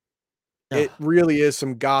 it really is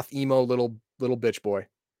some goth emo little bitch boy.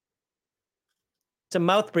 It's a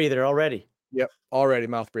mouth breather already. Yep, already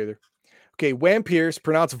mouth breather. Okay, vampires,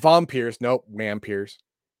 pronounced vampires. Nope, vampires.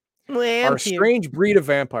 Are a strange breed of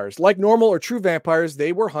vampires. Like normal or true vampires,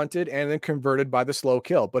 they were hunted and then converted by the slow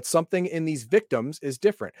kill. But something in these victims is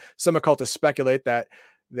different. Some occultists speculate that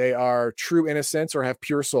they are true innocents or have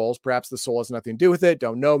pure souls. Perhaps the soul has nothing to do with it.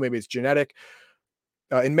 Don't know. Maybe it's genetic.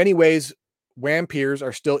 In many ways, vampires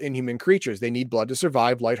are still inhuman creatures. They need blood to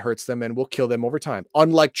survive. Light hurts them and will kill them over time.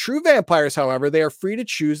 Unlike true vampires, however, they are free to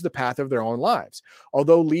choose the path of their own lives.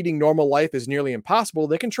 Although leading normal life is nearly impossible,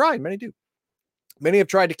 they can try. Many do. Many have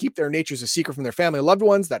tried to keep their natures a secret from their family and loved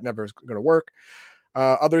ones. That never is going to work.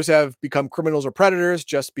 Others have become criminals or predators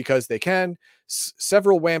just because they can.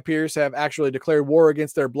 Several vampires have actually declared war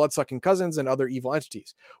against their blood-sucking cousins and other evil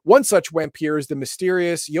entities. One such vampire is the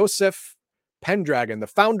mysterious Yosef Pendragon, the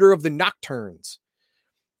founder of the Nocturnes.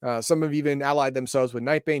 Some have even allied themselves with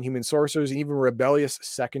Nightbane, human sorcerers, and even rebellious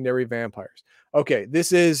secondary vampires. Okay,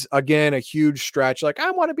 this is, again, a huge stretch. Like,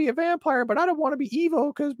 I want to be a vampire, but I don't want to be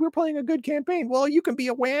evil because we're playing a good campaign. Well, you can be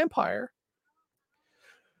a vampire.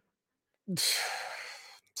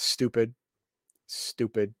 Stupid.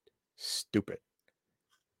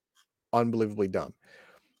 Unbelievably dumb.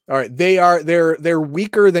 All right, they're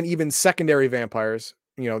weaker than even secondary vampires.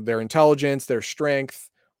 Their intelligence, their strength,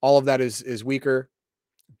 all of that is weaker,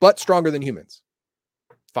 but stronger than humans.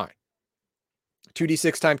 Fine.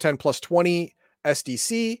 2d6 times 10 plus 20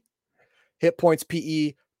 SDC, hit points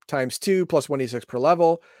PE times 2 plus 1d6 per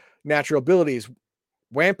level. Natural abilities.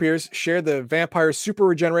 Vampires share the vampire's super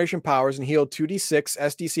regeneration powers and heal 2d6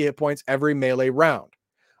 SDC hit points every melee round.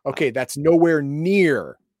 Okay, that's nowhere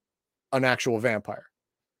near an actual vampire.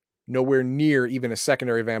 Nowhere near even a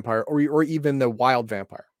secondary vampire or even the wild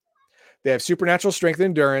vampire. They have supernatural strength and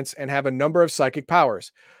endurance and have a number of psychic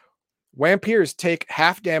powers. Vampires take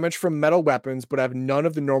half damage from metal weapons, but have none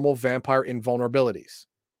of the normal vampire invulnerabilities.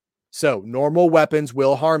 So normal weapons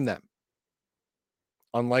will harm them.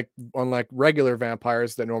 Unlike regular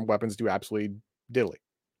vampires, that normal weapons do absolutely diddly.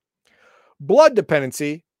 Blood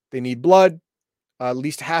dependency, they need blood, at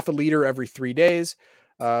least half a liter every 3 days.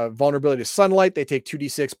 Vulnerability to sunlight, they take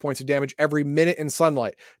 2d6 points of damage every minute in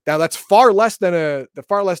sunlight. Now that's far less than the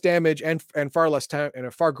far less damage and far less time and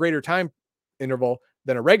a far greater time interval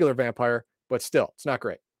than a regular vampire, but still, it's not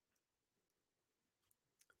great.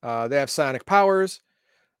 They have psionic powers.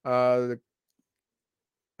 Start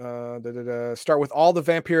with all the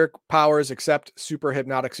vampiric powers except super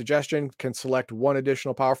hypnotic suggestion. Can select one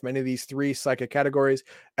additional power from any of these 3 psychic categories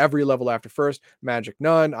every level after first. Magic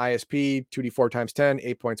none, ISP 2d4 times 10,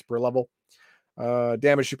 8 points per level.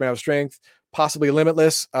 Damage supernatural strength, possibly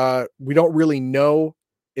limitless. We don't really know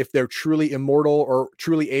if they're truly immortal or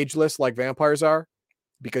truly ageless like vampires are,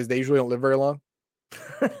 because they usually don't live very long.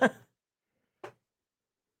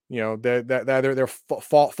 They're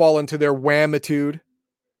fall into their whammitude.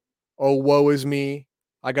 Oh, woe is me.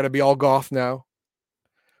 I got to be all goth now.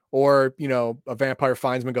 Or, a vampire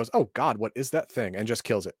finds him and goes, oh God, what is that thing? And just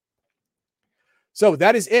kills it. So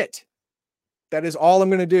that is it. That is all I'm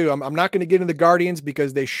going to do. I'm not going to get into the Guardians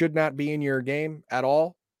because they should not be in your game at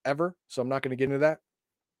all, ever. So I'm not going to get into that.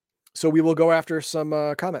 So we will go after some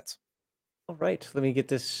comments. All right. Let me get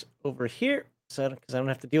this over here because I don't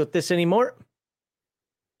have to deal with this anymore.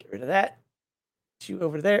 Get rid of that. You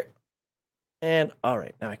over there. And all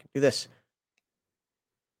right, now I can do this.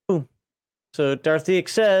 Boom. So Darthic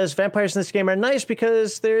says vampires in this game are nice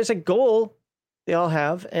because there's a goal they all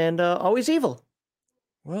have and always evil.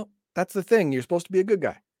 Well, that's the thing. You're supposed to be a good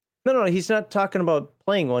guy. No, he's not talking about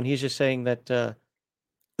playing one. He's just saying that the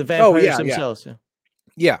vampires themselves.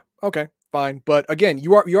 Yeah. Okay, fine. But again,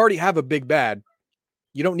 you already have a big bad.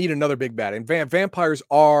 You don't need another big bad. And vampires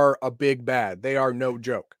are a big bad. They are no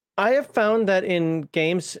joke. I have found that in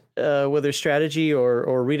games, whether strategy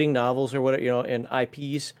or reading novels or whatever, in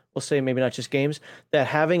IPs, we'll say maybe not just games, that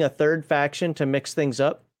having a third faction to mix things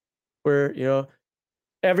up, where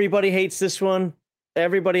everybody hates this one,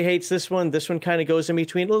 this one kind of goes in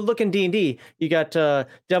between. Look in D&D, you got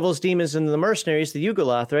devils, demons, and the mercenaries, the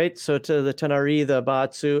Yugoloth, right? So to the Tanari, the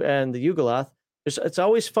Batsu, and the Yugoloth. It's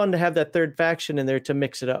always fun to have that third faction in there to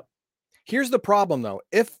mix it up. Here's the problem, though.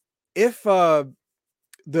 If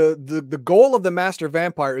the goal of the master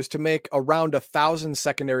vampire is to make around 1,000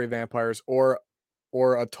 secondary vampires or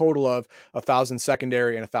a total of 1,000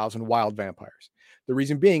 secondary and 1,000 wild vampires. The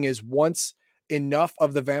reason being is once enough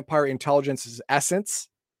of the vampire intelligence's essence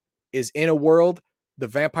is in a world, the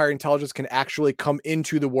vampire intelligence can actually come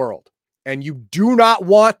into the world. And you do not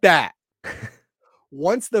want that.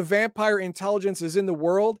 Once the vampire intelligence is in the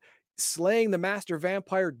world, slaying the master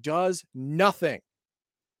vampire does nothing.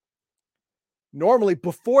 Normally,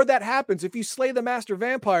 before that happens, if you slay the master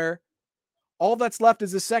vampire, all that's left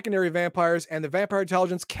is the secondary vampires, and the vampire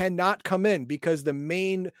intelligence cannot come in because the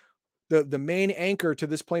main anchor to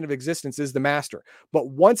this plane of existence is the master. But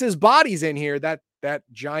once his body's in here, that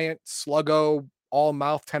giant sluggo, all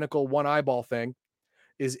mouth, tentacle, one eyeball thing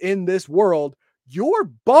is in this world, you're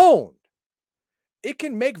boned. It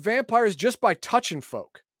can make vampires just by touching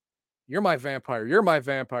folk. You're my vampire. You're my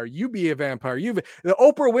vampire. You be a vampire. The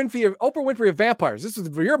Oprah Winfrey of vampires.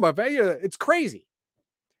 You're my vampire. It's crazy.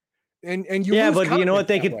 And you but you know what?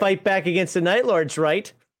 They could fight back against the Night Lords,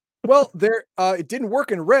 right? Well, it didn't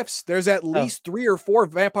work in Rifts. There's at least 3 or 4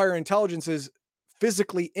 vampire intelligences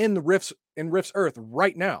physically in Rifts Earth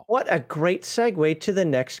right now. What a great segue to the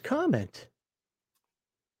next comment.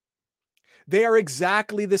 They are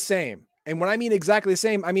exactly the same. And when I mean exactly the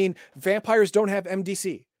same, I mean vampires don't have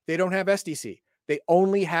MDC. They don't have SDC. They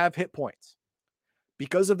only have hit points.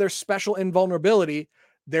 Because of their special invulnerability,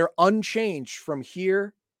 they're unchanged from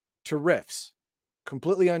here to Rifts.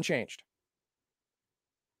 Completely unchanged.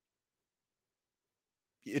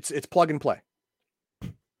 It's plug and play.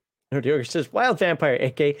 Nerdioger says wild vampire,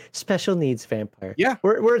 aka special needs vampire. Yeah.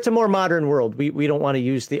 Where it's a more modern world. We don't want to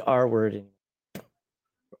use the R word anymore.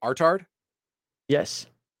 Artard? Yes.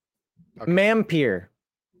 Okay. Mampir.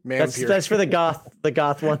 That's for the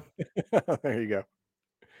goth one. There you go.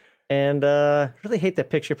 And really hate that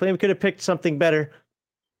picture. We could have picked something better.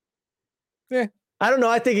 Yeah. I don't know.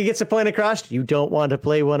 I think it gets a point across. You don't want to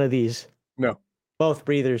play one of these. No. Both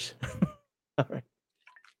breathers. All right.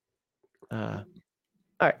 All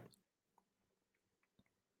right.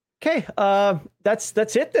 Okay. That's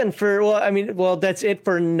it then that's it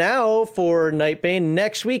for now for Nightbane.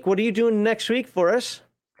 Next week, what are you doing next week for us?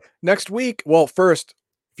 Next week, well, first,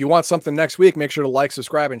 if you want something next week, make sure to like,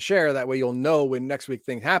 subscribe, and share. That way you'll know when next week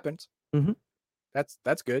thing happens. Mm-hmm.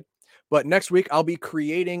 That's good. But next week, I'll be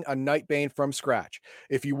creating a Nightbane from scratch.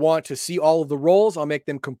 If you want to see all of the rolls, I'll make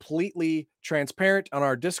them completely transparent on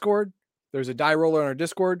our Discord. There's a die roller on our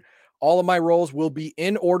Discord. All of my roles will be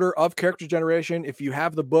in order of character generation. If you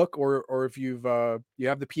have the book or if you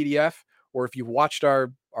have the PDF or if you've watched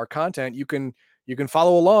our content, you can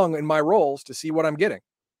follow along in my roles to see what I'm getting.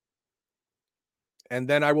 And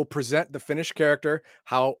then I will present the finished character,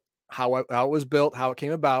 how it was built, how it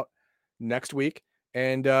came about next week.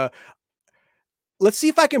 And let's see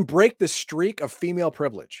if I can break the streak of female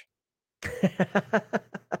privilege.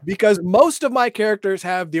 Because most of my characters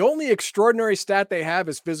have the only extraordinary stat they have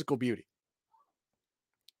is physical beauty.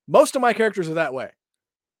 Most of my characters are that way.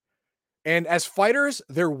 And as fighters,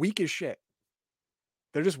 they're weak as shit.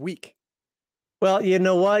 They're just weak. Well, you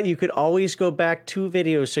know what? You could always go back 2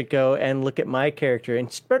 videos ago and look at my character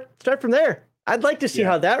and start from there. I'd like to see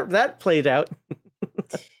how that played out.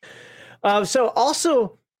 So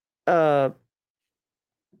also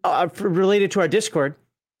related to our Discord,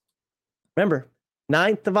 remember,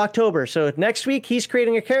 9th of October. So next week, he's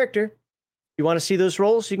creating a character. If you want to see those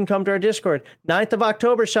roles, you can come to our Discord. 9th of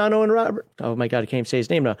October, Sean Owen Robert. Oh my God, I can't even say his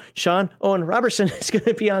name now. Sean Owen Robertson is going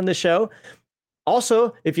to be on the show.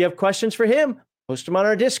 Also, if you have questions for him, post them on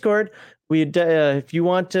our Discord. If you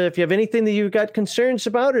have anything that you've got concerns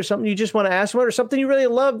about or something you just want to ask about or something you really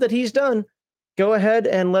love that he's done, go ahead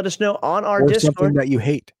and let us know on our Discord. Something that you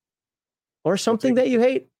hate. Or something that you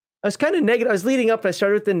hate. I was kind of negative. I was leading up. I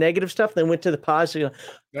started with the negative stuff, then went to the positive.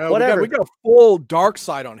 No, whatever. We got a full dark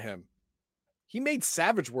side on him. He made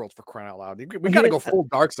Savage Worlds, for crying out loud. We got to go full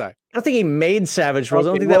dark side. I don't think he made Savage Worlds.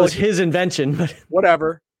 I don't think that was his invention. But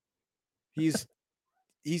whatever. He's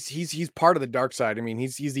part of the dark side. I mean,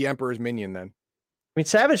 he's the Emperor's minion then. I mean,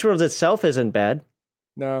 Savage Worlds itself isn't bad.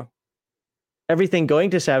 No. Everything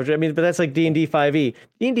going to Savage. I mean, but that's like D&D 5e.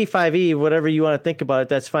 D&D 5e, whatever you want to think about it,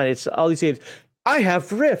 that's fine. It's all these things. I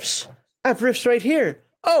have rifts. I have rifts right here.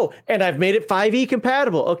 Oh, and I've made it 5e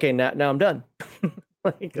compatible. Okay, now I'm done.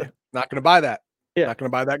 Not going to buy that. Yeah. Not going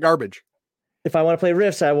to buy that garbage. If I want to play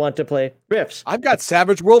rifts, I want to play rifts. I've got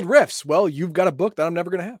Savage World Rifts. Well, you've got a book that I'm never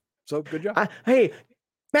going to have. So good job. Hey,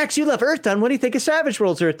 Max, you love Earthdawn. What do you think of Savage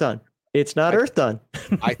Worlds Earthdawn? It's not Earthdawn.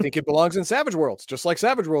 I think it belongs in Savage Worlds, just like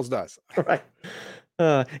Savage Worlds does. Right.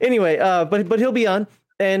 Anyway, but he'll be on.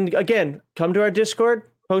 And again, come to our Discord,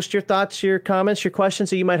 post your thoughts, your comments, your questions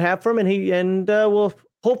that you might have for him, and we'll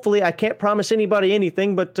hopefully, I can't promise anybody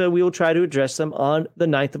anything, but we will try to address them on the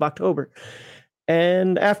 9th of October.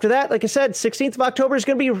 And after that, like I said, 16th of October is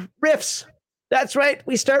going to be Rifts. That's right.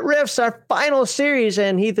 We start Rifts, our final series,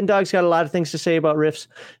 and Heath and Dog's got a lot of things to say about Rifts,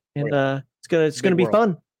 and it's gonna be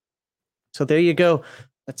fun. So there you go.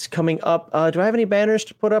 That's coming up. Do I have any banners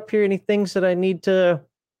to put up here? Any things that I need to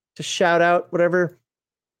shout out? Whatever.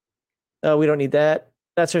 We don't need that.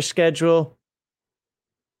 That's our schedule.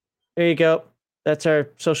 There you go. That's our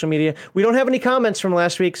social media. We don't have any comments from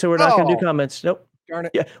last week, so we're not going to do comments. Nope. Darn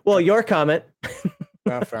it. Yeah. Well, your comment.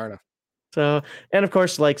 Fair enough. So, and of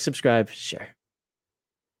course, like, subscribe, share.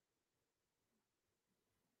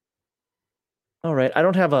 All right. I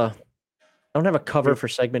don't have a cover for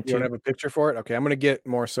segment 2. You don't have a picture for it? Okay, I'm gonna get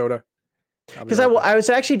more soda. Because I was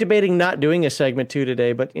actually debating not doing a segment 2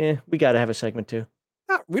 today, but we got to have a segment 2.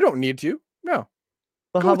 No, we don't need to. No.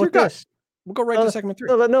 Well, how about this? We'll go right to segment 3.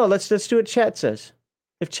 No, let's do what chat says.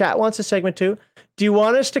 If chat wants a segment 2, do you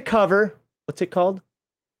want us to cover, what's it called?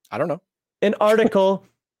 I don't know. An article,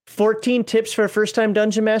 14 tips for a first-time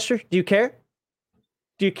dungeon master. Do you care?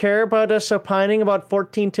 Do you care about us opining about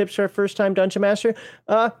 14 tips for a first-time dungeon master?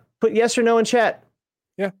 Put yes or no in chat.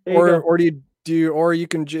 Yeah. Or you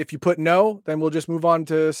can, if you put no, then we'll just move on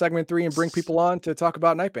to segment 3 and bring people on to talk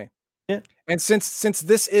about Nightbane. Yeah. And since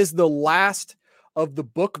this is the last of the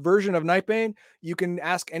book version of Nightbane, you can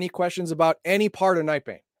ask any questions about any part of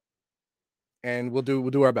Nightbane, and we'll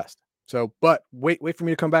do our best. So, but wait for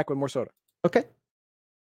me to come back with more soda. Okay.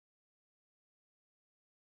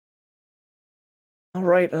 All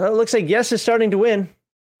right. It looks like yes is starting to win.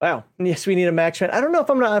 Wow. Yes, we need a max rant. I don't know if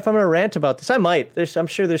I'm gonna rant about this. I might. I'm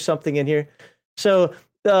sure there's something in here. So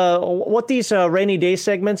what these rainy day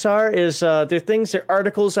segments are is they're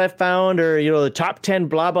articles I've found, or the top 10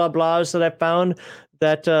 blah blah blahs that I've found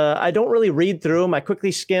that I don't really read through them. I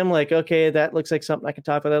quickly skim, like, okay, that looks like something I can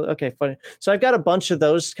talk about. Okay, funny. So I've got a bunch of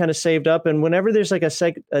those kind of saved up, and whenever there's like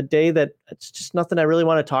a day that it's just nothing I really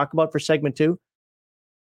want to talk about for segment 2,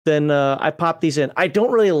 then I pop these in. I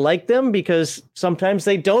don't really like them because sometimes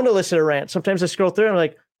they don't elicit a rant. Sometimes I scroll through and I'm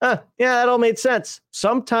like, yeah, that all made sense.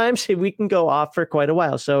 Sometimes we can go off for quite a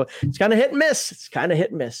while. So it's kind of hit and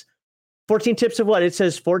miss. 14 tips of what? It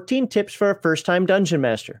says 14 tips for a first-time dungeon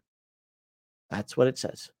master. That's what it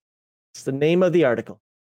says. It's the name of the article.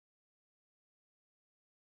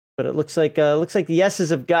 But it looks like the yeses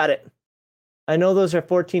have got it. I know those are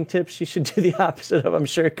 14 tips you should do the opposite of. I'm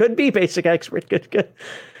sure it could be basic expert.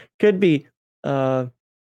 Could be.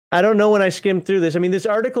 I don't know when I skimmed through this. I mean, this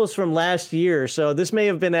article is from last year, so this may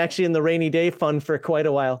have been actually in the rainy day fund for quite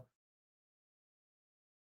a while.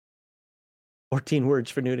 14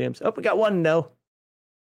 words for new names. Oh, we got one no.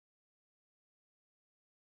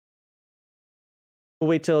 We'll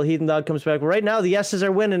wait till Heathen Dog comes back. Right now, the yeses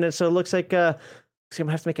are winning it, so it looks like I'm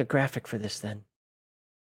gonna have to make a graphic for this then.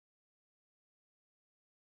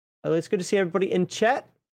 Oh, it's good to see everybody in chat.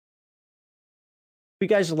 You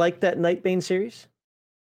guys like that Nightbane series?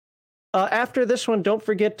 After this one, don't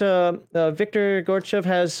forget Victor Gorchev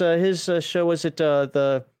has his show. Was it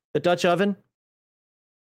the Dutch Oven?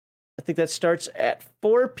 I think that starts at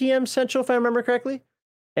 4 p.m. Central, if I remember correctly.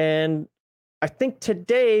 And I think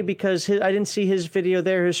today, because I didn't see his video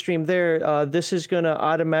there, his stream there, this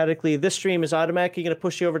stream is automatically going to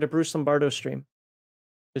push you over to Bruce Lombardo's stream.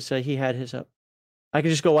 Because he had his up. I could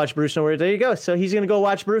just go watch Bruce nowhere. There you go. So he's going to go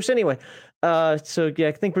watch Bruce anyway. So yeah,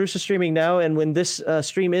 I think Bruce is streaming now. And when this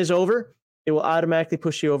stream is over, it will automatically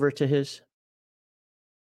push you over to his.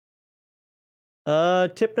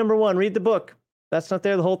 Tip number 1, read the book. That's not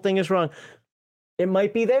there. The whole thing is wrong. It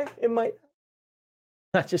might be there. It might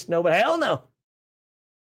not just no, but hell no.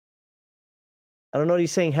 I don't know what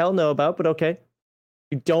he's saying hell no about, but okay.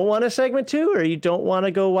 You don't want a segment 2, or you don't want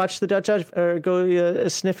to go watch the Dutch oven, or go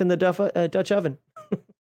sniff in the Dutch oven.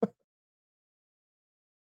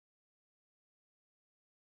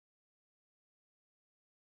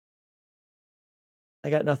 I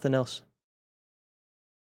got nothing else.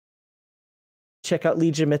 Check out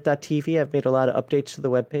legitimate.tv. I've made a lot of updates to the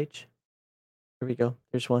webpage. Here we go.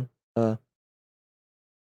 Here's one. I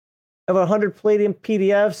have 100 Palladium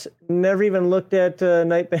PDFs. Never even looked at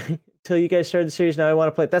Nightbane until you guys started the series. Now I want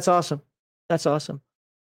to play it. That's awesome. That's awesome.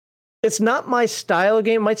 It's not my style of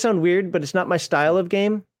game. It might sound weird, but it's not my style of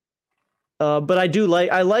game. But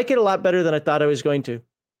I like it a lot better than I thought I was going to.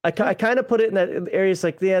 I kind of put it in that area. It's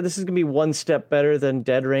like, yeah, this is going to be one step better than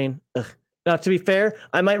Dead Rain. Ugh. Now, to be fair,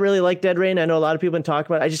 I might really like Dead Rain. I know a lot of people have been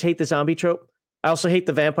talking about it. I just hate the zombie trope. I also hate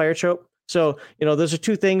the vampire trope. So, those are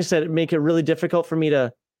two things that make it really difficult for me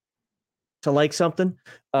to like something.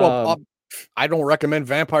 Well, I don't recommend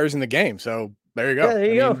vampires in the game. So there you go.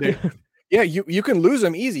 Yeah, there you go. Yeah, you can lose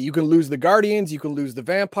them easy. You can lose the guardians. You can lose the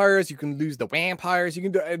vampires. You can lose the vampires. You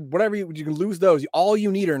can do whatever you can lose those. All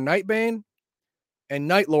you need are Nightbane and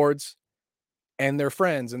Night Lords and their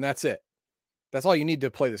friends, and that's it. That's all you need to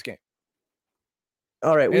play this game.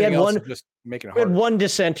 All right, we had one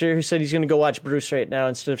dissenter who said he's going to go watch Bruce right now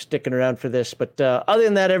instead of sticking around for this. But other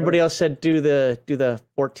than that, everybody else said do the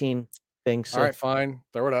 14 things. So all right, fine,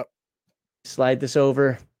 throw it up. Slide this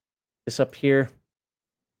over, this up here.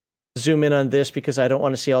 Zoom in on this because I don't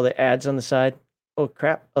want to see all the ads on the side. Oh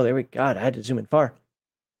crap! Oh, there we go. God, I had to zoom in far.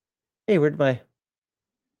 Hey, where'd my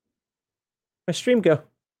stream go?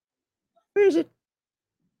 Where is it?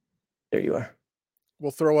 There you are.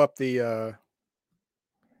 We'll throw up the.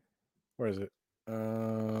 Where is it?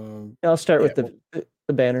 I'll start with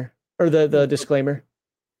the banner or the disclaimer.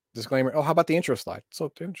 Disclaimer. Oh, how about the intro slide? So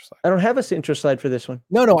the intro slide. I don't have an intro slide for this one.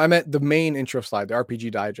 No, I meant the main intro slide, the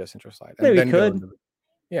RPG Digest intro slide. Maybe we could.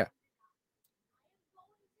 Yeah.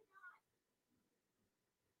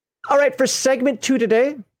 All right, for segment 2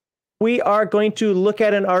 today, we are going to look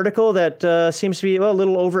at an article that seems to be a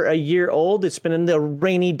little over a year old. It's been in the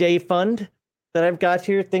rainy day fund that I've got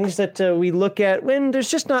here. Things that we look at when there's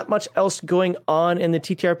just not much else going on in the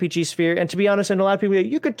TTRPG sphere. And to be honest, I know a lot of people,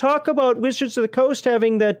 you could talk about Wizards of the Coast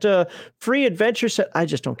having that free adventure set. I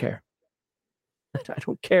just don't care. I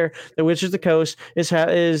don't care that Wizards of the Coast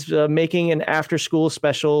is making an after-school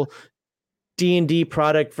special D&D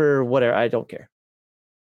product for whatever. I don't care.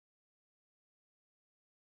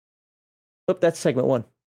 Oh, that's segment 1,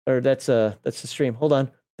 or that's the stream. Hold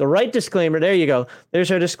on. The right disclaimer. There you go.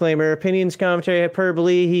 There's our disclaimer. Opinions, commentary,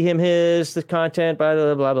 hyperbole, he, him, his, the content, blah,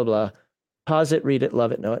 blah, blah, blah, blah. Pause it, read it,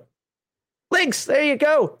 love it, know it. Links. There you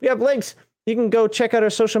go. We have links. You can go check out our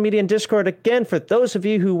social media and Discord. Again, for those of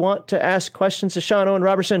you who want to ask questions to Sean Owen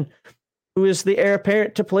Robertson, who is the heir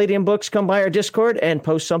apparent to Palladium Books, come by our Discord and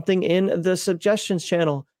post something in the suggestions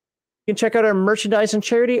channel. You can check out our merchandise and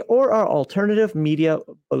charity or our alternative media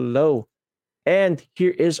below. And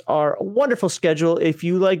here is our wonderful schedule. If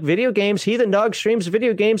you like video games, Heathen Dog streams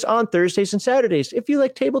video games on Thursdays and Saturdays. If you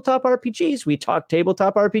like tabletop RPGs, we talk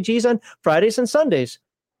tabletop RPGs on Fridays and Sundays.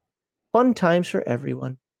 Fun times for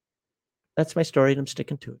everyone. That's my story, and I'm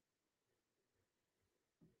sticking to it.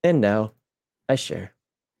 And now, I share.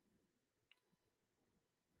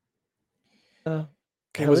 Was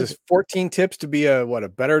this 14 tips to be a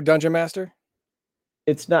better dungeon master?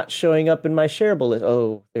 It's not showing up in my shareable list.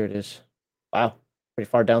 Oh, there it is. Wow, pretty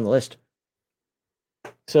far down the list.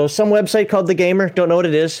 So some website called The Gamer. Don't know what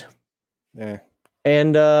it is. Yeah.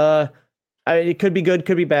 And it could be good,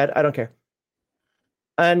 could be bad. I don't care.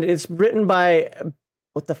 And it's written by,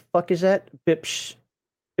 what the fuck is that?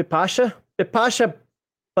 Bipasha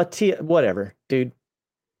Bhatia, whatever, dude.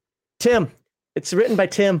 Tim. It's written by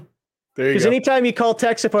Tim. There you Because go. anytime you call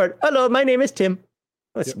tech support, hello, my name is Tim.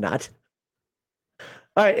 No, it's not.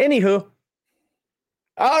 All right, anywho.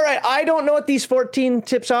 All right, I don't know what these 14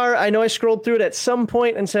 tips are. I know I scrolled through it at some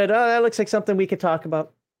point and said, oh, that looks like something we could talk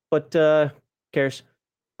about. But who cares?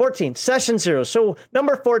 14, session 0. So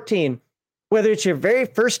number 14, whether it's your very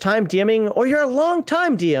first time DMing or you're a long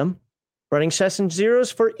time DM, running session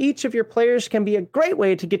 0s for each of your players can be a great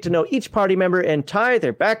way to get to know each party member and tie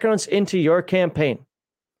their backgrounds into your campaign.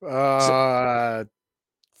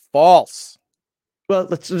 False. Well,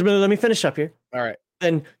 let me finish up here. All right.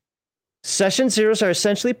 Then session 0s are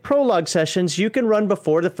essentially prologue sessions you can run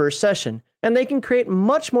before the first session, and they can create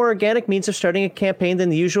much more organic means of starting a campaign than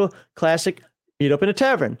the usual classic meet up in a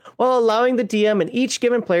tavern, while allowing the DM and each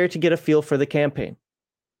given player to get a feel for the campaign.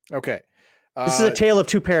 Okay. This is a tale of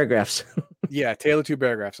 2 paragraphs. Yeah, tale of 2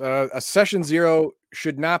 paragraphs. A session 0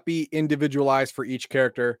 should not be individualized for each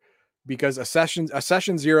character because a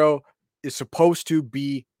session 0 is supposed to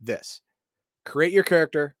be this. Create your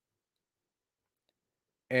character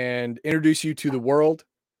and introduce you to the world.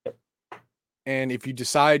 And if you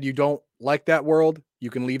decide you don't like that world, you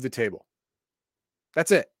can leave the table.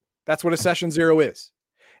 That's it. That's what a session 0 is.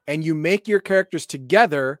 And you make your characters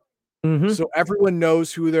together so everyone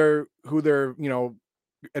knows who they're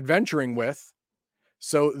adventuring with,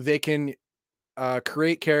 so they can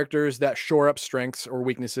create characters that shore up strengths or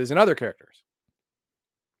weaknesses in other characters.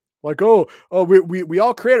 Like, we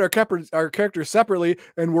all create our characters separately,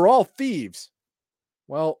 and we're all thieves.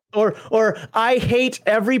 Well, or I hate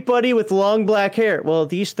everybody with long black hair. Well,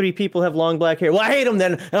 these 3 people have long black hair. Well, I hate them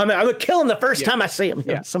then. I'm gonna kill them the first time I see them.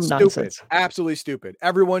 Yeah, Some stupid. nonsense. Absolutely stupid.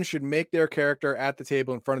 Everyone should make their character at the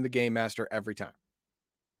table in front of the game master every time.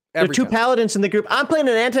 There are 2 paladins in the group. I'm playing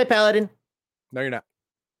an anti-paladin. No, you're not.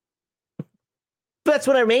 That's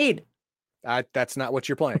what I made. That's not what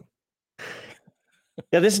you're playing.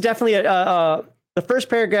 Yeah, this is definitely the first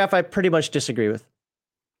paragraph I pretty much disagree with.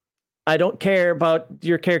 I don't care about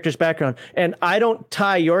your character's background, and I don't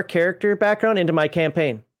tie your character background into my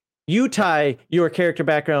campaign. You tie your character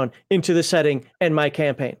background into the setting and my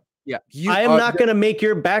campaign. Yeah, I am not going to make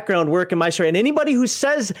your background work in my story. And anybody who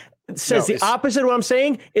says the opposite of what I'm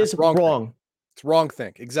saying is wrong. It's wrong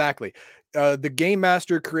thing. Exactly. The game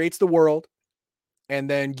master creates the world, and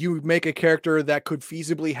then you make a character that could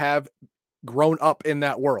feasibly have grown up in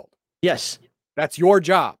that world. Yes. That's your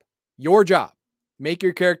job. Your job. Make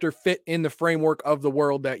your character fit in the framework of the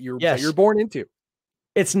world that you're born into.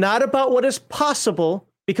 It's not about what is possible,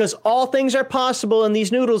 because all things are possible in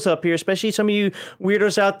these noodles up here, especially some of you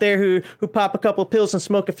weirdos out there who pop a couple of pills and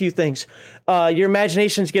smoke a few things. Your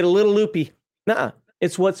imaginations get a little loopy. Nuh-uh.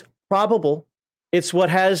 It's what's probable. It's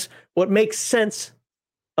what makes sense.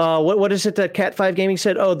 What is it that Cat 5 Gaming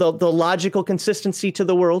said? Oh, the logical consistency to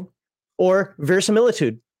the world, or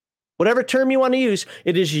verisimilitude. Whatever term you want to use,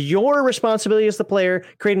 it is your responsibility as the player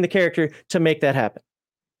creating the character to make that happen.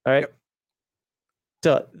 All right. Yep.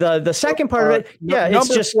 So the second part of it, it's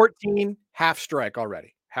just 14, half strike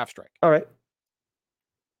already. Half strike. All right.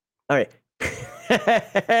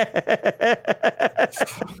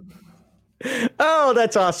 Oh,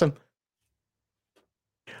 that's awesome.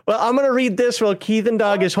 Well, I'm going to read this while Keithan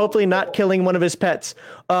Dog is hopefully not killing one of his pets.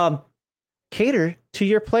 Cater to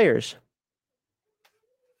your players.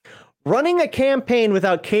 Running a campaign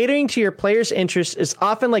without catering to your players' interests is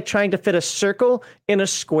often like trying to fit a circle in a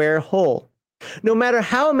square hole. No matter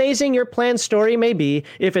how amazing your planned story may be,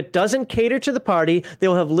 if it doesn't cater to the party, they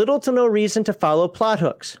will have little to no reason to follow plot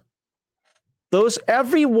hooks.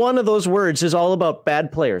 Every one of those words is all about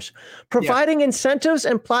bad players. Providing incentives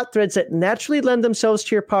and plot threads that naturally lend themselves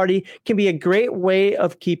to your party can be a great way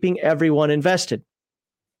of keeping everyone invested.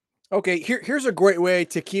 Okay, here's a great way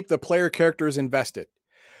to keep the player characters invested.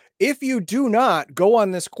 If you do not go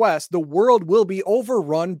on this quest, the world will be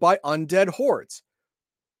overrun by undead hordes.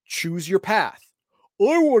 Choose your path.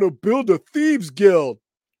 I want to build a thieves guild.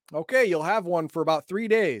 Okay, you'll have one for about 3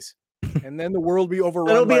 days, and then the world will be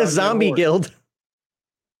overrun. It'll be a zombie guild.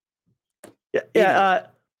 Yeah.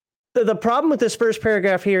 The problem with this first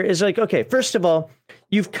paragraph here is like, okay, first of all,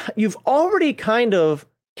 you've already kind of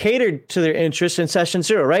catered to their interests in session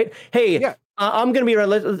 0, right? Hey, I'm going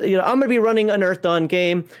to be running an Earth Dawn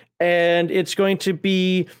game, and it's going to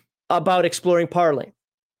be about exploring Parling.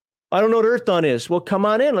 I don't know what Earth Dawn is. Well, come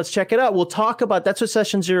on in. Let's check it out. We'll talk about, that's what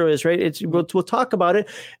session 0 is, right? We'll talk about it.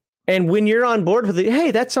 And when you're on board with it,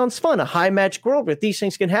 hey, that sounds fun. A high magic world where these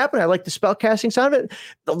things can happen. I like the spell casting sound of it.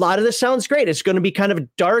 A lot of this sounds great. It's going to be kind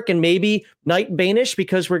of dark and maybe Night Bane-ish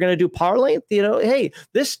because we're going to do power length. Hey,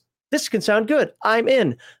 this can sound good. I'm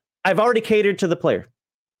in. I've already catered to the player.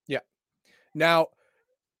 Yeah. Now,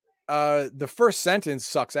 the first sentence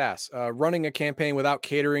sucks ass. Running a campaign without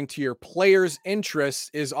catering to your players'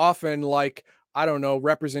 interests is often like, I don't know,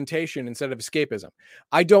 representation instead of escapism.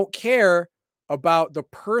 I don't care about the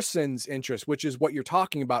person's interest, which is what you're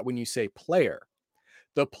talking about when you say player.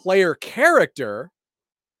 The player character,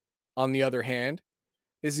 on the other hand,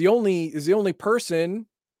 is the only person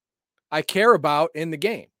I care about in the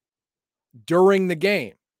game during the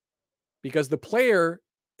game, because the player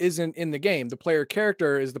isn't in the game. The player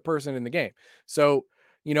character is the person in the game. So,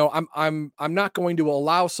 I'm not going to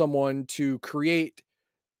allow someone to create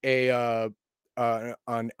an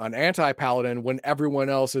anti-paladin when everyone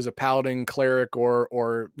else is a paladin, cleric,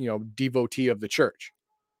 or devotee of the church.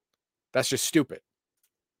 That's just stupid.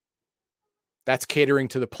 That's catering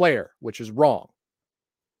to the player, which is wrong.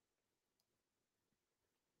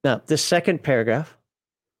 Now, the second paragraph,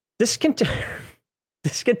 this can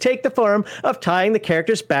take the form of tying the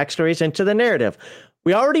characters' backstories into the narrative.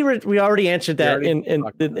 We already answered that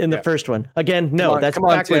in the first one. Again, no, that's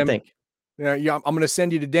backward think. Yeah, I'm going to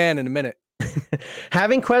send you to Dan in a minute.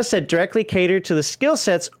 Having quests that directly cater to the skill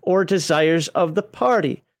sets or desires of the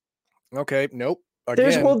party. Okay, nope.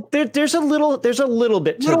 Again, there's a little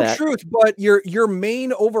bit to that. Truth, but your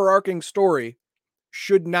main overarching story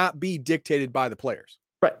should not be dictated by the players.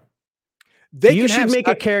 Right. You should make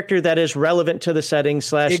a character that is relevant to the setting /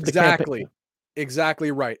 the campaign.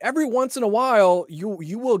 Exactly right. Every once in a while,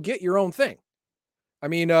 you will get your own thing. I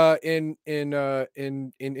mean, in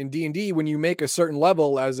D&D, when you make a certain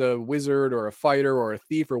level as a wizard or a fighter or a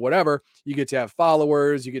thief or whatever, you get to have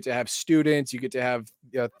followers, you get to have students, you get to have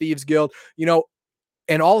thieves guild,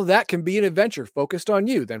 and all of that can be an adventure focused on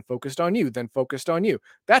you, then focused on you, then focused on you.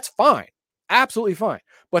 That's fine. Absolutely fine.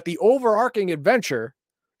 But the overarching adventure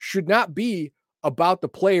should not be about the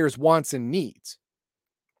player's wants and needs.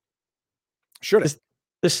 Should it?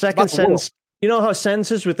 The second sentence, you know how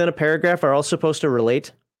sentences within a paragraph are all supposed to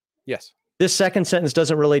relate? Yes. This second sentence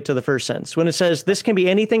doesn't relate to the first sentence. When it says, this can be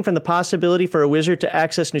anything from the possibility for a wizard to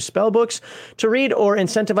access new spell books, to read, or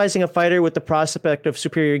incentivizing a fighter with the prospect of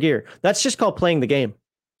superior gear. That's just called playing the game.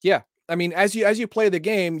 Yeah. I mean, as you play the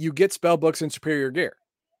game, you get spell books and superior gear.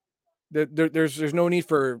 There's no need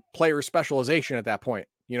for player specialization at that point.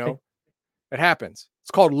 It happens.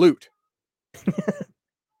 It's called loot.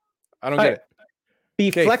 I don't get it. Be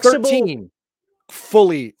flexible. 13.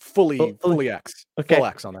 Fully X. Okay. Full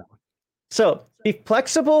X on that one. So be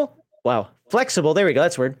flexible. Wow. Flexible. There we go.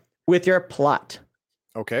 That's word. With your plot.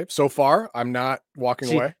 Okay. So far, I'm not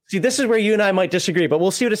walking away. See, this is where you and I might disagree, but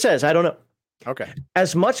we'll see what it says. I don't know. Okay.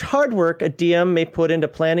 As much hard work a DM may put into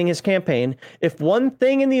planning his campaign, if one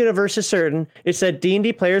thing in the universe is certain, it's that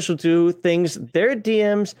D&D players will do things their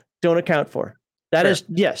DMs don't account for. That is,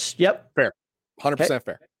 yes. Yep. Fair. 100%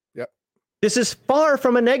 fair. Yep. This is far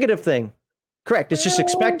from a negative thing. Correct. It's just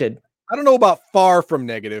expected. I don't know about far from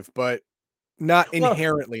negative, but not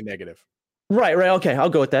inherently negative. Right. Okay.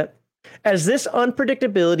 I'll go with that. As this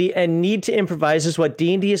unpredictability and need to improvise is what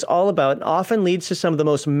D&D is all about and often leads to some of the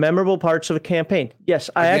most memorable parts of a campaign. Yes,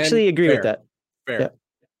 I actually agree with that.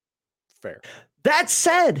 Fair. That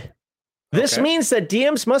said, this means that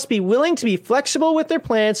DMs must be willing to be flexible with their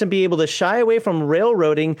plans and be able to shy away from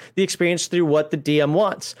railroading the experience through what the DM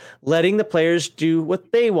wants, letting the players do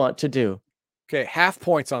what they want to do. Okay, half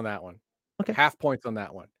points on that one. Okay. Half points on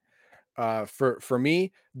that one. For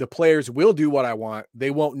me, the players will do what I want. They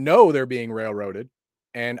won't know they're being railroaded,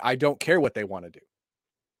 and I don't care what they want to do.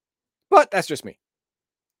 But that's just me.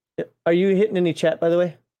 Are you hitting any chat, by the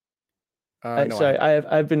way? No, sorry,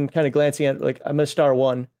 I've been kind of glancing at, like, I'm gonna star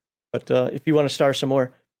one, but if you want to star some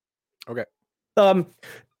more, okay. The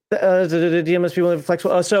DM must be willing to be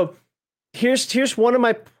flexible. So here's one of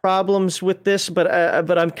my problems with this, but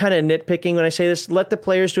I'm kind of nitpicking when I say this. Let the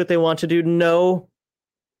players do what they want to do. No.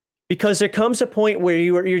 Because there comes a point where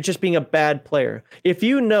you're just being a bad player. If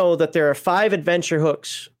you know that there are 5 adventure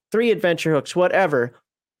hooks, 3 adventure hooks, whatever.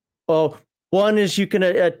 Well, 1 is you can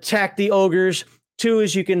attack the ogres. 2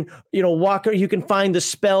 is you can walk, or you can find the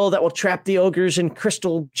spell that will trap the ogres in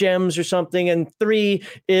crystal gems or something. And 3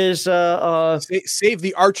 is save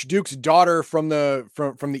the Archduke's daughter from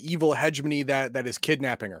the evil hegemony that is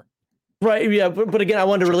kidnapping her. Right. Yeah. But again, I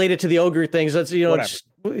wanted to relate it to the ogre things. That's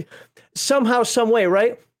somehow, some way,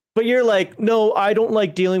 right? But you're like, no, I don't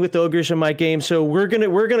like dealing with ogres in my game, so we're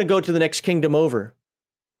gonna go to the next kingdom over.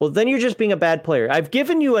 Well, then you're just being a bad player. I've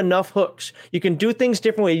given you enough hooks. You can do things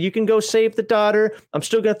different ways. You can go save the daughter. I'm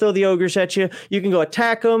still gonna throw the ogres at you. You can go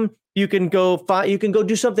attack them. You can go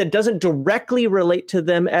do something that doesn't directly relate to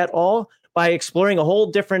them at all by exploring a whole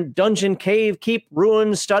different dungeon, cave, keep,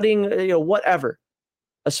 ruin, studying, whatever,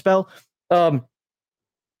 a spell. But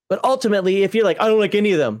ultimately, if you're like, I don't like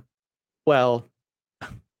any of them, well,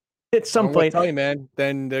 at some point, tell you, man,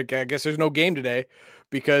 then I guess there's no game today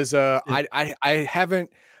because I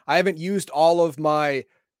haven't used all of my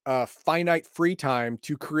finite free time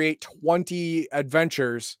to create 20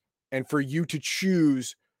 adventures and for you to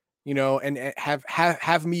choose, and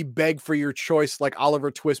have me beg for your choice like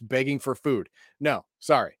Oliver Twist begging for food. No,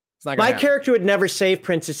 sorry. It's not gonna happen. Character would never save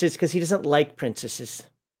princesses because he doesn't like princesses.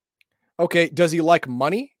 Okay, does he like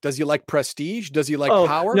money? Does he like prestige? Does he like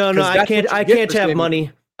power? No, I can't have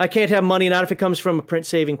money. I can't have money, not if it comes from a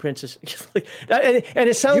saving princess. and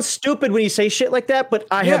it sounds stupid when you say shit like that, but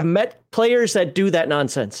I have met players that do that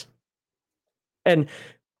nonsense. But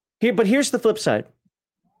here's the flip side.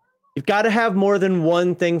 You've got to have more than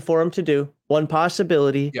one thing for them to do, one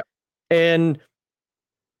possibility. Yeah. And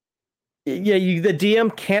the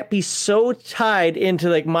DM can't be so tied into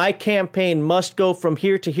like my campaign must go from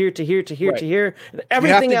here to here to here to here to here. And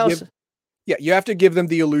everything else. You have to give them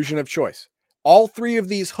the illusion of choice. All three of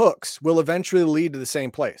these hooks will eventually lead to the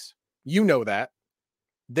same place. You know that.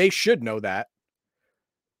 They should know that.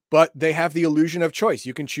 But they have the illusion of choice.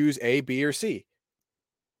 You can choose A, B, or C.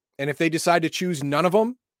 And if they decide to choose none of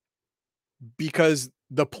them because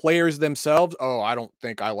the players themselves, I don't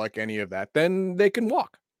think I like any of that, then they can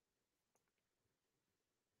walk.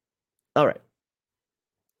 All right.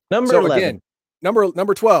 Number 11. Again,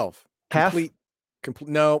 number 12. Half?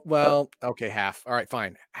 No, well, okay, half. All right,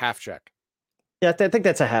 fine. Half check. Yeah, I think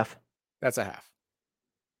that's a half. That's a half.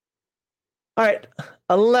 All right.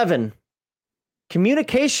 11.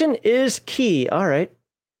 Communication is key. All right.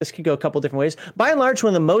 This could go a couple different ways. By and large, one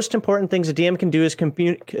of the most important things a DM can do is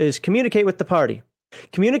communicate with the party.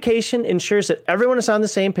 Communication ensures that everyone is on the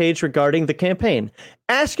same page regarding the campaign.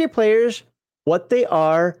 Ask your players what they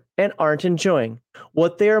are and aren't enjoying,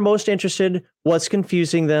 what they are most interested, what's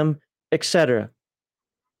confusing them, etc.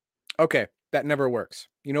 Okay, that never works.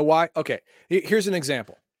 You know why? Okay, here's an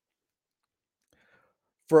example.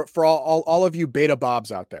 For all of you beta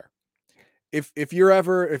bobs out there, if you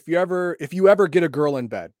ever get a girl in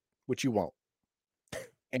bed, which you won't,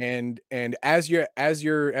 and as you're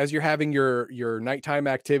having your nighttime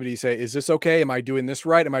activity, say, is this okay? Am I doing this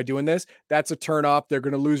right? Am I doing this? That's a turn off. They're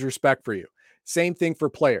going to lose respect for you. Same thing for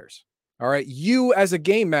players. All right, you as a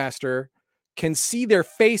game master can see their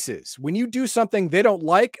faces. When you do something they don't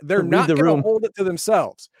like, they're not going to hold it to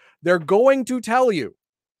themselves. They're going to tell you.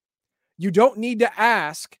 You don't need to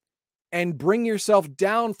ask and bring yourself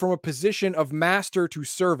down from a position of master to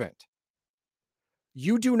servant.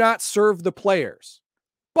 You do not serve the players.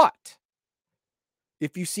 But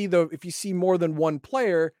if you see more than one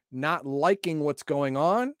player not liking what's going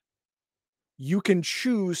on, you can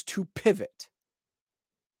choose to pivot.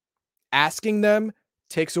 Asking them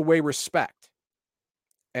takes away respect.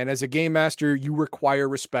 And as a game master, you require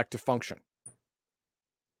respect to function.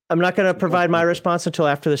 I'm not going to provide my response until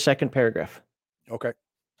after the second paragraph. Okay.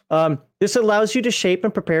 This allows you to shape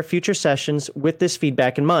and prepare future sessions with this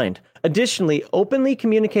feedback in mind. Additionally, openly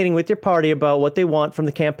communicating with your party about what they want from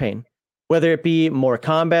the campaign, whether it be more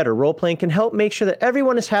combat or role-playing, can help make sure that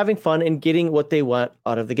everyone is having fun and getting what they want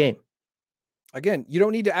out of the game. Again, you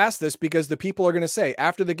don't need to ask this because the people are going to say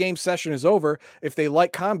after the game session is over, if they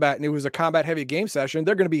like combat and it was a combat heavy game session,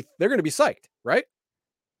 they're going to be psyched, right?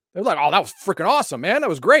 They're like, oh, that was freaking awesome, man. That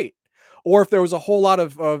was great. Or if there was a whole lot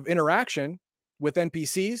of interaction with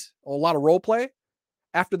NPCs, a lot of role play,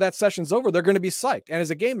 after that session's over, they're going to be psyched. And as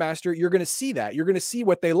a game master, you're going to see that. You're going to see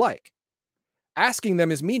what they like. Asking them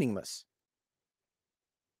is meaningless.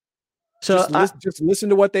 So just listen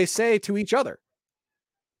to what they say to each other.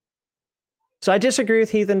 So I disagree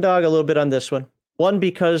with Heath and Dog a little bit on this one. One,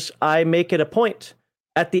 because I make it a point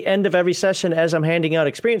at the end of every session as I'm handing out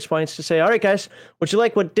experience points to say, all right, guys, what you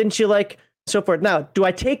like, what didn't you like, so forth. Now, do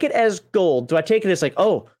I take it as gold? Do I take it as like,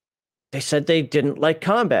 oh, they said they didn't like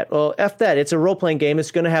combat? Well, F that. It's a role-playing game.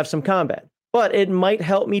 It's going to have some combat. But it might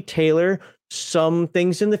help me tailor some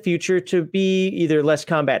things in the future to be either less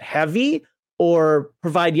combat heavy or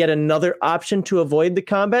provide yet another option to avoid the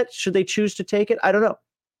combat, should they choose to take it. I don't know.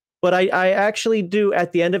 But I actually do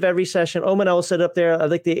at the end of every session. Omen, I will set up there. I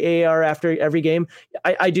like the AR after every game.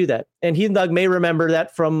 I do that. And Heath and Dog may remember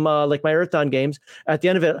that from like my Earthdawn games. At the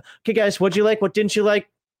end of it, okay, guys, what'd you like? What didn't you like?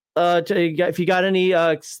 if you got any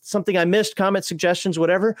something I missed, comments, suggestions,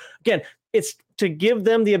 whatever. Again, it's to give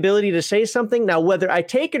them the ability to say something. Now, whether I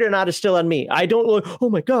take it or not is still on me. I don't look, oh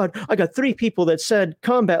my God, I got 3 people that said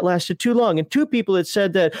combat lasted too long and 2 people that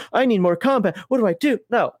said that I need more combat. What do I do?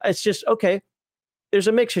 No, it's just, okay, there's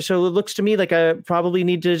a mixture. So it looks to me like I probably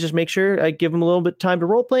need to just make sure I give them a little bit of time to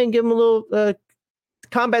role play and give them a little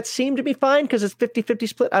combat seem to be fine because it's 50-50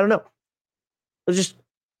 split. I don't know. Let's just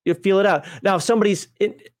you feel it out. Now, if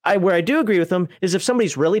where I do agree with them is if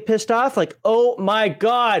somebody's really pissed off, like, oh my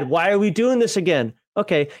God, why are we doing this again?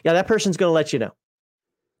 Okay, yeah, that person's going to let you know.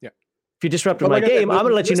 Yeah. If you disrupted my game, I'm going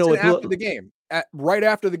to let you know. After the game, right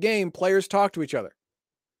after the game, players talk to each other,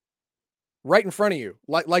 right in front of you,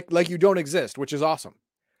 like you don't exist, which is awesome,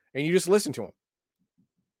 and you just listen to them.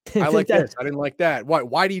 I like this. I didn't like that.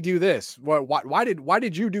 Why do you do this? Why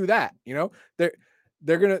did you do that? You know,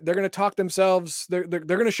 they're gonna talk themselves. They're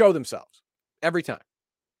gonna show themselves every time.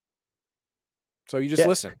 So you just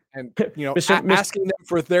listen, and you know, asking them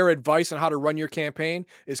for their advice on how to run your campaign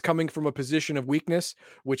is coming from a position of weakness,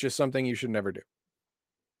 which is something you should never do.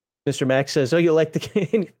 Mr. Max says, "Oh, you liked the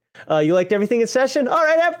game? You liked everything in session? All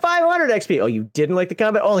right, have 500 XP. Oh, you didn't like the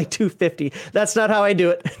combat? Only 250. That's not how I do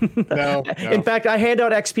it. No. In fact, I hand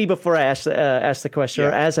out XP before I ask the question,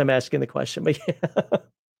 or as I'm asking the question. But yeah.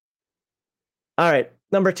 All right,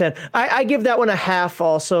 number 10. I give that one a half.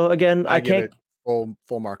 Also, again, I can't give it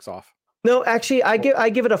full marks off. No, actually, I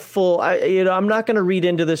give it a full. I'm not going to read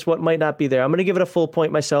into this what might not be there. I'm going to give it a full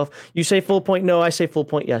point myself. You say full point, no. I say full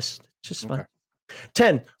point, yes. It's just fine.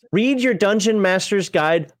 10. Read your Dungeon Master's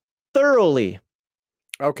Guide thoroughly.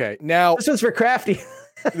 Okay, now this one's for Crafty.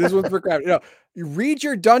 This one's for Crafty. No, you read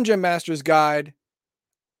your Dungeon Master's Guide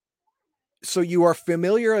so you are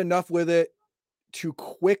familiar enough with it to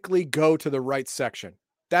quickly go to the right section.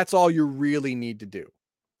 That's all you really need to do.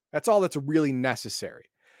 That's all that's really necessary.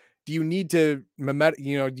 Do you need to memorize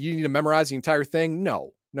the entire thing?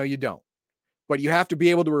 No, you don't. But you have to be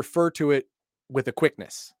able to refer to it with a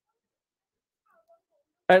quickness.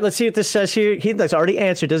 All right, let's see what this says here. He's already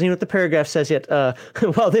answered. Doesn't even know what the paragraph says yet.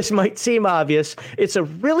 While this might seem obvious, it's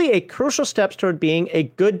really a crucial step toward being a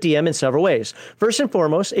good DM in several ways. First and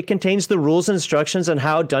foremost, it contains the rules and instructions on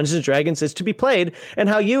how Dungeons & Dragons is to be played and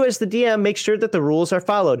how you as the DM make sure that the rules are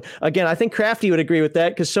followed. Again, I think Crafty would agree with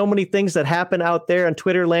that because so many things that happen out there on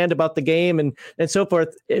Twitter land about the game and so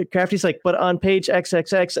forth. Crafty's like, but on page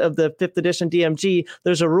XXX of the 5th edition DMG,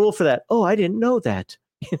 there's a rule for that. Oh, I didn't know that.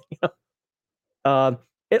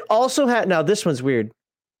 It also had, now this one's weird.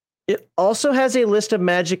 It also has a list of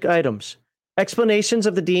magic items, explanations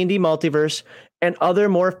of the D&D multiverse, and other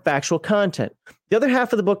more factual content. The other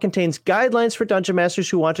half of the book contains guidelines for dungeon masters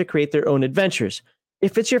who want to create their own adventures.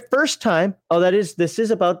 If it's your first time, this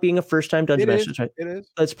is about being a first-time dungeon master, right? It is.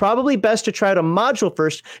 It's probably best to try out a module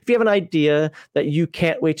first. If you have an idea that you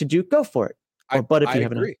can't wait to do, go for it. I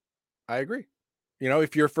agree. You know,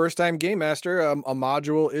 if you're a first-time game master, a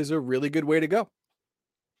module is a really good way to go.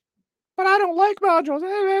 But I don't like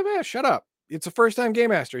modules. Shut up. It's a first-time game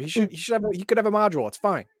master. He could have a module. It's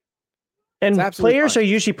fine. And players are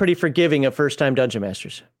usually pretty forgiving of first-time dungeon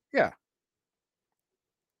masters. Yeah.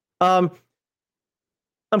 I'm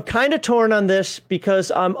kind of torn on this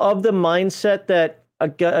because I'm of the mindset that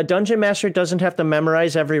a dungeon master doesn't have to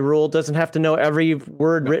memorize every rule, doesn't have to know every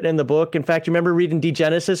word written in the book. In fact, you remember reading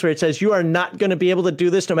D-Genesis where it says you are not going to be able to do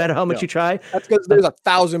this no matter how much you try? That's because there's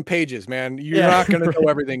 1,000 pages, man. You're not going to know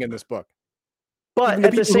everything in this book. But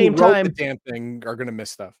at the same time, the damn thing are going to miss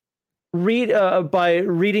stuff. Read by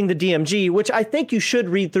reading the DMG, which I think you should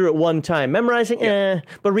read through it one time. Memorizing,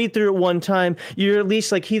 but read through it one time. You're at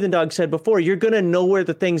least, like Heathen Dog said before, you're going to know where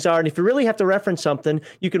the things are. And if you really have to reference something,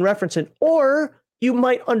 you can reference it. Or you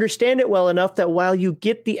might understand it well enough that while you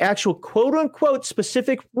get the actual quote-unquote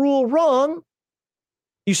specific rule wrong,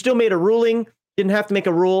 you still made a ruling, didn't have to make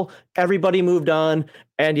a rule, everybody moved on,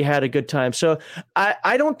 and you had a good time. So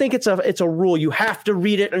I don't think it's a rule. You have to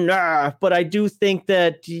read it, but I do think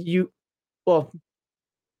that you have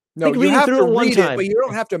to read it, but you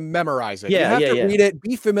don't have to memorize it. You have to read it,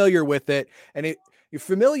 be familiar with it, and you're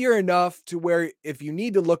familiar enough to where if you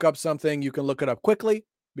need to look up something, you can look it up quickly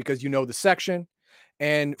because you know the section.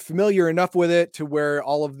 And familiar enough with it to where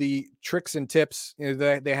all of the tricks and tips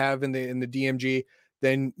that they have in the DMG,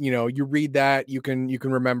 then you read that, you can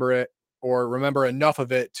remember it or remember enough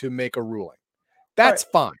of it to make a ruling. That's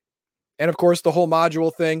fine. And of course, the whole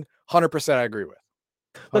module thing, 100% I agree with.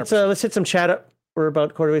 100%. Let's hit some chat up. We're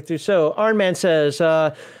about quarter way through. So Arnman says,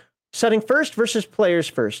 setting first versus players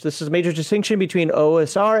first. This is a major distinction between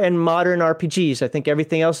OSR and modern RPGs. I think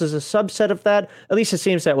everything else is a subset of that. At least it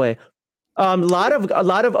seems that way. A lot of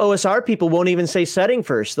OSR people won't even say setting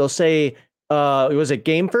first. They'll say, was it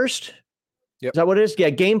game first? Yep. Is that what it is? Yeah,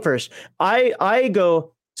 game first. I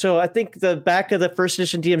go. So I think the back of the first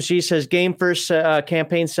edition DMG says game first,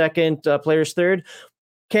 campaign second, players third.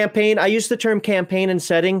 Campaign. I use the term campaign and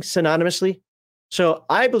setting synonymously. So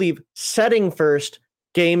I believe setting first,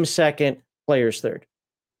 game second, players third.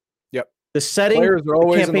 Yep. The setting. Players are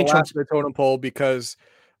always in the campaign last of the totem pole because,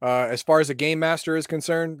 as far as a game master is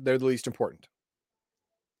concerned, they're the least important.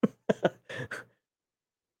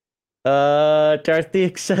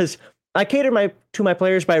 Darthic says, I cater to my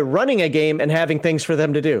players by running a game and having things for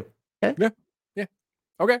them to do. Okay? Yeah.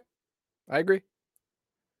 Okay. I agree.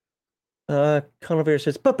 Conover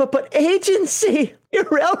says, but agency, you're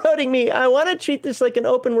railroading me. I want to treat this like an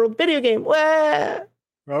open world video game. Wah!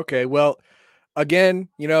 Okay. Well, again,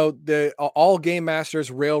 all game masters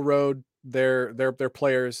railroad their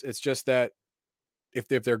players. It's just that if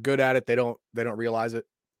they're good at it, they don't realize it.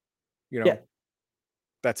 Yeah.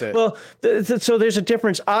 That's it. Well, so there's a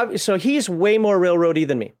difference. So he's way more railroady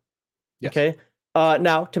than me. Yes. Okay.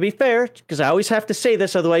 Now, to be fair, because I always have to say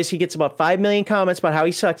this, otherwise he gets about 5 million comments about how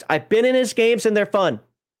he sucks. I've been in his games and they're fun.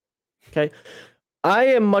 Okay. I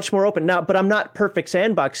am much more open now, but I'm not perfect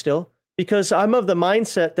sandbox still because I'm of the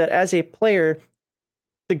mindset that as a player,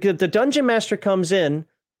 the dungeon master comes in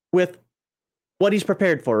with what he's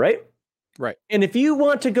prepared for, right? Right. And if you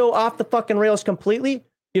want to go off the fucking rails completely,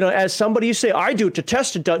 as somebody you say, I do to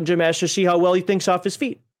test a dungeon master, see how well he thinks off his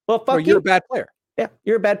feet. Well, fuck you're a bad player. Yeah,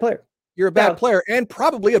 you're a bad player. You're a bad player and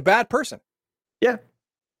probably a bad person. Yeah.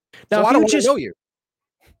 Now, so I don't want to know you.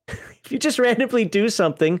 If you just randomly do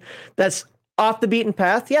something that's off the beaten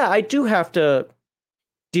path, yeah, I do have to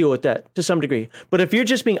deal with that to some degree. But if you're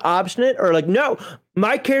just being obstinate or like, no,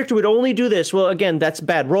 my character would only do this. Well, again, that's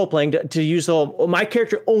bad role playing to use the whole, my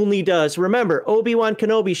character only does. Remember, Obi-Wan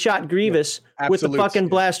Kenobi shot Grievous with the fucking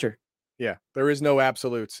blaster. Yeah, there is no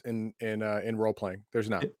absolutes in role playing. There's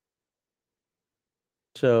not.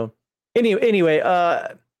 So anyway,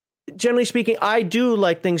 generally speaking, I do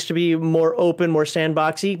like things to be more open, more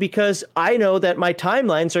sandboxy, because I know that my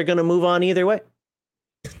timelines are going to move on either way.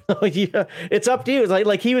 Yeah, it's up to you. It's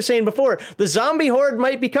like he was saying before, the zombie horde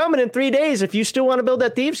might be coming in 3 days. If you still want to build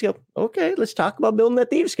that Thieves Guild, okay, let's talk about building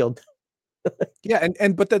that Thieves Guild. Yeah,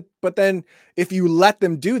 but then if you let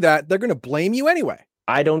them do that, they're going to blame you anyway.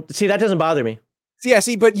 I don't see that doesn't bother me.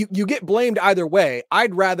 See, but you get blamed either way. I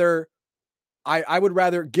would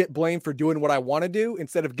rather get blamed for doing what I want to do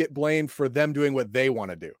instead of get blamed for them doing what they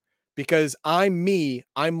want to do. Because I'm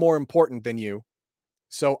more important than you.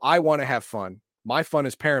 So I want to have fun. My fun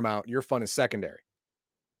is paramount. Your fun is secondary.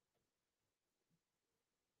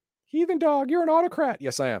 Heathen dog, you're an autocrat.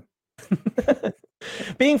 Yes, I am.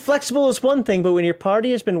 Being flexible is one thing, but when your party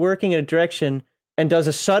has been working in a direction and does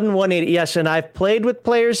a sudden 180, yes, and I've played with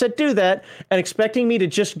players that do that, and expecting me to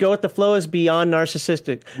just go with the flow is beyond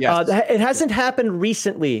narcissistic. Yes. It hasn't happened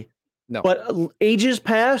recently. No. But ages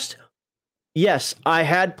past, yes, I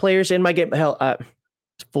had players in my game. Hell,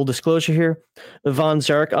 full disclosure here, Von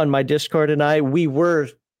Zark on my Discord and we were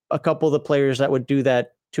a couple of the players that would do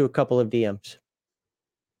that to a couple of DMs.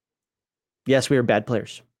 Yes, we were bad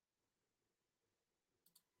players.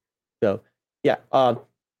 So, yeah.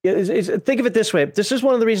 Think of it this way. This is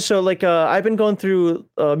one of the reasons. So, I've been going through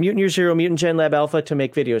Mutant Year Zero, Mutant Gen Lab Alpha to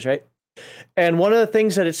make videos, right? And one of the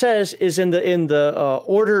things that it says is in the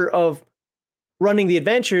order of running the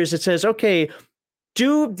adventures, it says, okay,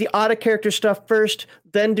 do the out of character stuff first,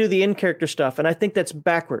 then do the in character stuff. And I think that's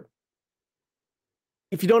backward.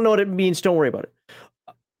 If you don't know what it means, don't worry about it.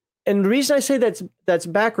 And the reason I say that's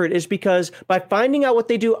backward is because by finding out what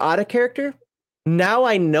they do out of character, now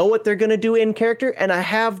I know what they're going to do in character, and I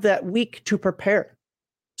have that week to prepare.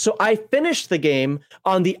 So I finished the game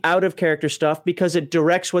on the out of character stuff because it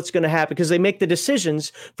directs what's going to happen, because they make the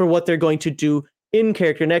decisions for what they're going to do in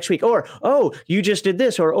character next week. Or, oh, you just did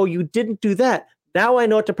this, or, oh, you didn't do that. Now I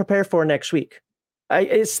know what to prepare for next week.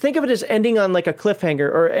 Think of it as ending on like a cliffhanger,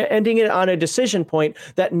 or ending it on a decision point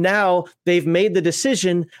that now they've made the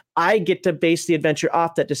decision. I get to base the adventure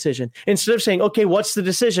off that decision instead of saying, okay, what's the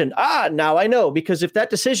decision? Now I know, because if that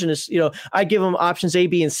decision is, I give them options A,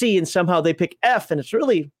 B, and C, and somehow they pick F, and it's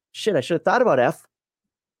really shit. I should have thought about F.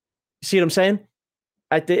 You see what I'm saying?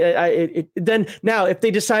 Then now, if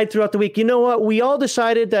they decide throughout the week, you know what, we all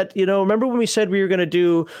decided that, remember when we said we were going to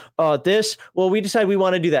do this? Well, we decided we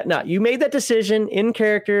want to do that. Now, you made that decision in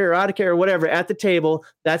character or out of character or whatever at the table.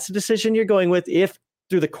 That's the decision you're going with. If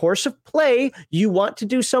through the course of play, you want to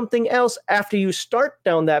do something else after you start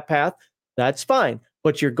down that path, that's fine.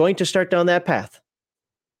 But you're going to start down that path.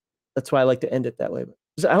 That's why I like to end it that way.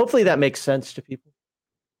 But hopefully that makes sense to people.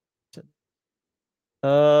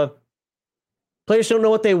 Players don't know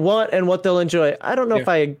what they want and what they'll enjoy. I don't know if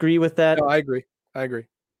I agree with that. No, I agree.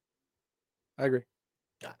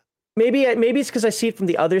 Maybe it's because I see it from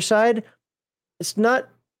the other side. It's not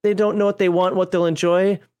they don't know what they want, what they'll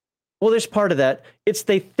enjoy. Well, there's part of that. It's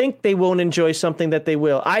they think they won't enjoy something that they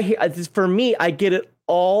will. For me, I get it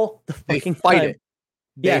all the fucking time.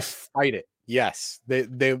 They fight it. Yes.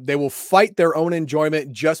 They will fight their own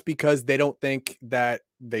enjoyment just because they don't think that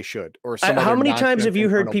they should. Or how many times have you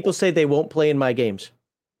heard people say they won't play in my games?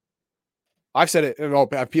 I've said it. Well,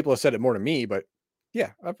 people have said it more to me, but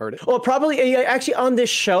yeah, I've heard it. Well, probably actually on this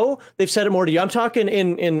show, they've said it more to you. I'm talking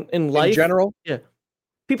in life. In general? Yeah.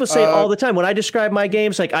 People say it all the time. When I describe my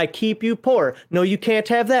games, like, I keep you poor. No, you can't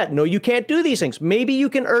have that. No, you can't do these things. Maybe you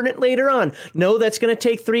can earn it later on. No, that's going to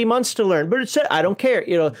take 3 months to learn. But I don't care.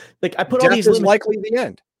 Like I put all these limits. Likely the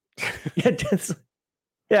end.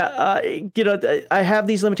 I have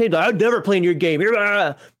these limitations. I'd never play in your game.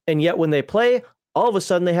 And yet when they play, all of a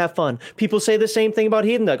sudden they have fun. People say the same thing about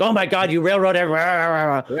Heathen. Like, oh my God, you railroad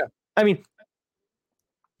everywhere. Yeah. I mean,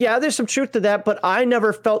 yeah, there's some truth to that, but I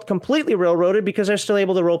never felt completely railroaded because I'm still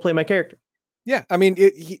able to role play my character. Yeah, I mean,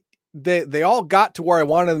 they all got to where I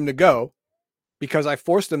wanted them to go because I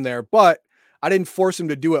forced them there, but I didn't force them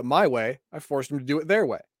to do it my way. I forced them to do it their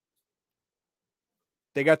way.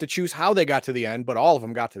 They got to choose how they got to the end, but all of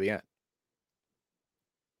them got to the end.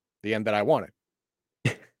 The end that I wanted.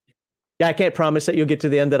 Yeah, I can't promise that you'll get to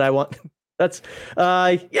the end that I want. That's,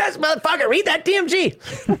 yes, motherfucker, read that DMG.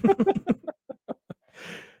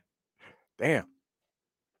 Damn.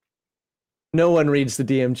 No one reads the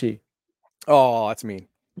DMG. Oh, that's mean.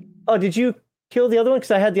 Oh, did you kill the other one? Because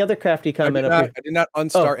I had the other crafty comment up here. I did not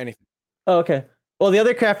unstart anything. Oh, okay. Well, the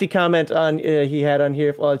other crafty comment on he had on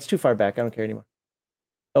here, well, it's too far back. I don't care anymore.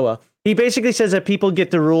 Oh, well. He basically says that people get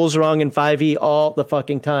the rules wrong in 5e all the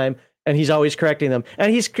fucking time, and he's always correcting them.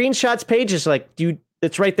 And he screenshots pages like, dude,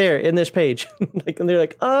 it's right there in this page. And they're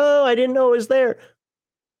like, oh, I didn't know it was there.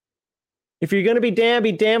 If you're going to be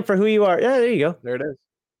damned for who you are. Yeah, there you go. There it is.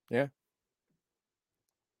 Yeah.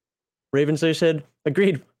 Ravenslayer said,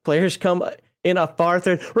 agreed. Players come in a far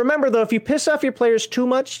third. Remember, though, if you piss off your players too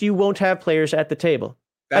much, you won't have players at the table.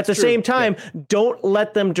 At the same time, don't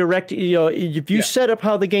let them direct. If you set up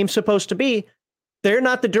how the game's supposed to be, they're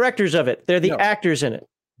not the directors of it. They're the actors in it.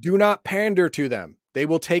 Do not pander to them. They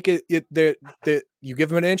will take it. You give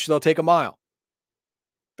them an inch, they'll take a mile.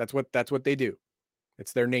 That's what they do.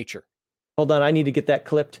 It's their nature. Hold on, I need to get that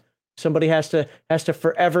clipped. Somebody has to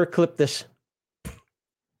forever clip this.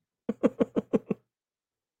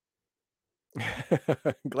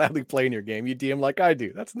 Gladly playing your game. You DM like I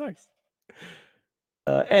do. That's nice.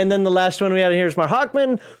 And then the last one we had here is Mark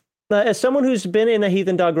Hockman. As someone who's been in a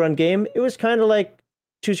Heathen Dog Run game, it was kind of like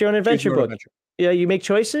choose your own adventure book. Yeah, you make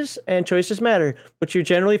choices, and choices matter, but you're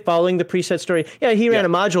generally following the preset story. Yeah, he ran a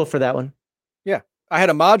module for that one. Yeah, I had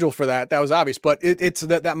a module for that. That was obvious, but it's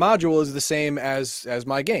that module is the same as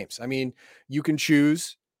my games. I mean, you can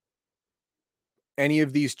choose any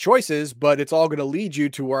of these choices, but it's all going to lead you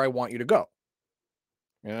to where I want you to go.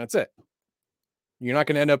 And that's it. You're not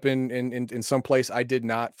going to end up in some place I did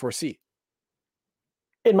not foresee.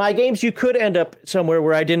 In my games, you could end up somewhere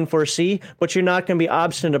where I didn't foresee, but you're not going to be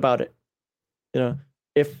obstinate about it.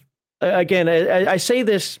 If again, I say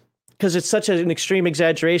this because it's such an extreme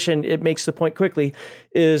exaggeration, it makes the point quickly,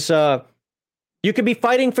 is you could be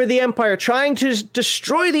fighting for the Empire, trying to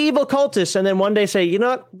destroy the evil cultists, and then one day say, you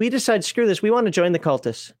know what, we decide, screw this, we want to join the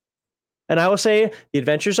cultists. And I will say, the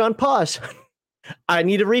adventure's on pause. I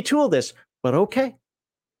need to retool this, but okay.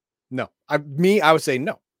 No, I would say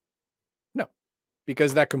no,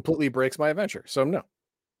 because that completely breaks my adventure. So no.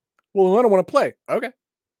 Well, I don't want to play. Okay.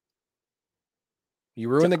 You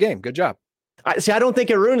ruined the game. Good job. I don't think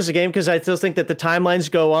it ruins the game because I still think that the timelines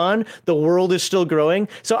go on. The world is still growing.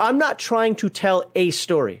 So I'm not trying to tell a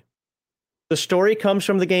story. The story comes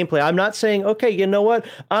from the gameplay. I'm not saying, okay, you know what?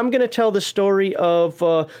 I'm going to tell the story of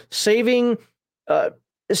saving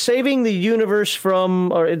the universe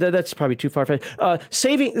from, or that's probably too far. Let's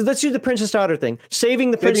do the princess daughter thing.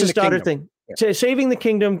 Saving the princess daughter thing. Yeah. Saving the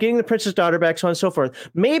kingdom, getting the princess daughter back, so on and so forth.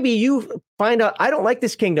 Maybe you find out, I don't like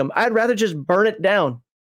this kingdom. I'd rather just burn it down.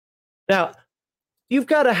 Now, you've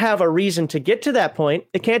got to have a reason to get to that point.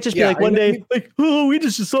 It can't just be like one day, like, oh, we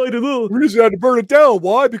just decided, we just had to burn it down.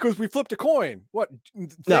 Why? Because we flipped a coin. What?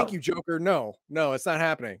 Thank you, Joker. No, it's not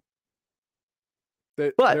happening.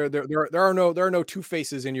 But there are no two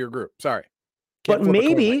faces in your group. Sorry. But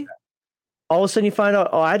maybe all of a sudden you find out,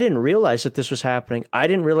 oh, I didn't realize that this was happening. I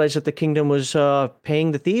didn't realize that the kingdom was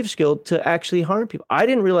paying the Thieves Guild to actually harm people. I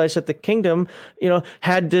didn't realize that the kingdom,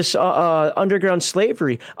 had this underground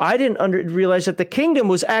slavery. I didn't realize that the kingdom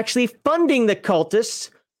was actually funding the cultists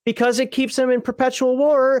because it keeps them in perpetual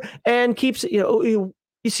war and keeps, you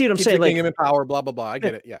see what I'm saying? The kingdom in power, blah, blah, blah. I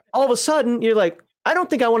get it. Yeah. All of a sudden you're like, I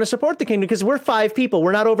don't think I want to support the kingdom because we're 5 people.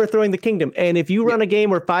 We're not overthrowing the kingdom. And if you run a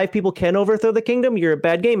game where 5 people can overthrow the kingdom, you're a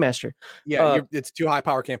bad game master. Yeah, it's too high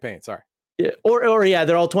power campaign. Sorry. Yeah, or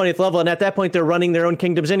they're all 20th level, and at that point they're running their own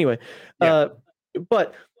kingdoms anyway. Yeah.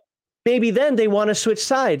 But maybe then they want to switch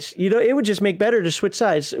sides. It would just make better to switch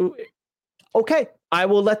sides. Okay, I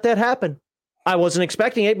will let that happen. I wasn't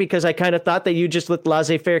expecting it because I kind of thought that you just let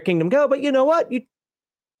laissez-faire kingdom go. But you know what?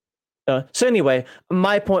 So anyway,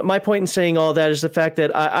 my point in saying all that is the fact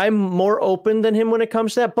that I'm more open than him when it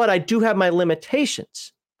comes to that, but I do have my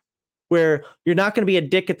limitations where you're not going to be a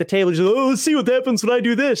dick at the table. Just, let's see what happens when I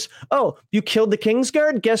do this. Oh, you killed the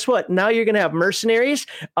Kingsguard? Guess what? Now you're going to have mercenaries,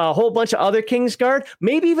 a whole bunch of other Kingsguard,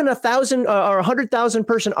 maybe even 1,000 or 100,000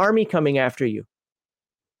 person army coming after you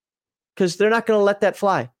because they're not going to let that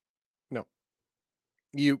fly. No,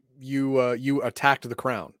 you attacked the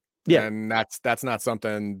crown. Yeah. And that's not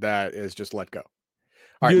something that is just let go.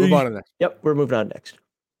 All right, move on to the next. Yep, we're moving on next.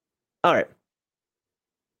 All right.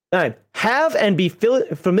 9. Have and be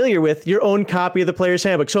familiar with your own copy of the Player's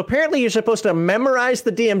Handbook. So apparently you're supposed to memorize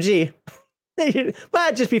the DMG,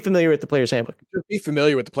 but just be familiar with the Player's Handbook. Just be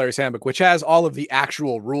familiar with the Player's Handbook, which has all of the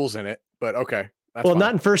actual rules in it, but okay. Well, fine.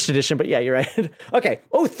 Not in first edition, but yeah, you're right. Okay.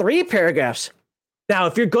 3 paragraphs. Now,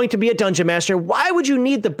 if you're going to be a dungeon master, why would you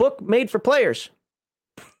need the book made for players?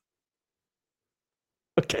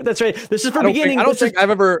 Okay, that's right. This is for beginning. I don't think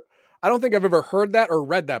I've ever heard that or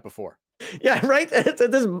read that before. Yeah, right. This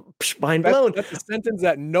is mind blown. That's a sentence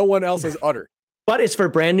that no one else has uttered. But it's for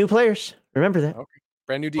brand new players. Remember that. Okay.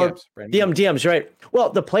 Brand new DMs. DMs, right. Well,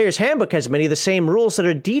 the Player's Handbook has many of the same rules that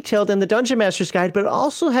are detailed in the Dungeon Master's Guide, but it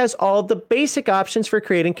also has all of the basic options for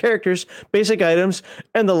creating characters, basic items,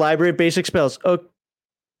 and the library of basic spells. Oh,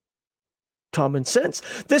 common sense.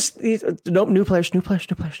 New players.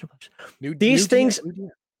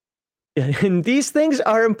 And these things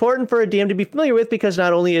are important for a DM to be familiar with because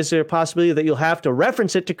not only is there a possibility that you'll have to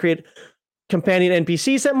reference it to create companion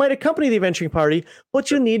NPCs that might accompany the adventuring party,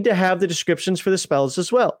 but you need to have the descriptions for the spells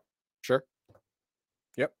as well. Sure.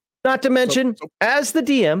 Yep. Not to mention, as the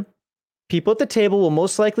DM, people at the table will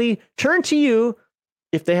most likely turn to you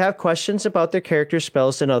if they have questions about their character's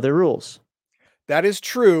spells and other rules. That is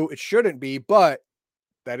true. It shouldn't be, but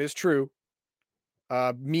that is true.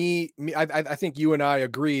 I think you and I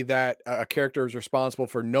agree that a character is responsible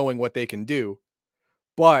for knowing what they can do.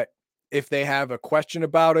 But if they have a question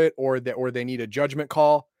about it or they need a judgment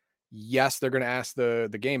call, yes, they're going to ask the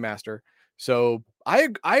game master. So I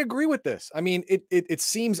agree with this. I mean, it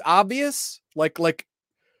seems obvious, like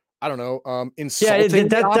I don't know, insulting.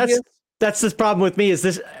 Yeah, that's this problem with me. Is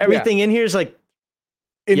this everything in here is like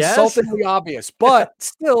insultingly obvious, but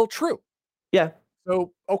still true. Yeah.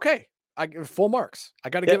 So okay. I give full marks. I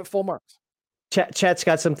got to give it full marks. Chat's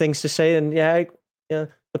got some things to say, and the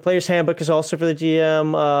Player's Handbook is also for the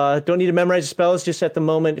GM. Don't need to memorize the spells just at the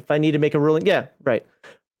moment. If I need to make a ruling, right.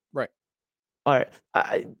 All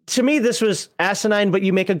right. To me, this was asinine, but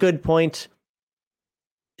you make a good point.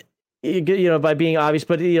 By being obvious,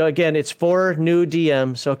 but again, it's for new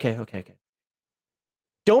DMs. Okay.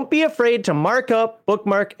 Don't be afraid to mark up,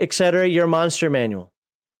 bookmark, etc. your monster manual.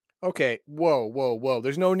 Okay, whoa.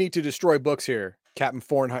 There's no need to destroy books here, Captain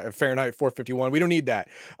Fahrenheit 451. We don't need that.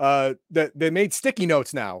 They made sticky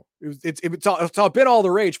notes now. It's been all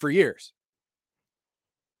the rage for years.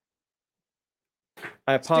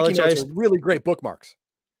 I apologize. Sticky notes are really great bookmarks.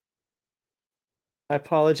 I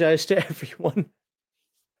apologize to everyone.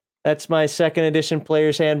 That's my 2nd edition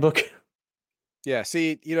Player's Handbook. Yeah,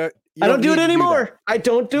 see, I don't do it anymore. I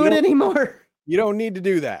don't do it anymore. You don't need to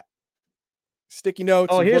do that. Sticky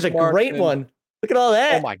notes. Oh, here's a great one. Look at all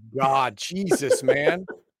that. Oh my God, Jesus, man.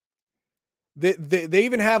 They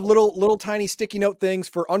even have little tiny sticky note things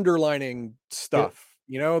for underlining stuff.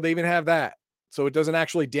 Yeah. They even have that, so it doesn't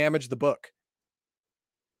actually damage the book.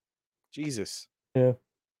 Jesus. Yeah.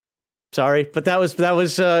 Sorry, but that was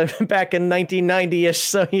back in 1990ish.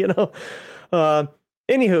 So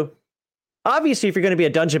anywho, obviously, if you're going to be a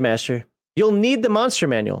dungeon master, you'll need the monster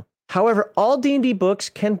manual. However, all D&D books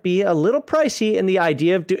can be a little pricey in the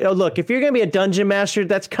idea of, look, if you're going to be a dungeon master,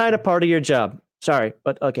 that's kind of part of your job. Sorry,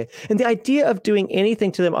 but okay. And the idea of doing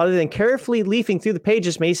anything to them other than carefully leafing through the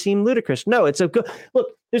pages may seem ludicrous. No, it's look,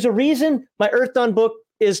 there's a reason my Earth Dawn book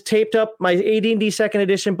is taped up. My AD&D second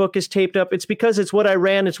edition book is taped up. It's because it's what I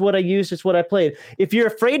ran. It's what I used. It's what I played. If you're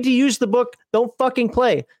afraid to use the book, don't fucking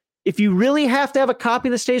play. If you really have to have a copy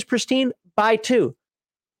that stays pristine, buy two.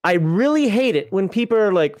 I really hate it when people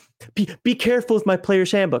are like, be careful with my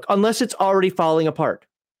player's handbook, unless it's already falling apart.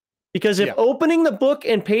 Because if opening the book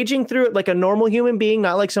and paging through it like a normal human being,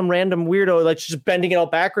 not like some random weirdo like just bending it all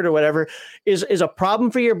backward or whatever, is a problem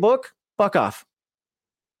for your book, fuck off.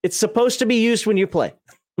 It's supposed to be used when you play.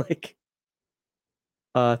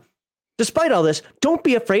 Despite all this, don't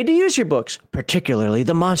be afraid to use your books, particularly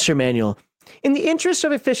the Monster Manual. In the interest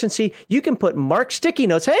of efficiency, you can put marked sticky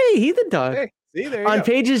notes, hey, Heathen Dog, on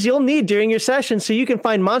pages you'll need during your session so you can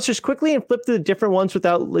find monsters quickly and flip through the different ones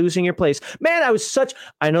without losing your place. Man,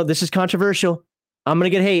 I know this is controversial. I'm going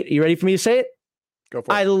to get hate. Are you ready for me to say it? Go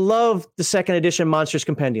for it. I love the second edition Monsters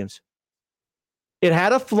Compendiums. It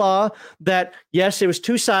had a flaw that, yes, it was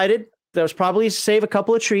two-sided. That was probably to save a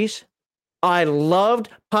couple of trees. I loved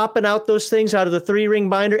popping out those things out of the 3-ring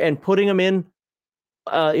binder and putting them in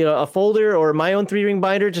a folder or my own 3-ring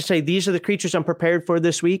binder to say, these are the creatures I'm prepared for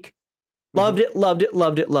this week. Loved it, loved it,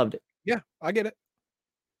 loved it, loved it. Yeah, I get it.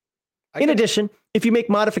 In addition, if you make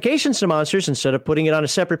modifications to monsters, instead of putting it on a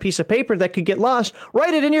separate piece of paper that could get lost,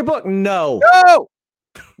 write it in your book. No.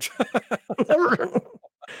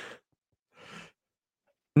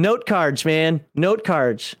 Note cards, man. Note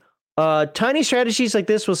cards. Tiny strategies like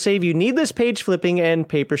this will save you needless page flipping and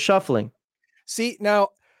paper shuffling. See,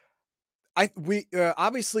 now,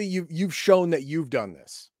 obviously you've shown that you've done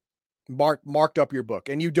this. Marked up your book,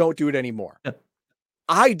 and you don't do it anymore. Yeah.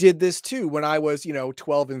 I did this too when I was,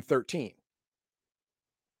 12 and 13.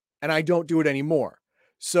 And I don't do it anymore.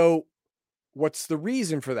 So what's the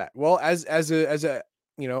reason for that? Well, as a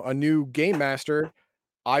new game master,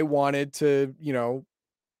 I wanted to,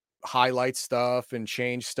 highlight stuff and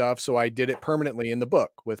change stuff. So I did it permanently in the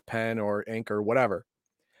book with pen or ink or whatever.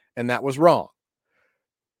 And that was wrong.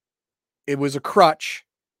 It was a crutch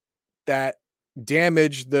that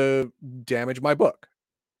damaged my book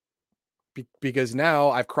because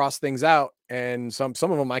now I've crossed things out, and some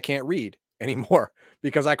of them I can't read anymore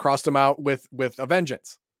because I crossed them out with a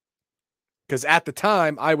vengeance. Because at the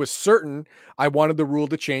time I was certain I wanted the rule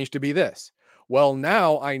to change to be this. Well,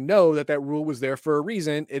 now I know that rule was there for a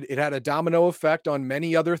reason. It had a domino effect on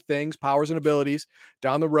many other things, powers and abilities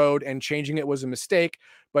down the road, and changing it was a mistake.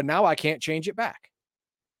 But now I can't change it back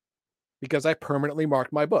because I permanently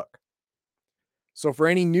marked my book. So for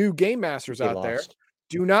any new game masters out there,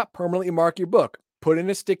 do not permanently mark your book. Put in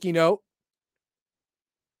a sticky note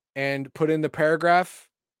and put in the paragraph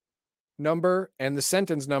number and the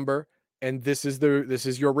sentence number, and this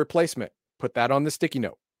is your replacement. Put that on the sticky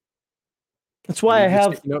note. That's why I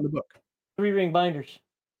have in the book. 3-ring binders.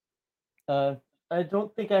 I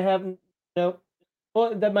don't think I have. No.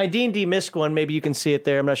 Well, that my D&D Misk one, maybe you can see it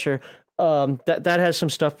there. I'm not sure. That has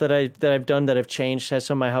some stuff that I've done that I've changed. Has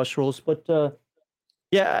some of my house rules, but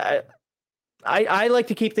yeah, I like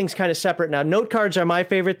to keep things kind of separate now. Note cards are my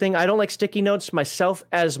favorite thing. I don't like sticky notes myself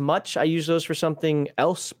as much. I use those for something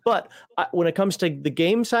else. But when it comes to the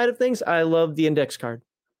game side of things, I love the index card.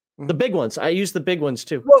 The big ones. I use the big ones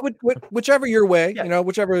too. Well, whichever your way,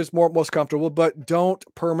 whichever is most comfortable, but don't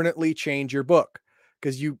permanently change your book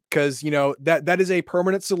because that is a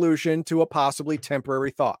permanent solution to a possibly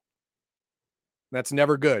temporary thought. That's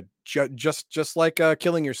never good. Just like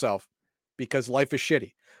killing yourself because life is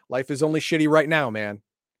shitty. Life is only shitty right now, man.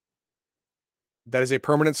 That is a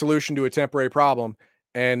permanent solution to a temporary problem,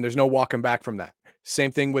 and there's no walking back from that.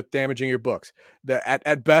 Same thing with damaging your books.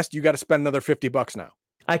 At best, you got to spend another $50 now.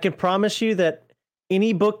 I can promise you that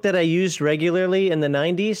any book that I used regularly in the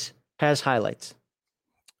 90s has highlights.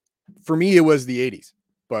 For me, it was the 80s.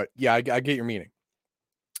 But yeah, I get your meaning.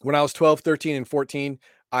 When I was 12, 13, and 14,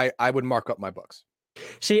 I would mark up my books.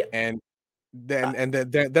 See, and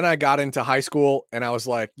then I got into high school, and I was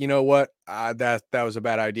like, you know what? That was a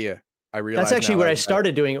bad idea. I realized that's actually where I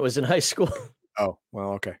started doing it, was in high school. Oh,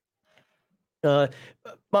 well, okay. But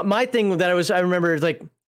my thing that I remember like,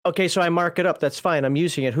 okay, so I mark it up. That's fine. I'm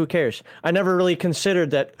using it. Who cares? I never really considered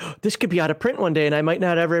that this could be out of print one day and I might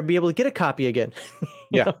not ever be able to get a copy again.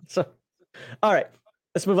 Yeah. So, all right,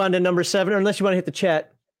 let's move on to number 7, or unless you want to hit the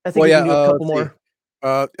chat. I think we can do a couple more.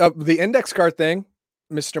 The index card thing,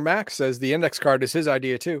 Mr. Max says the index card is his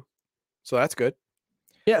idea too. So that's good.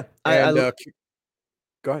 Yeah. Go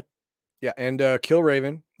ahead. Yeah. And Kill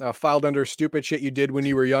Raven filed under stupid shit you did when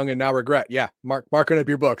you were young and now regret. Yeah. Marking up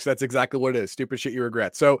your books. That's exactly what it is. Stupid shit you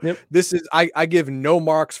regret. So This is, I give no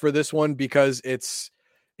marks for this one because it's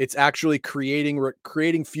actually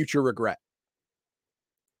creating future regret.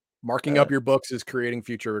 Marking up your books is creating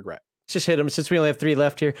future regret. just hit him since we only have 3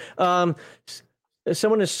 left here.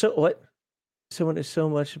 Someone is so what? Someone is so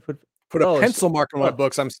much Put a pencil mark on my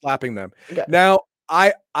books. I'm slapping them. Okay. Now,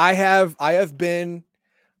 I have been.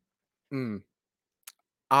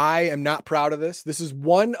 I am not proud of this. This is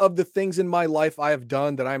one of the things in my life I have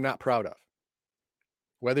done that I'm not proud of.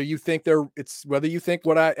 Whether you think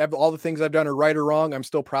what I have, all the things I've done are right or wrong, I'm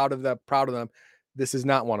still proud of them. This is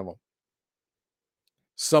not one of them.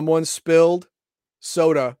 Someone spilled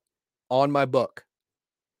soda on my book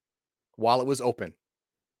while it was open.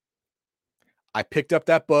 I picked up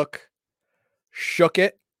that book, shook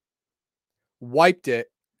it, wiped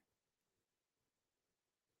it,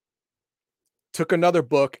 took another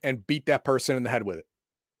book and beat that person in the head with it.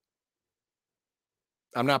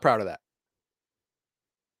 I'm not proud of that.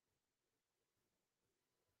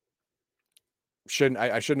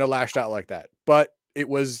 I shouldn't have lashed out like that, but it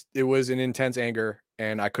was an intense anger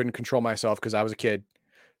and I couldn't control myself because I was a kid.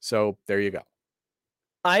 So there you go.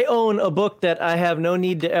 I own a book that I have no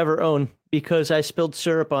need to ever own because I spilled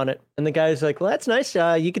syrup on it. And the guy's like, well, that's nice.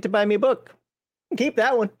 You get to buy me a book. Keep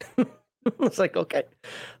that one. It's like, okay.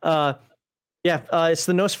 It's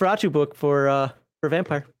the Nosferatu book for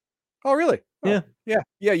Vampire. Oh, really? Yeah.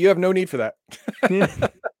 Yeah. You have no need for that.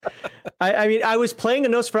 I mean, I was playing a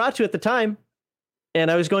Nosferatu at the time, and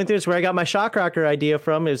I was going through this where I got my Shockrocker idea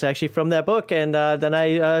from. It was actually from that book. And then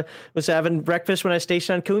I was having breakfast when I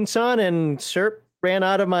stationed on Kunsan, and syrup ran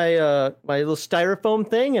out of my my little styrofoam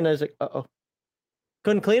thing. And I was like, uh-oh.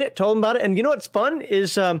 Couldn't clean it. Told him about it. And you know what's fun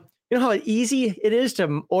is, you know how easy it is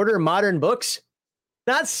to order modern books?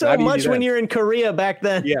 Not so much when you're in Korea back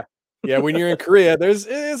then. Yeah. When you're in Korea, there's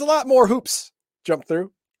a lot more hoops jump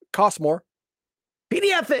through. Costs more.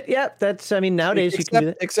 PDF it. Yeah, that's. I mean, nowadays you can do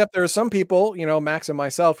that. Except there are some people, Max and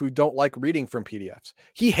myself, who don't like reading from PDFs.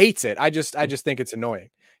 He hates it. I just think it's annoying.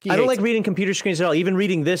 I don't like reading computer screens at all. Even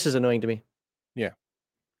reading this is annoying to me. Yeah.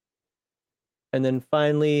 And then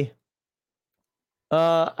finally,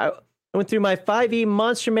 I went through my 5e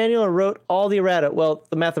monster manual and wrote all the errata. Well,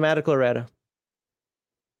 the mathematical errata.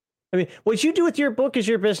 I mean, what you do with your book is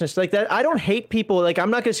your business. Like that, I don't hate people. Like, I'm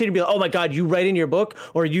not going to sit and be like, "Oh my God, you write in your book,"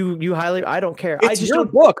 or you highlight. I don't care. It's your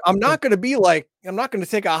book. I'm not going to be like, I'm not going to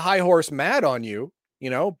take a high horse mad on you,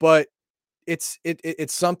 But it's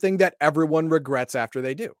something that everyone regrets after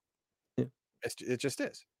they do. Yeah. It just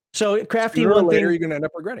is. So crafty sooner one or later, thing. you're going to end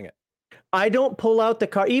up regretting it. I don't pull out the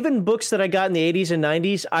card. Even books that I got in the 80s and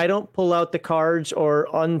 90s, I don't pull out the cards or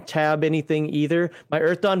untab anything either. My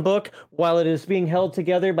Earth Dawn book, while it is being held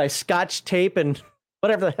together by Scotch tape and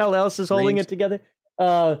whatever the hell else is holding it together,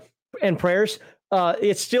 and prayers,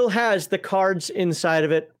 it still has the cards inside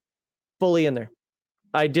of it fully in there.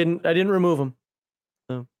 I didn't remove them.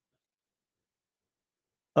 So.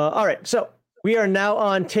 All right, so we are now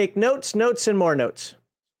on take notes, and more notes.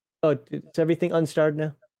 Oh, is everything unstarred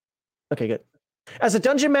now? Okay, good. As a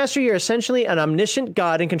dungeon master, you're essentially an omniscient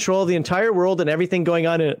god in control of the entire world and everything going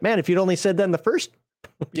on in it. Man, if you'd only said that in the first.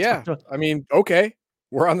 Yeah, I mean, okay,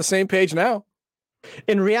 we're on the same page now.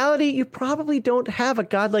 In reality, you probably don't have a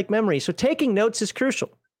godlike memory, so taking notes is crucial.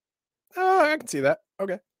 Oh, I can see that.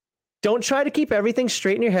 Okay. Don't try to keep everything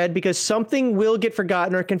straight in your head because something will get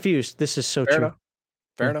forgotten or confused. This is so true.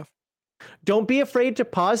 Fair enough. Don't be afraid to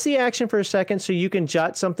pause the action for a second so you can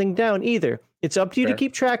jot something down either. It's up to you to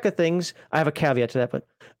keep track of things. I have a caveat to that,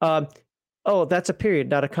 but that's a period,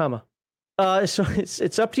 not a comma. So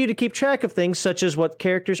it's up to you to keep track of things such as what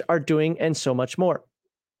characters are doing and so much more.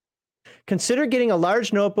 Consider getting a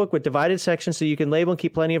large notebook with divided sections so you can label and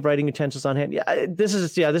keep plenty of writing utensils on hand. This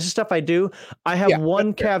is stuff I do. I have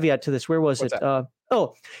one caveat to this. Where was it?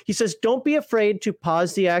 He says, don't be afraid to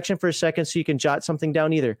pause the action for a second so you can jot something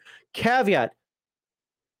down either. Caveat.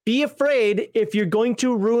 Be afraid if you're going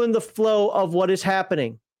to ruin the flow of what is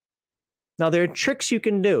happening. Now, there are tricks you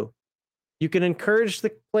can do. You can encourage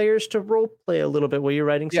the players to role play a little bit while you're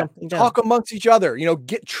writing something down. Talk amongst each other,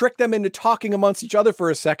 trick them into talking amongst each other for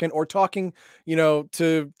a second or talking,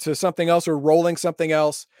 to something else or rolling something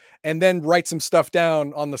else and then write some stuff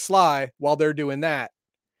down on the sly while they're doing that.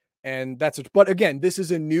 And but again, this is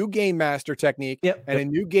a new game master technique and a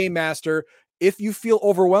new game master. If you feel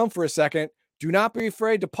overwhelmed for a second, do not be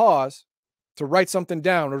afraid to pause, to write something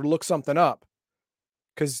down or to look something up.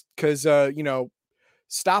 Cause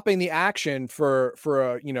stopping the action for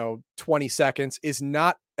 20 seconds is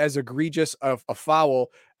not as egregious of a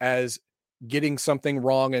foul as getting something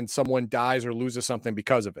wrong and someone dies or loses something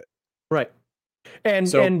because of it. Right. And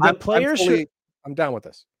the players I'm down with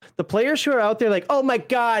this. The players who are out there like, oh my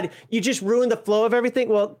God, you just ruined the flow of everything.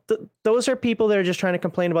 Well, those are people that are just trying to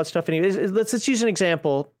complain about stuff. Anyways, let's use an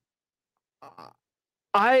example.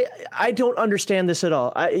 I don't understand this at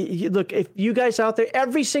all. Look, if you guys out there,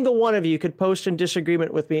 every single one of you could post in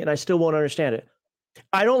disagreement with me, and I still won't understand it.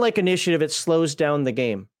 I don't like initiative. It slows down the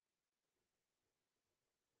game.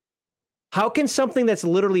 How can something that's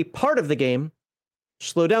literally part of the game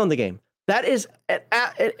slow down the game? That is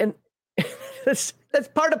that's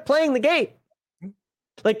part of playing the game.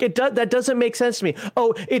 Like that doesn't make sense to me.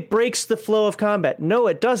 Oh, it breaks the flow of combat. No,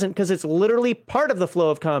 it doesn't, because it's literally part of the flow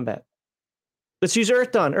of combat. Let's use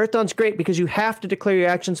Earth Dawn. Earth Dawn's great because you have to declare your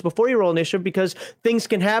actions before you roll initiative, because things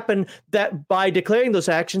can happen that by declaring those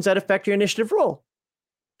actions that affect your initiative roll.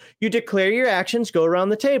 You declare your actions, go around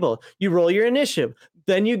the table. You roll your initiative.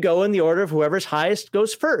 Then you go in the order of whoever's highest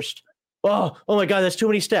goes first. Oh my God, that's too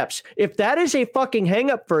many steps. If that is a fucking hang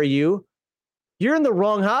up for you, you're in the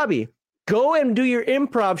wrong hobby. Go and do your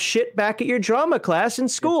improv shit back at your drama class in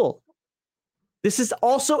school. This is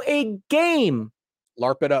also a game.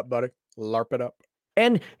 LARP it up, buddy. LARP it up.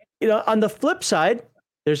 And on the flip side,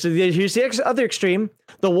 here's the other extreme.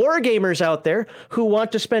 The war gamers out there who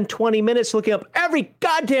want to spend 20 minutes looking up every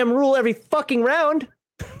goddamn rule every fucking round.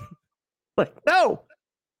 Like, no.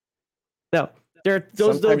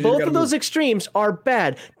 Both of those extremes are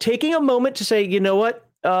bad. Taking a moment to say, you know what,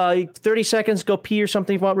 30 seconds, go pee or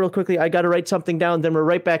something if you want real quickly. I got to write something down. Then we're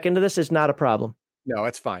right back into this. Is not a problem. No,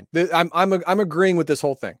 it's fine. I'm agreeing with this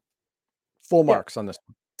whole thing. Full marks on this.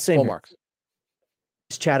 Same full here. Marks.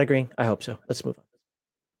 Is Chad agreeing? I hope so. Let's move on.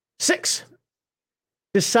 6.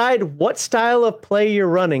 Decide what style of play you're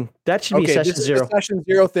running. That should be session 0. Session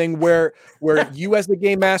 0 thing where you as the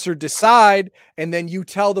game master decide, and then you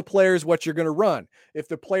tell the players what you're going to run. If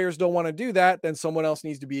the players don't want to do that, then someone else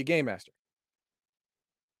needs to be a game master.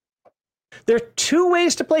 There are 2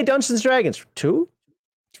 ways to play Dungeons and Dragons. 2?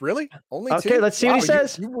 Really? Only 2? Okay, let's see what he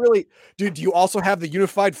says. You really, dude, do you also have the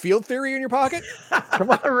unified field theory in your pocket? Come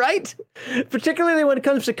on, right? Particularly when it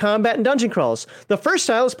comes to combat and dungeon crawls. The first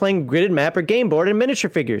style is playing gridded map or game board and miniature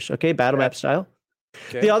figures. Okay, battle map style.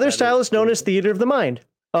 Okay, the other style is known as theater of the mind.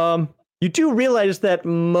 You do realize that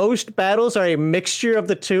most battles are a mixture of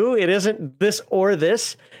the two. It isn't this or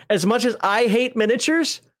this. As much as I hate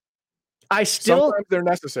miniatures, sometimes they're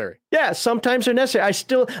necessary. Yeah, sometimes they're necessary.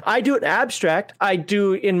 I do it abstract. I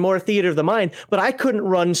do in more theater of the mind, but I couldn't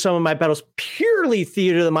run some of my battles purely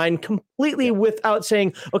theater of the mind completely without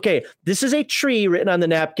saying, okay, this is a tree written on the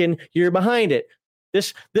napkin. You're behind it.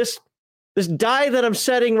 This die that I'm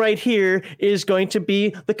setting right here is going to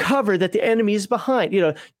be the cover that the enemy is behind.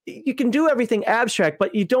 You can do everything abstract,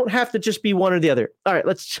 but you don't have to just be one or the other. All right,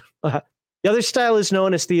 the other style is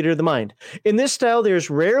known as theater of the mind. In this style, there's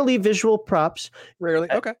rarely visual props. Rarely,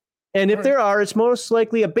 okay. And if there are, it's most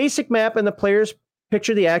likely a basic map, and the players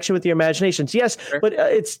picture the action with their imaginations. Yes, sure. But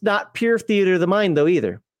it's not pure theater of the mind, though,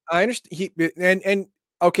 either. I understand. And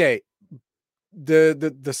okay,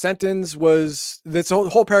 the sentence was, this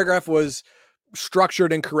whole paragraph was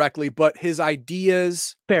structured incorrectly, but his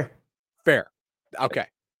ideas fair. Okay,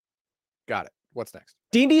 got it. What's next?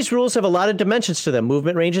 D&D's rules have a lot of dimensions to them: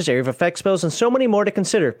 movement ranges, area of effect spells, and so many more to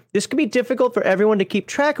consider. This can be difficult for everyone to keep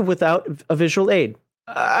track of without a visual aid.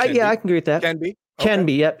 I can agree with that. Can be. Can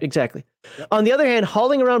be, yep, exactly. Yep. On the other hand,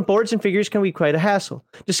 hauling around boards and figures can be quite a hassle.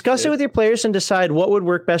 Discuss it with your players and decide what would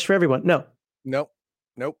work best for everyone. Nope.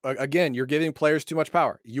 Again, you're giving players too much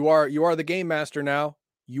power. You are the game master now.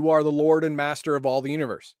 You are the lord and master of all the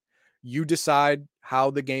universe. You decide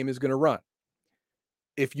how the game is going to run.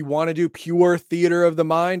 If you want to do pure theater of the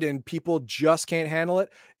mind and people just can't handle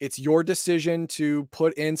it, it's your decision to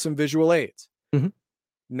put in some visual aids. Mm-hmm.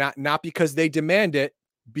 Not because they demand it,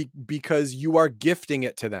 because you are gifting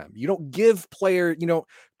it to them. You don't give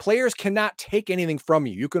players cannot take anything from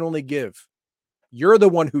you. You can only give. You're the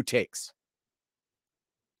one who takes.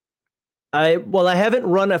 I haven't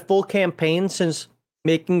run a full campaign since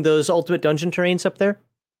making those Ultimate Dungeon terrains up there.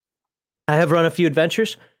 I have run a few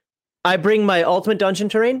adventures. I bring my Ultimate Dungeon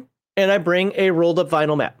terrain, and I bring a rolled up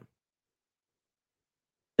vinyl map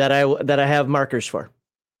that I have markers for.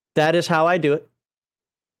 That is how I do it.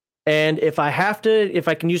 And if I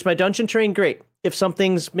can use my dungeon terrain, great. If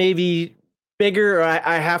something's maybe bigger, or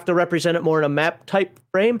I have to represent it more in a map type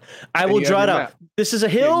frame, I will draw it out. This is a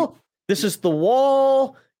hill. This is the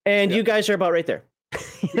wall, and you guys are about right there.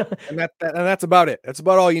 and that's about it. That's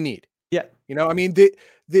about all you need. Yeah. I mean,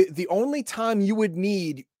 the only time you would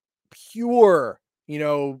need pure,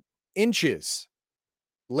 inches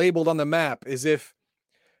labeled on the map is if,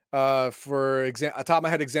 for example, a top of my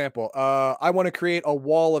head example, I want to create a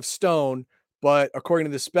wall of stone, but according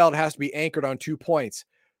to the spell, it has to be anchored on 2 points.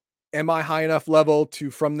 Am I high enough level to,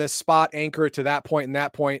 from this spot, anchor it to that point and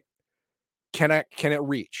that point? Can it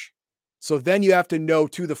reach? So then you have to know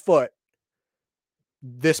to the foot,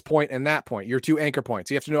 this point and that point, your two anchor points.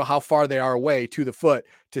 You have to know how far they are away to the foot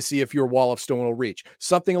to see if your wall of stone will reach.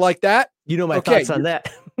 Something like that. You know my thoughts on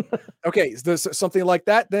that. Okay, something like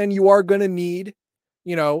that, then you are going to need,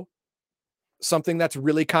 something that's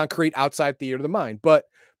really concrete outside theater of the mind. But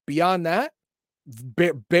beyond that,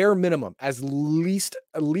 bare minimum, least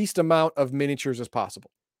amount of miniatures as possible.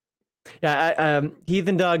 Yeah,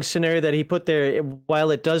 Heathen Dog scenario that he put there, while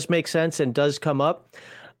it does make sense and does come up,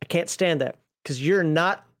 I can't stand that because you're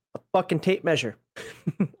not a fucking tape measure.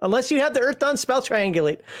 Unless you have the Earthdawn spell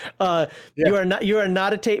triangulate. You are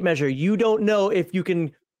not a tape measure. You don't know if you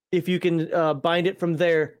can bind it from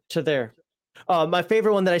there to there. My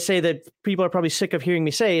favorite one that I say that people are probably sick of hearing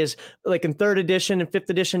me say is like in 3rd edition and 5th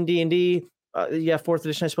edition D&D, 4th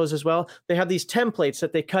edition, I suppose, as well. They have these templates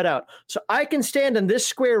that they cut out. So I can stand in this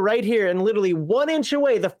square right here and literally 1 inch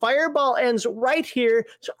away, the fireball ends right here.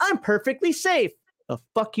 So I'm perfectly safe. The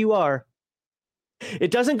fuck you are.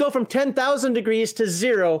 It doesn't go from 10,000 degrees to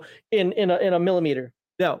 0 in a millimeter.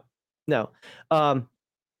 No. I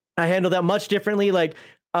handle that much differently. Like,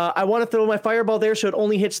 I want to throw my fireball there so it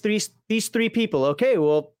only hits these 3 people. Okay,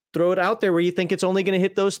 well, throw it out there where you think it's only going to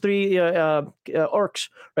hit those 3 orcs,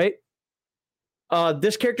 right?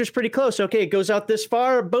 This character's pretty close. Okay, it goes out this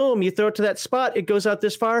far. Boom, you throw it to that spot. It goes out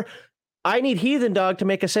this far. I need Heathen Dog to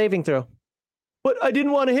make a saving throw. But I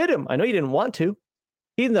didn't want to hit him. I know you didn't want to.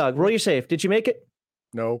 Heathen Dog, roll your save. Did you make it?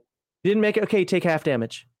 No. You didn't make it? Okay, you take half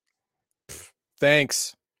damage.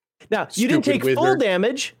 Thanks. Now, you didn't take full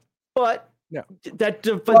damage, but no.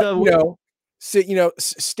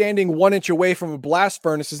 Standing 1 inch away from a blast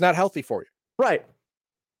furnace is not healthy for you. Right.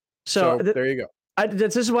 So there you go.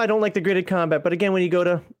 This is why I don't like the gridded combat. But again, when you go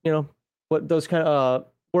to, what those kind of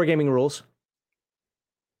wargaming rules.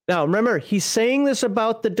 Now, remember, he's saying this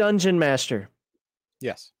about the Dungeon Master.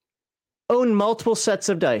 Yes. Own multiple sets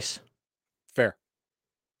of dice. Fair.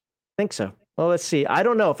 I think so. Well, let's see. I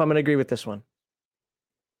don't know if I'm going to agree with this one.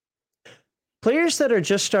 Players that are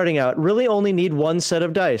just starting out really only need 1 set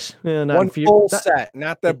of dice. One full set,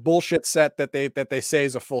 not the bullshit set that they say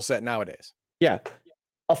is a full set nowadays. Yeah.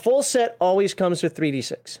 A full set always comes with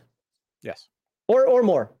 3d6. Yes. Or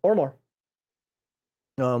more.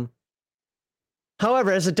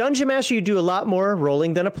 However, as a Dungeon Master, you do a lot more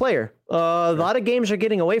rolling than a player. A lot of games are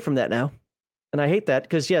getting away from that now. And I hate that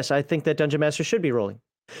because, yes, I think that Dungeon Master should be rolling.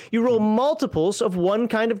 You roll multiples of one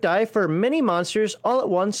kind of die for many monsters all at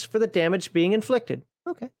once for the damage being inflicted.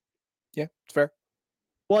 Okay. Yeah, it's fair.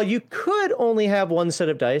 While you could only have 1 set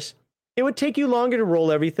of dice, it would take you longer to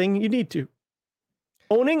roll everything you need to.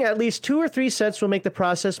 Owning at least 2 or 3 sets will make the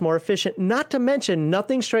process more efficient, not to mention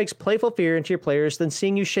nothing strikes playful fear into your players than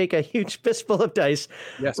seeing you shake a huge fistful of dice,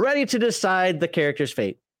 ready to decide the character's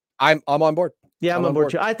fate. I'm on board. Yeah, I'm on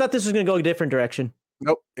board too. I thought this was going to go a different direction.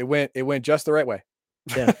 Nope, it went just the right way.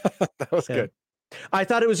 Yeah. That was good. I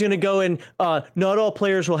thought it was going to go in, not all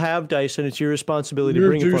players will have dice, and it's your responsibility to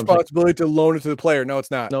bring it. It's your responsibility to loan it to the player. No,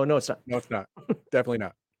 it's not. No, it's not. No, it's not. Definitely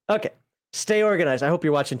not. Okay. Stay organized. I hope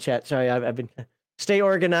you're watching chat. Sorry, I've been... Stay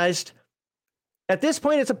organized. At this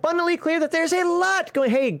point, it's abundantly clear that there's a lot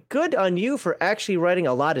going. Hey, good on you for actually writing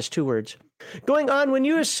a lot as 2 words. Going on when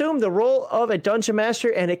you assume the role of a Dungeon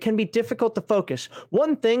Master, and it can be difficult to focus.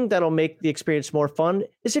 One thing that'll make the experience more fun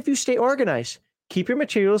is if you stay organized. Keep your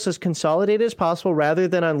materials as consolidated as possible rather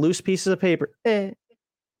than on loose pieces of paper.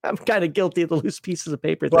 I'm kind of guilty of the loose pieces of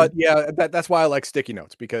paper thing. But yeah, that's why I like sticky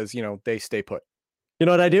notes because, they stay put. You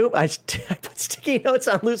know what I do? I put sticky notes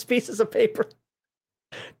on loose pieces of paper.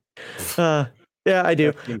 Yeah, I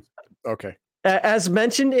do. Okay. As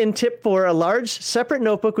mentioned in tip 4, a large separate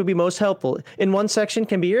notebook would be most helpful. In one section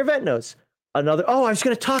can be your event notes. Another, I was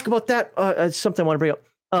going to talk about that. Something I want to bring up.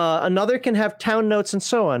 Another can have town notes and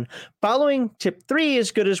so on. Following tip 3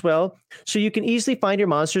 is good as well, so you can easily find your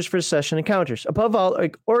monsters for session encounters. Above all,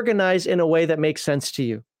 organize in a way that makes sense to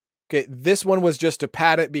you. Okay, this one was just to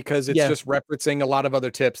pad it because it's just referencing a lot of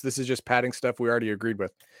other tips. This is just padding stuff we already agreed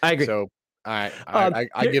with. I agree. So I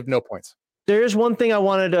give no points. There is one thing I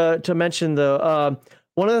wanted to mention, though.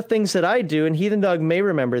 One of the things that I do, and Heathen Dog may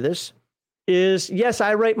remember this, is, yes,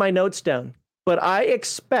 I write my notes down, but I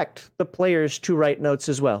expect the players to write notes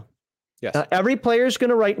as well. Yes. Every player is going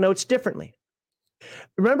to write notes differently.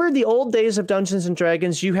 Remember the old days of Dungeons and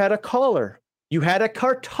Dragons, you had a caller, you had a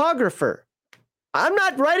cartographer. I'm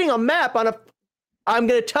not writing a map on I'm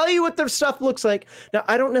going to tell you what the stuff looks like. Now,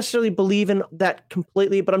 I don't necessarily believe in that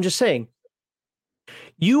completely, but I'm just saying,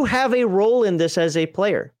 you have a role in this as a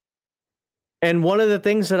player. And one of the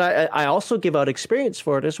things that I also give out experience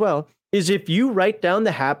for it as well is if you write down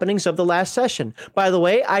the happenings of the last session. By the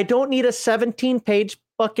way, I don't need a 17-page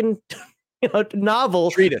fucking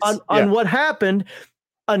novel on what happened.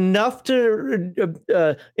 enough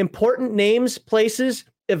to important names, places,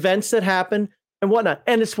 events that happen, and whatnot.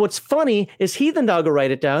 And it's what's funny is Heathen Dog will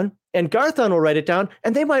write it down, and Garthon will write it down,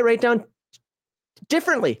 and they might write down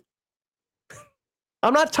differently.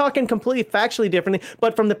 I'm not talking completely factually differently,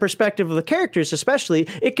 but from the perspective of the characters, especially,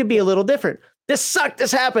 it could be a little different. This sucked.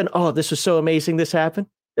 This happened. Oh, this was so amazing. This happened.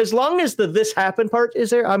 As long as the this happened part is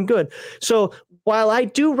there, I'm good. So while I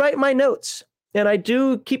do write my notes and I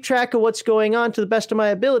do keep track of what's going on to the best of my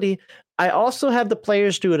ability, I also have the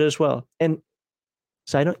players do it as well. And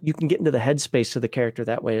so you can get into the headspace of the character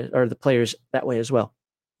that way, or the players that way as well.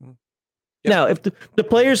 Yep. Now, if the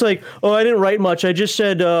player's like, oh, I didn't write much. I just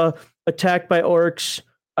said attacked by orcs.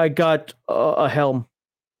 I got a helm.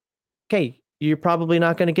 Okay, you're probably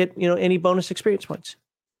not going to get any bonus experience points.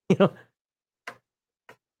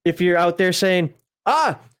 If you're out there saying,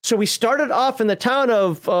 so we started off in the town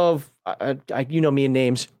of me and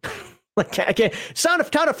names. Like, okay, town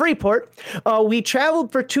of Freeport. We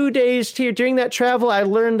traveled for 2 days here. During that travel, I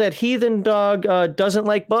learned that Heathen Dog doesn't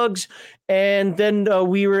like bugs. And then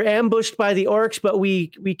we were ambushed by the orcs, but we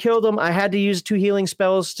killed them. I had to use 2 healing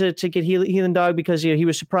spells to get Heathen Dog because he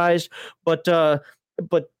was surprised. But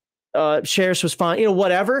Sheriff's was fine.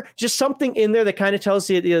 Whatever. Just something in there that kind of tells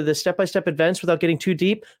the step-by-step events without getting too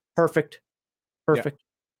deep. Perfect. Yeah.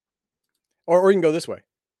 Or you can go this way.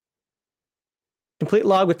 Complete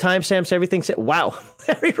log with timestamps, everything. Wow.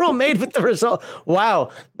 Every roll made with the result.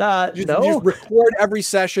 Wow. Just record every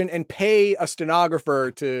session and pay a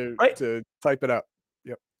stenographer to type it up.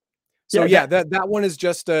 Yep. So that one is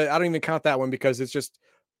just, I don't even count that one because it's just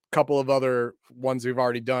a couple of other ones we've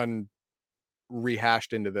already done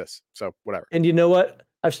rehashed into this. So whatever. And you know what?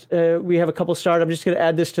 We have a couple starred. I'm just going to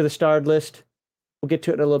add this to the starred list. We'll get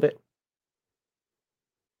to it in a little bit.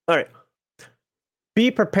 All right. Be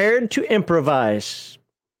prepared to improvise.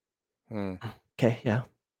 Okay, yeah.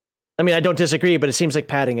 I mean, I don't disagree, but it seems like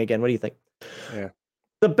padding again. What do you think? Yeah.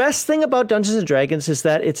 The best thing about Dungeons and Dragons is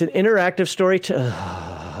that it's an interactive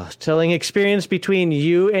storytelling experience between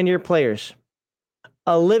you and your players.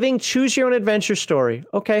 A living choose your own adventure story.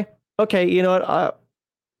 Okay, you know what?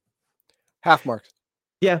 Half marks.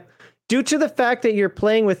 Yeah. Due to the fact that you're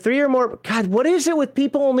playing with 3 or more... God, what is it with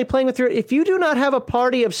people only playing with 3? If you do not have a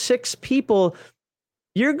party of 6 people...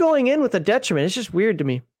 You're going in with a detriment. It's just weird to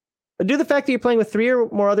me. But due to the fact that you're playing with 3 or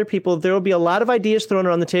more other people, there will be a lot of ideas thrown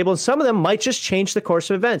around the table, and some of them might just change the course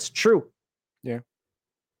of events. True. Yeah.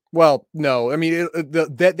 Well, no. I mean,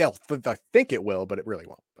 I think it will, but it really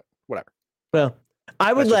won't. But whatever. Well,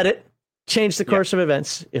 I would let it change the course of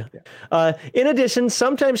events. Yeah. In addition,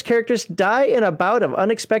 sometimes characters die in a bout of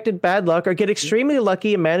unexpected bad luck or get extremely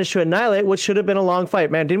lucky and manage to annihilate what should have been a long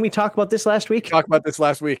fight. Man, didn't we talk about this last week? Talk about this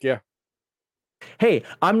last week, yeah. Hey,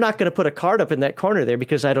 I'm not going to put a card up in that corner there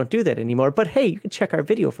because I don't do that anymore. But hey, you can check our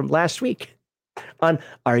video from last week on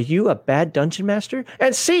Are You a Bad Dungeon Master?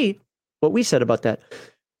 And see what we said about that.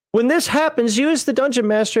 When this happens, you as the Dungeon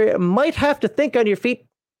Master might have to think on your feet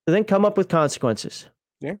and then come up with consequences.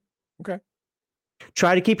 Yeah, okay.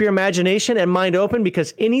 Try to keep your imagination and mind open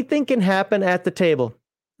because anything can happen at the table.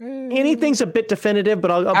 Anything's a bit definitive, but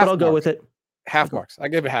I'll go with it. Half marks. I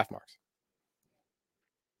give it half marks.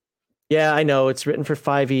 Yeah, I know it's written for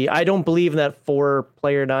 5e. I don't believe in that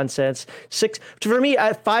 4-player nonsense. 6 for me,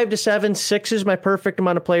 at 5 to 7, 6 is my perfect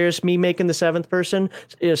amount of players. Me making the 7th person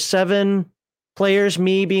is 7 players.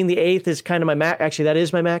 Me being the 8th is kind of my max. Actually, that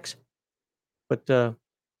is my max. But all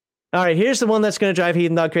right, here's the one that's going to drive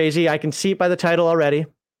Heathen Dog crazy. I can see it by the title already.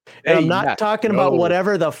 And I'm not talking about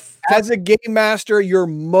whatever the. As a game master, your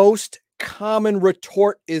most common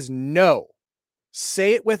retort is no.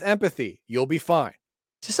 Say it with empathy. You'll be fine.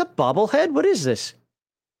 Is this a bobblehead? What is this?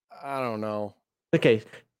 I don't know. Okay.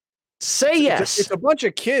 Say yes. It's a bunch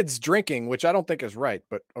of kids drinking, which I don't think is right,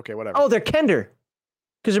 but okay, whatever. Oh, they're Kender.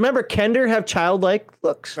 Because remember, Kender have childlike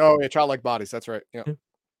looks. Oh, yeah, childlike bodies. That's right. Yeah.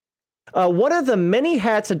 One of the many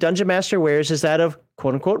hats a Dungeon Master wears is that of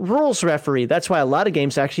quote-unquote rules referee. That's why a lot of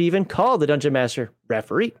games actually even call the Dungeon Master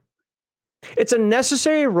referee. It's a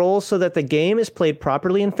necessary role so that the game is played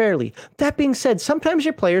properly and fairly. That being said, sometimes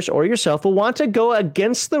your players or yourself will want to go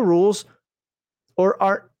against the rules or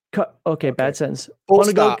aren't... Okay, bad sentence. Full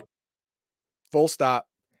stop. Full stop.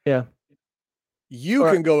 Yeah. You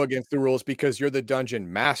can go against the rules because you're the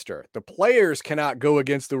Dungeon Master. The players cannot go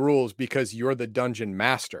against the rules because you're the Dungeon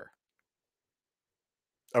Master.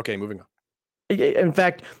 Okay, moving on. In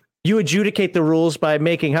fact, you adjudicate the rules by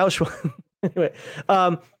making house rules. Anyway,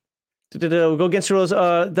 we'll go against the rules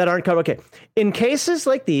that aren't covered. Okay. In cases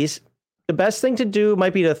like these, the best thing to do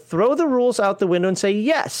might be to throw the rules out the window and say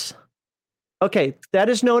yes. Okay, that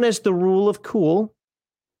is known as the rule of cool.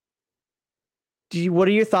 What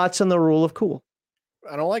are your thoughts on the rule of cool?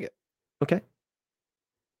 I don't like it. Okay.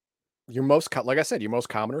 Like I said, your most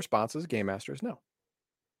common response as a game master is no.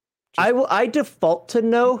 I default to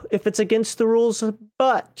no if it's against the rules,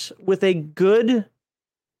 but with a good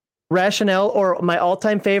rationale, or my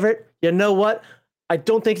all-time favorite, you know what? I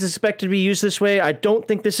don't think it's expected to be used this way. I don't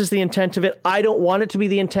think this is the intent of it. I don't want it to be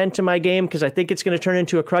the intent of my game because I think it's going to turn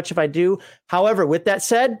into a crutch if I do. However, with that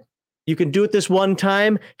said, you can do it this one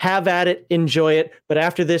time, have at it, enjoy it. But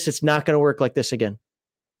after this, it's not going to work like this again.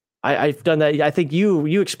 I've done that. I think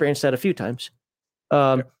you experienced that a few times.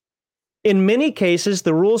 Yeah. In many cases,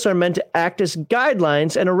 the rules are meant to act as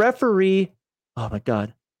guidelines, and a referee, oh my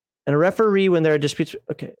God, and a referee when there are disputes,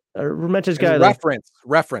 okay, meant as guidelines.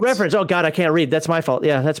 Reference. Oh God, I can't read. That's my fault.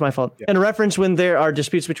 Yeah, that's my fault. Yeah. And a reference when there are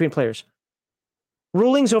disputes between players.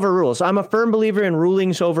 Rulings over rules. I'm a firm believer in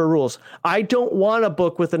rulings over rules. I don't want a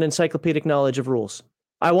book with an encyclopedic knowledge of rules.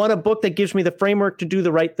 I want a book that gives me the framework to do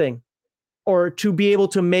the right thing, or to be able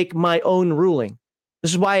to make my own ruling.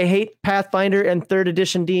 This is why I hate Pathfinder and 3rd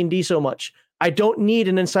edition D&D so much. I don't need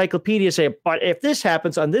an encyclopedia to say, but if this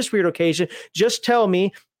happens on this weird occasion, just tell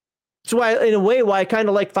me. That's why, in a way, why I kind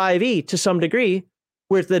of like 5e to some degree,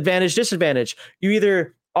 where it's the advantage, disadvantage. You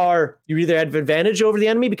either have advantage over the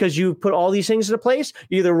enemy because you put all these things into place.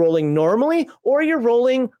 You're either rolling normally, or you're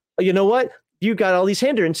rolling, you know what? You got all these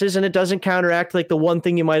hindrances and it doesn't counteract like the one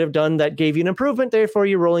thing you might have done that gave you an improvement. Therefore,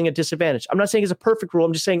 you're rolling a disadvantage. I'm not saying it's a perfect rule.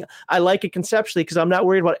 I'm just saying I like it conceptually because I'm not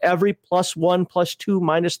worried about every +1, +2,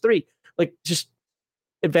 -3. Like just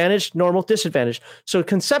advantage, normal, disadvantage. So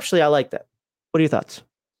conceptually, I like that. What are your thoughts?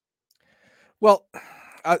 Well,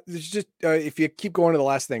 if you keep going to the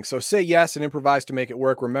last thing. So say yes and improvise to make it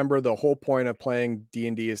work. Remember, the whole point of playing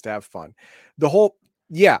D&D is to have fun. The whole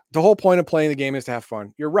point of playing the game is to have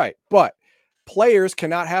fun. You're right. But players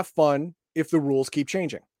cannot have fun if the rules keep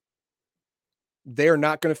changing. They're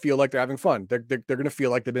not going to feel like they're having fun. They're going to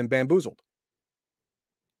feel like they've been bamboozled.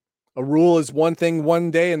 A rule is one thing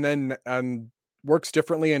one day and then works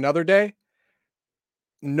differently another day.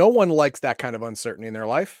 No one likes that kind of uncertainty in their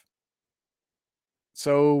life.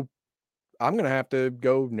 So I'm going to have to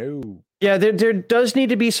go no. Yeah, there does need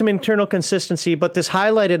to be some internal consistency, but this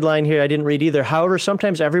highlighted line here, I didn't read either. However,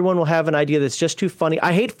 sometimes everyone will have an idea that's just too funny.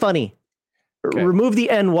 I hate funny. Okay. Remove the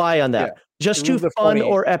NY on that. Yeah. Just too fun funny,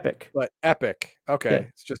 or epic. But epic. Okay. Yeah.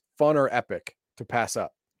 It's just fun or epic to pass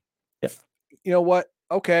up. Yeah. You know what?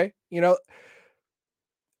 Okay. You know,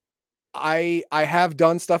 I have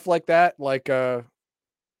done stuff like that. Like,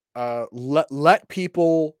 let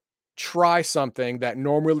people try something that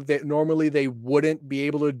normally they wouldn't be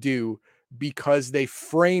able to do because they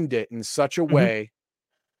framed it in such a way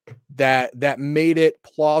that made it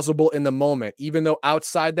plausible in the moment, even though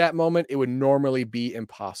outside that moment it would normally be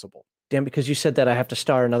impossible. Damn, because you said that, I have to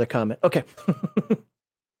star another comment. Okay.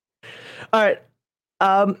 All right.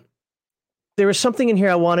 There was something in here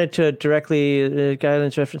I wanted to directly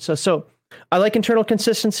guidance reference. So I like internal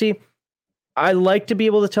consistency. I like to be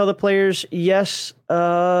able to tell the players yes,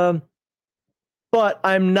 but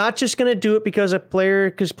I'm not just going to do it because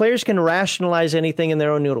players can rationalize anything in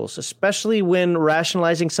their own noodles, especially when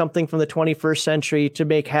rationalizing something from the 21st century to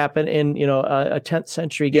make happen in, a 10th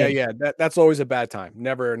century game. Yeah. That's always a bad time.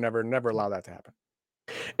 Never allow that to happen.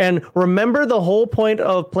 And remember, the whole point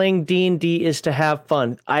of playing D&D is to have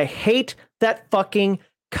fun. I hate that fucking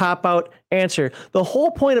cop-out answer. The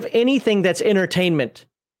whole point of anything that's entertainment,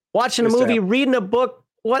 watching a movie, reading a book,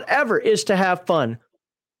 whatever, is to have fun.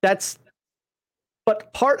 But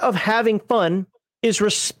part of having fun is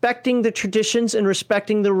respecting the traditions and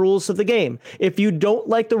respecting the rules of the game. If you don't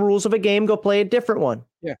like the rules of a game, go play a different one.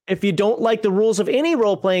 Yeah. If you don't like the rules of any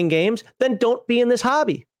role-playing games, then don't be in this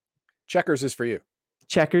hobby. Checkers is for you.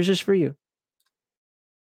 Checkers is for you.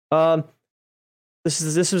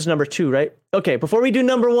 This was number 2, right? Okay, before we do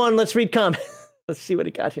number 1, let's read comments. Let's see what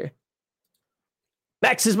he got here.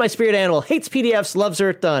 Max is my spirit animal. Hates PDFs. Loves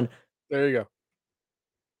Earthdawn. There you go.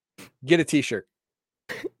 Get a t-shirt.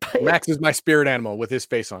 Max is my spirit animal with his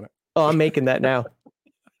face on it. Oh, I'm making that now.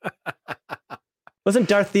 Wasn't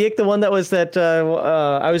Darth Theik the one that was that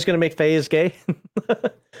I was going to make Faye is gay?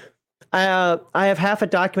 I have half a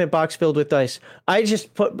document box filled with dice.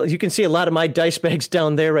 You can see a lot of my dice bags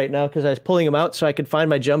down there right now because I was pulling them out so I could find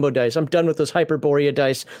my jumbo dice. I'm done with those Hyperborea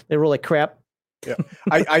dice. They roll like crap. Yeah.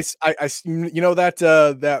 I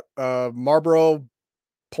that Marlboro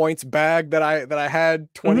points bag that I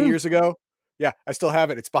had 20 years ago. Yeah, I still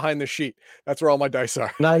have it. It's behind the sheet. That's where all my dice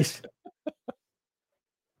are. Nice.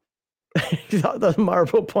 The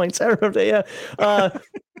Marlboro points. I remember that. Yeah.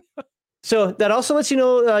 So that also lets you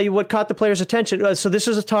know what caught the player's attention. So this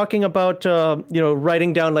is talking about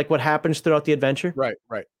writing down like what happens throughout the adventure. Right,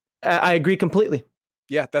 right. I agree completely.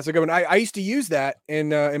 Yeah, that's a good one. I used to use that in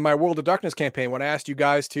my World of Darkness campaign when I asked you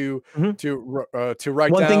guys to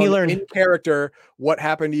write One thing you down learned. in character what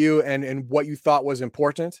happened to you and what you thought was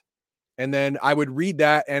important. And then I would read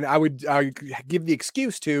that and I would give the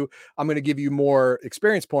excuse to, I'm going to give you more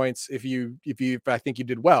experience points if I think you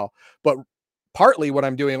did well. But partly what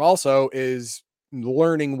I'm doing also is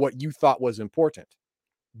learning what you thought was important.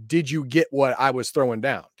 Did you get what I was throwing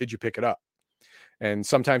down? Did you pick it up? And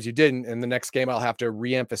sometimes you didn't. And the next game, I'll have to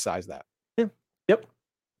reemphasize that. Yeah. Yep.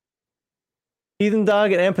 Heathen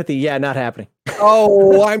dog and empathy. Yeah, not happening.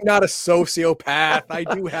 Oh, I'm not a sociopath. I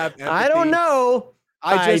do have empathy. I don't know.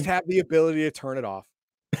 I just have the ability to turn it off.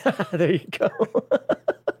 There you go.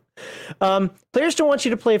 Players don't want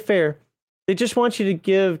you to play fair. They just want you to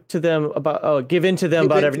give in to them about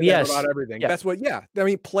everything. Yes. About everything. Yeah. That's what, yeah. I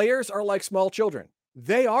mean, players are like small children.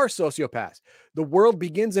 They are sociopaths. The world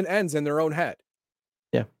begins and ends in their own head.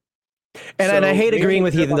 Yeah. And I hate agreeing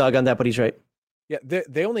with Heathen Dog on that, but he's right. Yeah.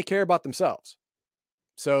 They only care about themselves.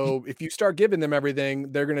 So if you start giving them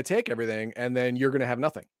everything, they're going to take everything and then you're going to have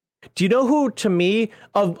nothing. Do you know who, to me,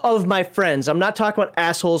 of my friends, I'm not talking about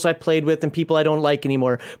assholes I played with and people I don't like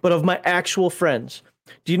anymore, but of my actual friends,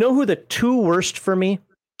 do you know who the two worst for me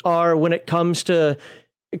are when it comes to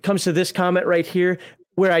this comment right here,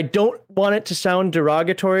 where I don't want it to sound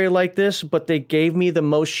derogatory like this, but they gave me the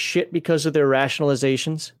most shit because of their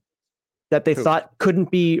rationalizations that they thought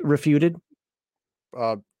couldn't be refuted?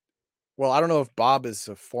 Well, I don't know if Bob is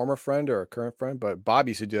a former friend or a current friend, but Bob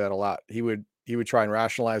used to do that a lot. He would try and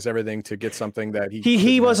rationalize everything to get something that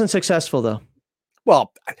he wasn't successful though.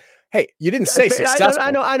 Well, hey, you didn't say successful.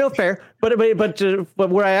 I know, fair, but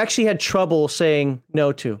where I actually had trouble saying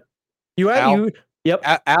no to Yep.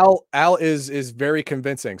 Al is very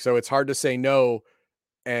convincing, so it's hard to say no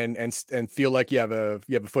and feel like you have a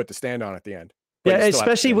foot to stand on at the end. Yeah,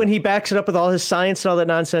 especially when he backs it up with all his science and all that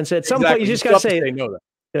nonsense. At some point, you just got to say no.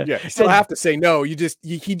 Yeah, you still have to say no. He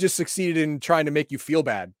just succeeded in trying to make you feel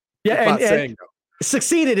bad. Yeah, and no.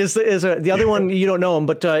 Succeeded is the other one. You don't know him,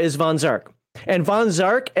 but is Von Zark. And Von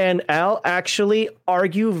Zark and Al actually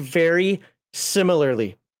argue very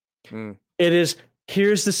similarly. It is,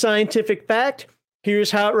 here's the scientific fact.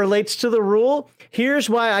 Here's how it relates to the rule. Here's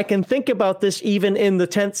why I can think about this even in the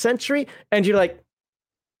 10th century. And you're like,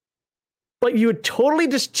 but you would totally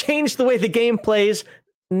just change the way the game plays.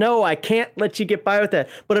 No, I can't let you get by with that.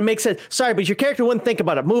 But it makes sense. Sorry, but your character wouldn't think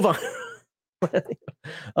about it. Move on.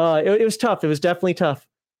 It was tough. It was definitely tough.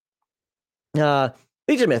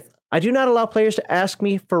 Legion Myth. I do not allow players to ask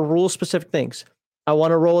me for rule-specific things. I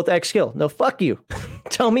want to roll with X skill. No, fuck you.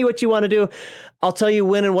 Tell me what you want to do. I'll tell you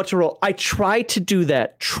when and what to roll. I try to do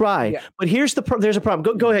that. Yeah. But here's there's a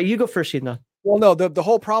problem. Go ahead. You go first, Ethan. Well, no, the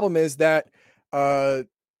whole problem is that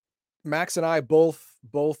Max and I both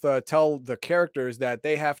tell the characters that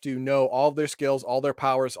they have to know all their skills, all their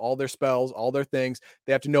powers, all their spells, all their things.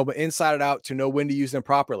 They have to know inside and out to know when to use them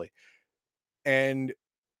properly. And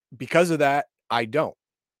because of that, I don't.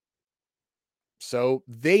 So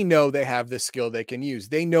they know they have this skill they can use.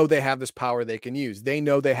 They know they have this power they can use. They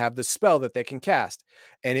know they have this spell that they can cast,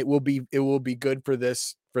 and it will be good for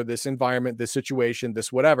this environment, this situation,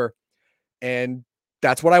 this whatever. And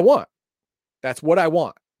that's what I want. That's what I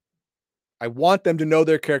want. I want them to know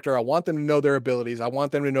their character. I want them to know their abilities. I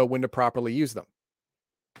want them to know when to properly use them.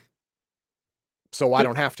 So I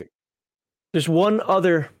don't have to. There's one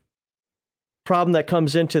other problem that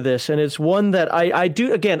comes into this, and it's one that I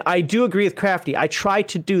do agree with Crafty. I try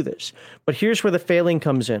to do this, but here's where the failing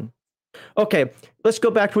comes in. Okay, let's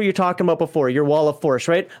go back to what you're talking about before, your wall of force,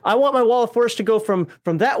 right? I want my wall of force to go from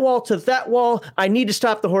that wall to that wall. I need to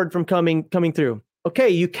stop the horde from coming through. Okay,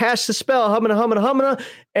 you cast the spell, humana,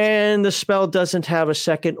 and the spell doesn't have a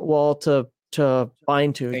second wall to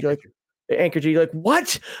bind to. Anchor to. You're like,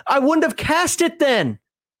 what? I wouldn't have cast it then.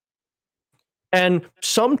 And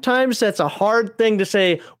sometimes that's a hard thing to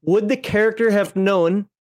say. Would the character have known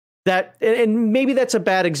that? And maybe that's a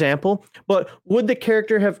bad example, but would the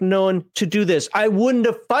character have known to do this? I wouldn't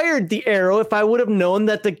have fired the arrow if I would have known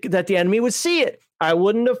that the enemy would see it. I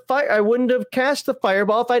wouldn't have cast the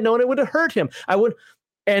fireball if I'd known it would have hurt him.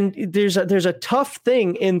 And there's a tough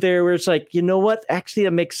thing in there where it's like, you know what? Actually,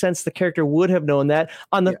 it makes sense. The character would have known that.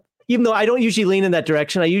 Even though I don't usually lean in that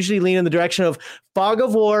direction, I usually lean in the direction of fog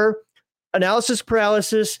of war, analysis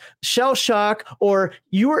paralysis, shell shock, or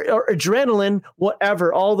adrenaline,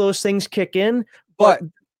 whatever. All those things kick in. But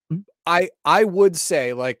I would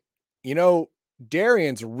say, like,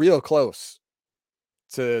 Darian's real close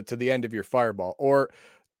to the end of your fireball, or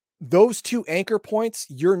those two anchor points,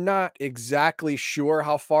 you're not exactly sure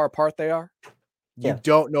how far apart they are. You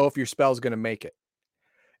don't know if your spell's going to make it.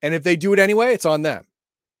 And if they do it anyway, it's on them.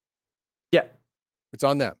 Yeah. It's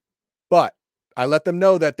on them. But I let them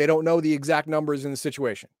know that they don't know the exact numbers in the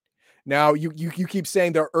situation. Now, you keep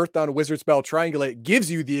saying the Earthbound Wizard spell Triangulate gives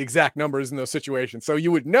you the exact numbers in those situations. So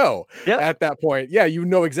you would know at that point. Yeah, you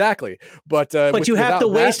know exactly. But you have to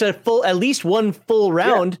waste at least one full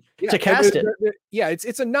round to cast it. Yeah,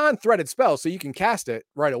 it's a non-threaded spell, so you can cast it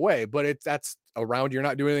right away, but that's a round you're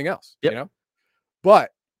not doing anything else, you know?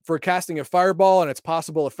 But for casting a fireball and its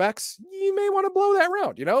possible effects, you may want to blow that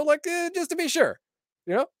round, you know, like just to be sure,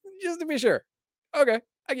 you know, just to be sure. Okay,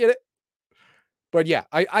 I get it. But yeah,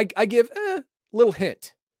 I give a little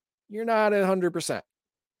hint. You're not 100%.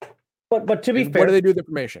 But to be fair, what do they do with the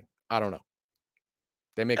information? I don't know.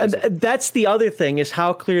 They make that's the other thing is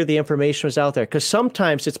how clear the information was out there. Because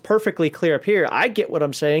sometimes it's perfectly clear up here. I get what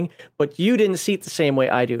I'm saying, but you didn't see it the same way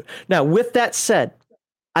I do. Now, with that said,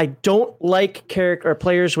 I don't like character or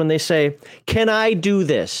players when they say, "Can I do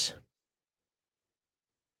this?"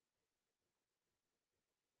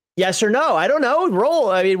 Yes or no? I don't know. Roll.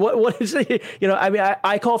 I mean, what is it? You know, I mean,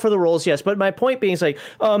 I call for the rolls, yes. But my point being is like,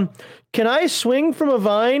 can I swing from a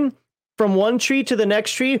vine from one tree to the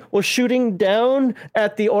next tree while shooting down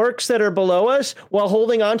at the orcs that are below us while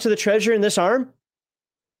holding on to the treasure in this arm?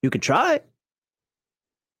 You can try.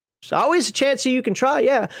 There's always a chance that you can try.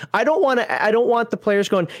 Yeah. I don't want the players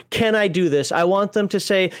going, "Can I do this?" I want them to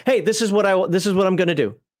say, "Hey, this is what I'm going to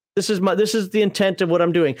do. This is the intent of what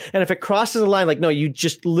I'm doing." And if it crosses the line, like, no, you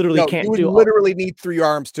just literally can't do it. You literally need 3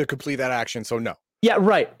 arms to complete that action. So no. Yeah,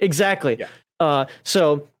 right. Exactly. Yeah.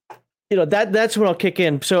 So, you know, that's when I'll kick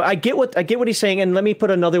in. So I get what he's saying. And let me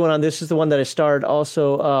put another one on. This is the one that I starred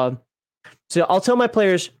also. So I'll tell my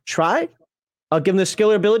players, try. I'll give them the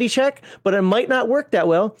skill or ability check, but it might not work that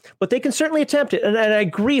well, but they can certainly attempt it. And I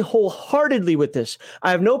agree wholeheartedly with this.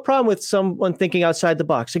 I have no problem with someone thinking outside the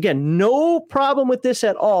box. Again, no problem with this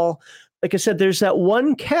at all. Like I said, there's that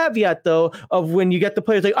one caveat, though, of when you get the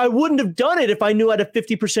players like, "I wouldn't have done it if I knew I had a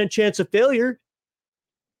 50% chance of failure."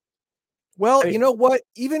 Well, you know what?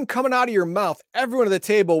 Even coming out of your mouth, everyone at the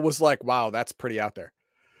table was like, "Wow, that's pretty out there."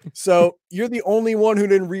 So you're the only one who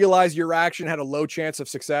didn't realize your action had a low chance of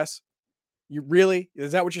success? You really?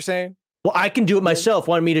 Is that what you're saying? Well, I can do it myself.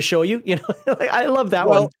 Want me to show you? You know, I love that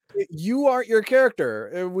one. You aren't your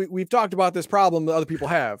character. We've talked about this problem that other people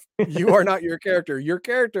have. You are not your character. Your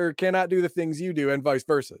character cannot do the things you do and vice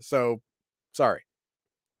versa. So, sorry.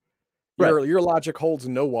 Your logic holds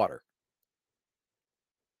no water.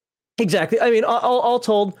 Exactly. I mean, all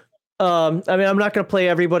told, I mean, I'm not going to play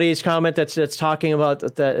everybody's comment that's talking about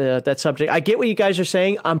that subject. I get what you guys are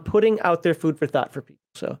saying. I'm putting out there food for thought for people.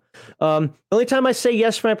 So the only time I say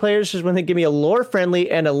yes for my players is when they give me a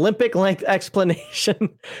lore-friendly and Olympic-length explanation.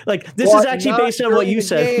 Like, this is actually based on what you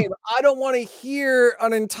said. I don't want to hear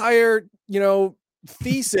an entire,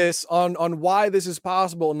 thesis on why this is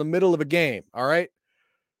possible in the middle of a game. All right.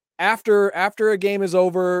 After a game is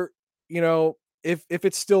over, if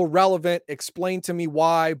it's still relevant, explain to me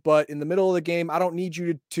why. But in the middle of the game, I don't need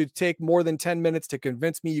you to take more than 10 minutes to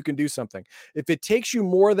convince me you can do something. If it takes you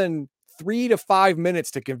more than 3 to 5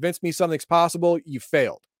 minutes to convince me something's possible, you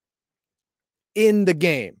failed. In the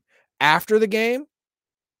game. After the game,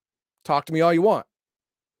 talk to me all you want.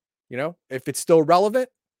 If it's still relevant,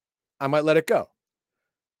 I might let it go.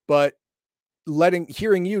 But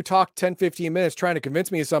hearing you talk 10, 15 minutes trying to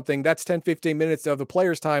convince me of something, that's 10, 15 minutes of the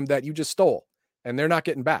player's time that you just stole, and they're not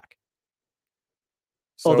getting back.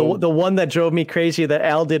 So, the one that drove me crazy that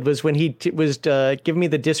Al did was when he was giving me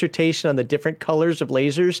the dissertation on the different colors of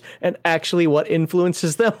lasers and actually what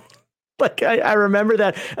influences them. Like, I remember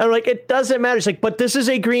that. And I'm like, it doesn't matter. It's like, but this is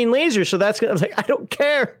a green laser, so that's gonna. I was like, I don't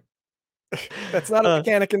care. That's not a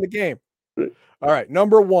mechanic in the game. All right,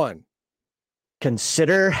 number 1.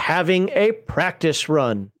 Consider having a practice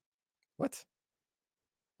run. What?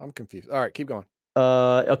 I'm confused. All right, keep going.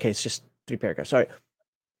 Okay, it's just 3 paragraphs. Sorry.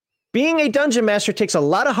 Being a dungeon master takes a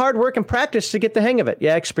lot of hard work and practice to get the hang of it.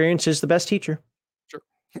 Yeah, experience is the best teacher. Sure.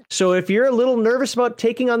 So if you're a little nervous about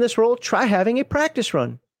taking on this role, try having a practice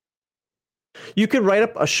run. You could write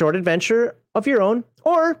up a short adventure of your own,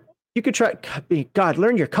 or you could try, God,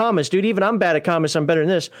 learn your commas, dude. Even I'm bad at commas. I'm better than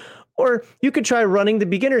this. Or you could try running the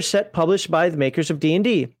beginner set published by the makers of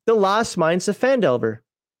D&D, The Lost Mines of Phandelver.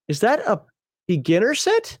 Is that a beginner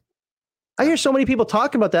set? I hear so many people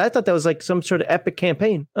talking about that. I thought that was like some sort of epic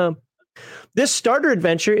campaign. This starter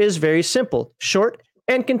adventure is very simple, short,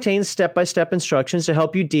 and contains step-by-step instructions to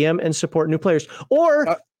help you DM and support new players.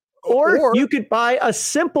 Or Or you could buy a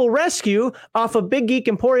simple rescue off of Big Geek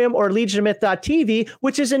Emporium or LegionOfMyth.tv,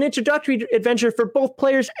 which is an introductory adventure for both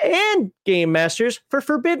players and game masters for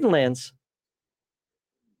Forbidden Lands.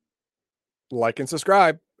 Like and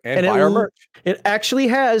subscribe and buy our merch. It actually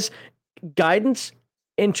has guidance,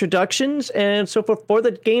 introductions, and so forth for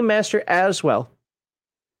the game master as well.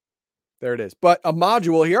 There it is. But a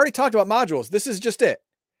module, he already talked about modules. This is just it.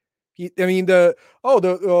 If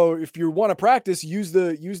you want to practice, use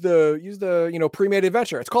the pre-made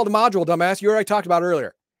adventure. It's called a module, dumbass. You already talked about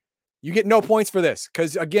earlier. You get no points for this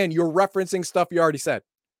because again, you're referencing stuff you already said.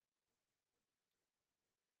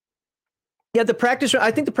 Yeah, the practice run.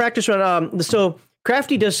 I think the practice run. So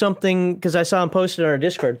Crafty does something because I saw him posted on our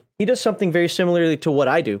Discord. He does something very similarly to what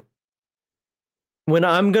I do. When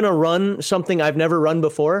I'm gonna run something I've never run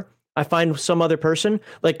before, I find some other person.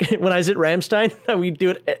 Like when I was at Ramstein, we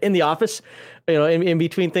do it in the office, in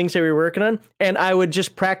between things that we were working on, and I would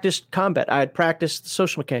just practice combat. I'd practice the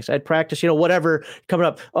social mechanics. I'd practice, whatever coming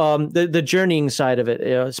up. The journeying side of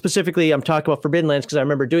it. Specifically, I'm talking about Forbidden Lands because I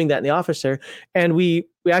remember doing that in the office there, and we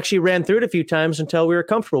actually ran through it a few times until we were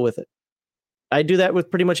comfortable with it. I do that with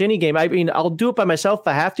pretty much any game. I mean, I'll do it by myself if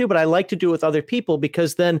I have to, but I like to do it with other people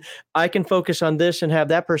because then I can focus on this and have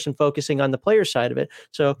that person focusing on the player side of it.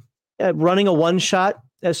 So running a one shot,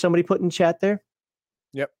 as somebody put in chat there.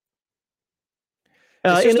 Yep.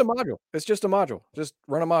 It's just a module. It's just a module. Just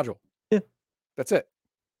run a module. Yeah. That's it.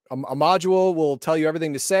 A module will tell you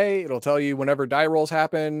everything to say. It'll tell you whenever die rolls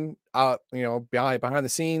happen, behind the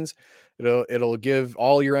scenes. It'll give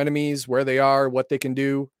all your enemies where they are, what they can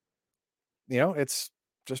do. It's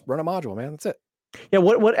just run a module, man. That's it. Yeah,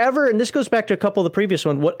 whatever, and this goes back to a couple of the previous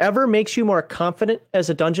ones. Whatever makes you more confident as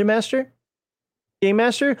a dungeon master, game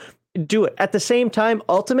master, do it. At the same time,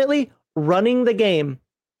 ultimately, running the game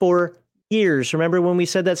for years. Remember when we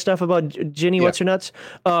said that stuff about Ginny, what's her nuts?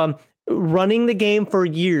 Running the game for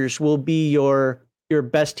years will be your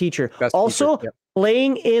best teacher.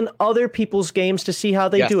 Playing in other people's games to see how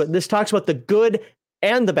they do it. This talks about the good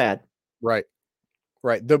and the bad. Right.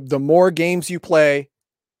 The more games you play,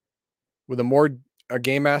 with the more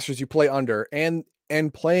game masters you play under, and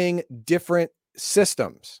playing different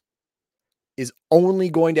systems is only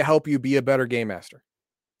going to help you be a better game master.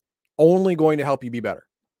 Only going to help you be better.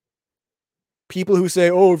 People who say,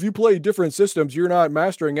 "Oh, if you play different systems, you're not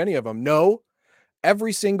mastering any of them." No,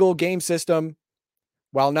 every single game system,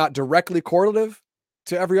 while not directly correlative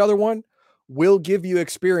to every other one, will give you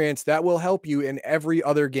experience that will help you in every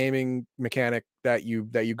other gaming mechanic that you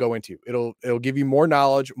go into. It'll give you more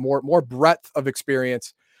knowledge, more breadth of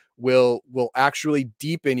experience, will actually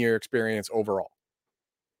deepen your experience overall.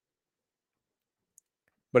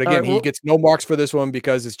 But again, he gets no marks for this one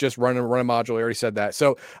because it's just run a module. I already said that.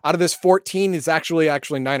 So out of this 14, it's actually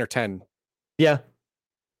 9 or 10. Yeah.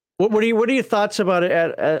 What are your thoughts about it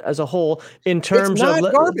as a whole in terms of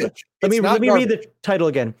garbage? Let me read the title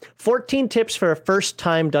again. 14 tips for a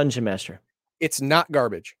first-time dungeon master. It's not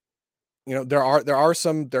garbage. There are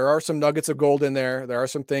some nuggets of gold in there. There are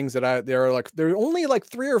some things that there are only like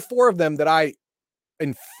 3 or 4 of them that I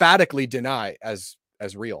emphatically deny as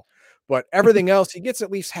real. But everything else he gets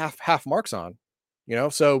at least half marks on.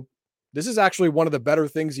 So this is actually one of the better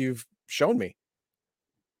things you've shown me,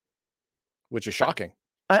 which is shocking.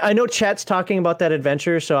 I know chat's talking about that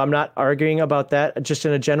adventure, so I'm not arguing about that. Just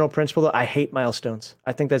in a general principle, I hate milestones.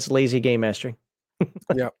 I think that's lazy game mastering.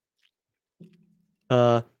 Yeah.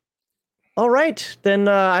 All right, then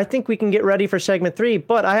I think we can get ready for segment 3,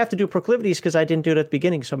 but I have to do proclivities because I didn't do it at the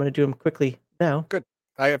beginning, so I'm going to do them quickly now. Good.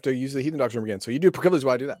 I have to use the Heathen Doctrine again, so you do proclivities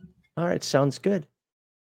while I do that. All right, sounds good.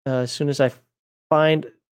 As soon as I find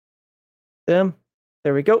them,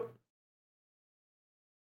 there we go.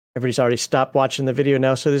 Everybody's already stopped watching the video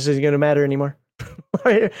now, so this isn't going to matter anymore. All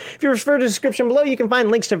right. If you refer to the description below, you can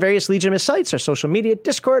find links to various Legion of Myth sites, our social media,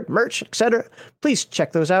 Discord, merch, etc. Please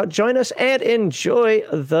check those out, join us, and enjoy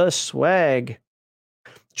the swag.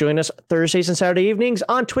 Join us Thursdays and Saturday evenings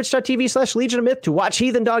on twitch.tv/Legion of Myth to watch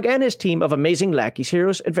Heathen Dog and his team of amazing lackeys,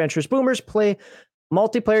 heroes, adventurers, boomers play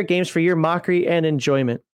multiplayer games for your mockery and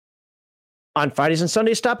enjoyment. On Fridays and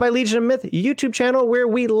Sundays, stop by Legion of Myth YouTube channel where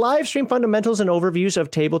we live stream fundamentals and overviews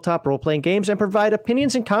of tabletop role-playing games and provide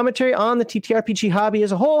opinions and commentary on the TTRPG hobby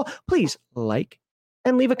as a whole. Please like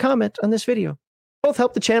and leave a comment on this video. Both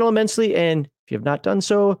help the channel immensely, and if you have not done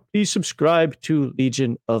so, please subscribe to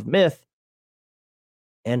Legion of Myth.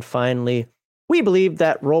 And finally, we believe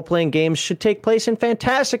that role-playing games should take place in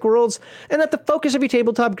fantastic worlds and that the focus of your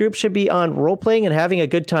tabletop group should be on role-playing and having a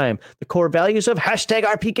good time. The core values of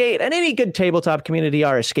 #RPGate and any good tabletop community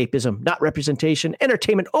are escapism, not representation,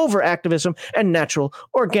 entertainment over activism, and natural,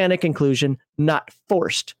 organic inclusion, not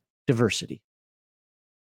forced diversity.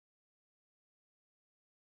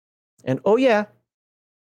 And oh yeah,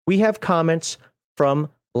 we have comments from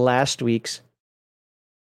last week's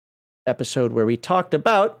episode where we talked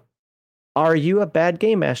about, are you a bad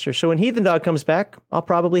game master? So when Heathen Dog comes back, I'll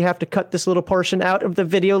probably have to cut this little portion out of the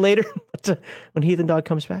video later. When Heathen Dog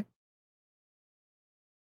comes back,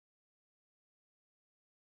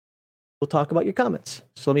 we'll talk about your comments.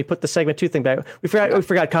 So let me put the segment 2 thing back. We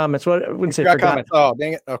forgot comments. Well, I wouldn't say forgot. Comments. Oh,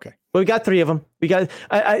 dang it. Okay. But we got 3 of them.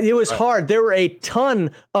 It was hard. There were a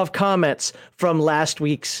ton of comments from last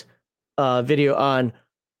week's video on,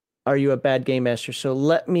 are you a bad game master? So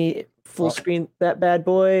let me full screen that bad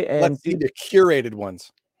boy. And let's see the curated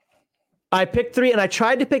ones. I picked 3, and I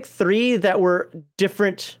tried to pick 3 that were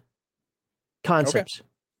different concepts. Okay.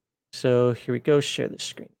 So here we go. Share the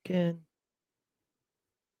screen again.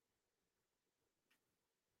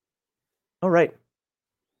 All right.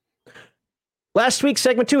 Last week's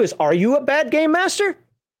segment 2 is, are you a bad game master?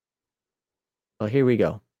 Oh, here we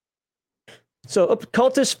go. So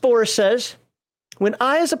Cultist 4 says, when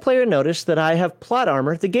I as a player notice that I have plot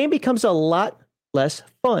armor, the game becomes a lot less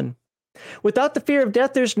fun. Without the fear of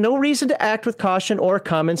death, there's no reason to act with caution or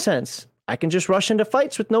common sense. I can just rush into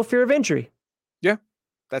fights with no fear of injury. Yeah,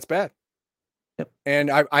 that's bad. Yep.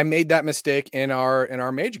 And I made that mistake in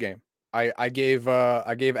our mage game. I gave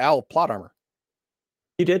Al plot armor.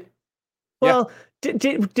 You did? Well, yeah.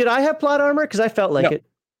 Did I have plot armor? Because I felt like it.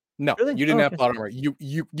 No, really? You didn't have plot armor.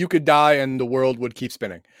 You could die and the world would keep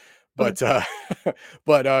spinning. But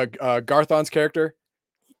Garthon's character,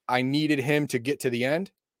 I needed him to get to the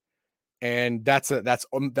end, and that's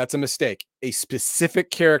a mistake. A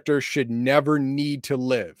specific character should never need to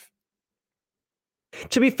live.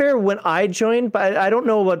 To be fair, when I joined, but I don't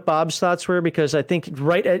know what Bob's thoughts were, because I think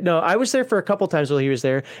I was there for a couple times while he was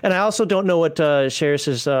there, and I also don't know what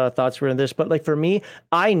Sheris's thoughts were in this. But like for me,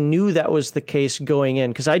 I knew that was the case going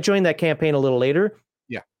in, because I joined that campaign a little later.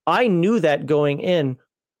 Yeah, I knew that going in,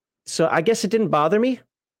 so I guess it didn't bother me.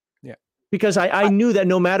 Yeah, because I knew that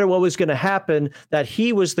no matter what was going to happen, that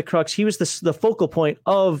he was the crux, he was the focal point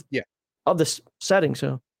of this setting.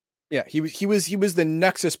 So. Yeah, he was the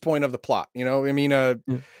nexus point of the plot. You know, I mean,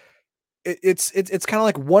 it's kind of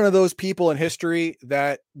like one of those people in history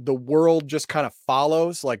that the world just kind of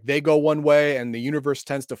follows. Like they go one way, and the universe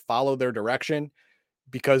tends to follow their direction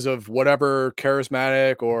because of whatever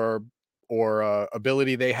charismatic or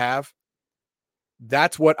ability they have.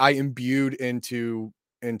 That's what I imbued into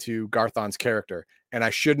Garthon's character, and I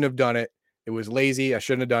shouldn't have done it. It was lazy. I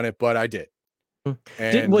shouldn't have done it, but I did.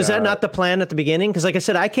 And, was that not the plan at the beginning? Because like I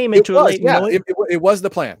said, I came into it late. Yeah, it was the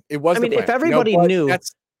plan. It was. I mean, if everybody knew,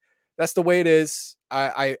 that's the way it is.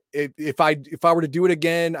 If I were to do it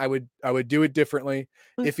again, I would do it differently.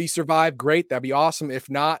 If he survived, great, that'd be awesome. If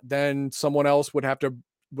not, then someone else would have to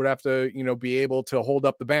be able to hold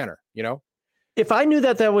up the banner. If I knew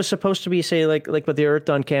that was supposed to be, say, like with the Earth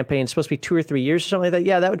Dawn campaign, it's supposed to be 2 or 3 years or something like that,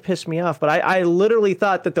 yeah, that would piss me off. But I literally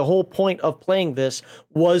thought that the whole point of playing this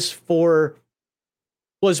was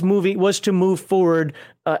to move forward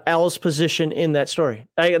Al's position in that story.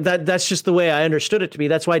 That's just the way I understood it to be.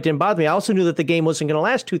 That's why it didn't bother me. I also knew that the game wasn't going to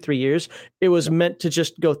last 2-3 years. It was meant to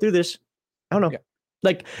just go through this. I don't know. Yeah.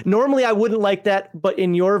 Like normally I wouldn't like that, but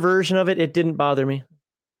in your version of it, it didn't bother me.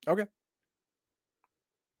 Okay.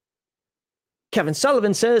 Kevin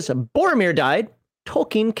Sullivan says Boromir died.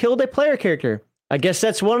 Tolkien killed a player character. I guess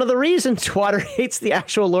that's one of the reasons Twatter hates the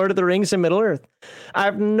actual Lord of the Rings in Middle-earth. I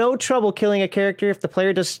have no trouble killing a character if the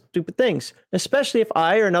player does stupid things, especially if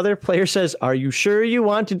I or another player says, "Are you sure you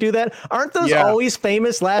want to do that?" Aren't those always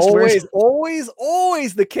famous last words?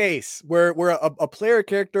 Always the case where a player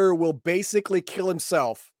character will basically kill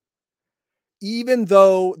himself, even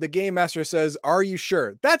though the game master says, "Are you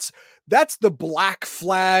sure?" That's the black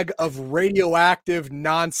flag of radioactive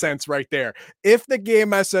nonsense right there. If the game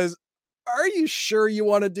master says, "Are you sure you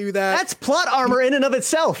want to do that?" That's plot armor in and of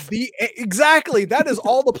itself. Exactly. That is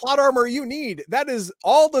all the plot armor you need. That is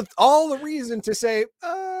all the reason to say,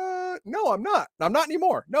 no, I'm not. I'm not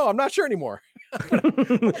anymore. No, I'm not sure anymore.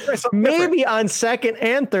 Maybe on second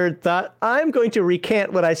and third thought, I'm going to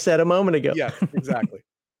recant what I said a moment ago. Yeah, exactly.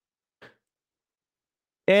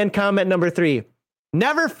 And comment number 3,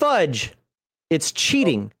 never fudge. It's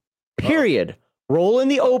cheating. Period. Roll in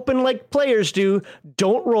the open like players do.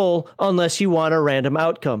 Don't roll unless you want a random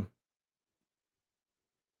outcome.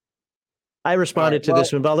 I responded to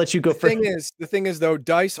this one, but I'll let you go first. The thing is though,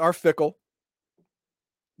 dice are fickle.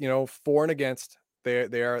 For and against.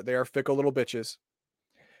 They are fickle little bitches.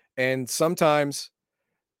 And sometimes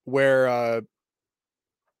where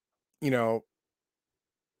you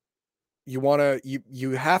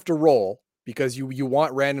have to roll because you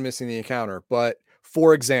want randomness in the encounter. But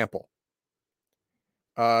for example,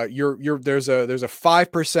 there's a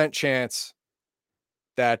 5% chance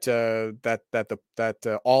that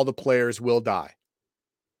all the players will die,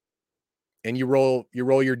 and you roll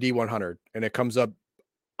your D100 and it comes up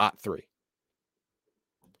ot3.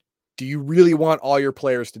 Do you really want all your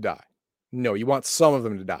players to die? No, you want some of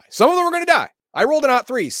them to die. Some of them are going to die. I rolled an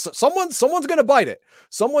ot3. Someone's going to bite it.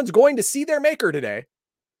 Someone's going to see their maker today.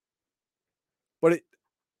 But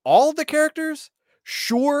all of the characters,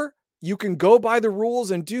 sure, you can go by the rules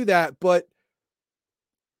and do that, but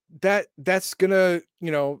that's gonna,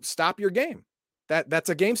 stop your game. That's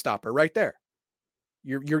a game stopper right there.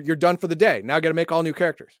 You're done for the day. Now I got to make all new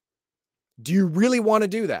characters. Do you really want to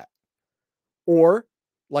do that? Or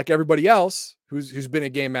like everybody else who's been a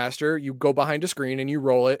game master, you go behind a screen and you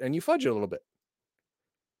roll it and you fudge it a little bit.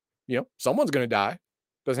 Someone's going to die.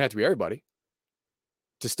 Doesn't have to be everybody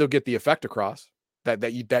to still get the effect across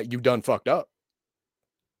that you've done fucked up.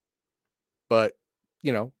 But,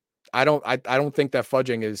 I don't think that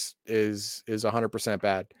fudging is 100%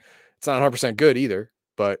 bad. It's not 100% good either,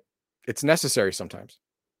 but it's necessary sometimes.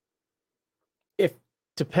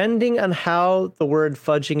 Depending on how the word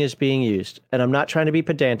fudging is being used, and I'm not trying to be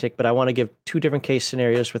pedantic, but I want to give two different case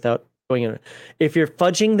scenarios without going in. If you're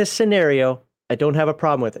fudging the scenario, I don't have a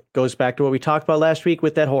problem with it. Goes back to what we talked about last week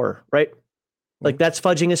with that horror, right? Like that's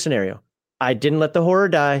fudging a scenario. I didn't let the horror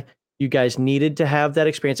die. You guys needed to have that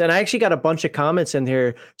experience. And I actually got a bunch of comments in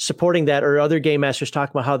here supporting that, or other game masters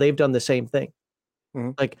talking about how they've done the same thing.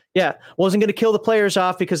 Mm-hmm. Like, yeah, wasn't going to kill the players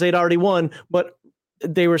off because they'd already won, but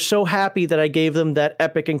they were so happy that I gave them that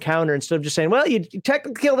epic encounter instead of just saying, well, you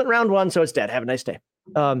technically killed it in round one, so it's dead. Have a nice day.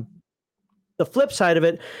 The flip side of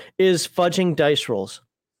it is fudging dice rolls.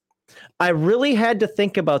 I really had to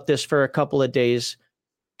think about this for a couple of days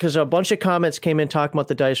because a bunch of comments came in talking about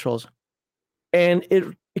the dice rolls. And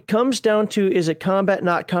it comes down to, is it combat,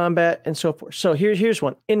 not combat, and so forth. So here's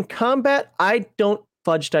one. In combat, I don't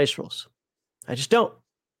fudge dice rolls. I just don't.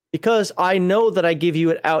 Because I know that I give you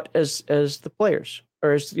it out as the players,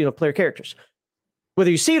 or as player characters. Whether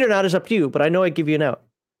you see it or not is up to you, but I know I give you an out.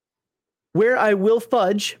 Where I will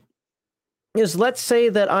fudge is, let's say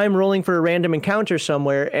that I'm rolling for a random encounter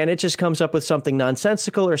somewhere and it just comes up with something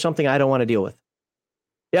nonsensical or something I don't want to deal with.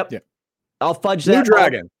 Yep. Yeah. I'll fudge that. Blue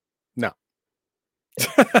Dragon. No.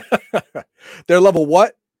 They're level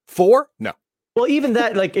what? 4? No. Well, even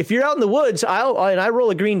that, like if you're out in the woods, I roll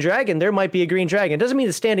a green dragon, there might be a green dragon. It doesn't mean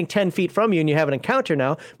it's standing 10 feet from you and you have an encounter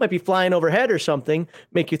now. It might be flying overhead or something,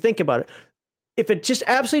 make you think about it. If it just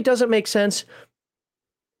absolutely doesn't make sense,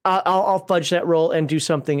 I'll fudge that roll and do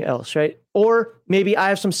something else, right? Or maybe I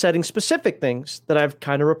have some setting specific things that I've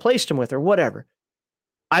kind of replaced them with or whatever.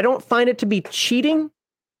 I don't find it to be cheating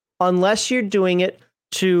unless you're doing it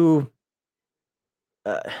to...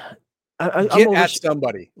 get at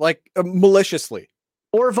somebody, like maliciously,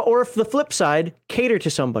 or if the flip side, cater to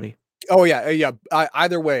somebody. Oh yeah.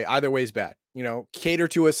 Either way is bad. Cater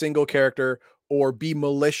to a single character or be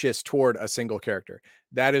malicious toward a single character.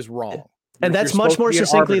 That is wrong. And that's much more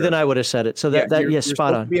succinctly than I would have said it. So you're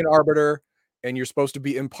spot on. To be an arbiter, and you're supposed to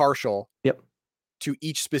be impartial. Yep. To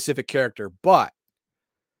each specific character, but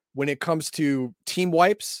when it comes to team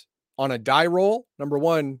wipes on a die roll, number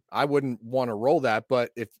one, I wouldn't want to roll that. But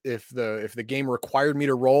if the game required me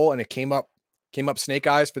to roll and it came up snake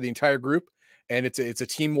eyes for the entire group, and it's a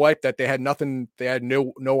team wipe that they had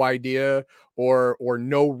no idea or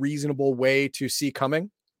no reasonable way to see coming,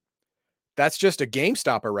 that's just a game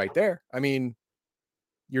stopper right there. I mean,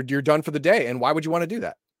 you're done for the day, and why would you want to do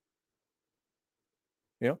that?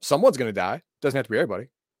 Someone's going to die. Doesn't have to be everybody.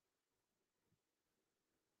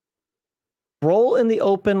 Roll in the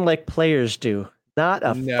open like players do. Not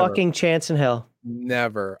a fucking chance in hell.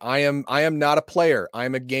 Never. I am not a player.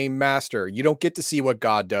 I'm a game master. You don't get to see what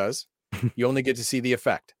God does. You only get to see the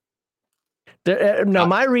effect. Now,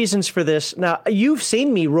 my reasons for this. Now, you've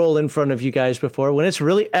seen me roll in front of you guys before when it's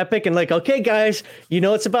really epic and like, okay, guys,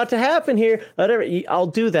 it's about to happen here. Whatever. I'll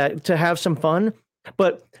do that to have some fun.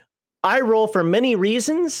 But I roll for many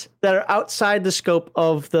reasons that are outside the scope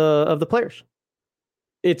of the players.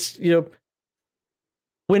 It's,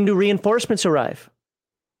 when do reinforcements arrive?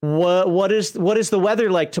 What is the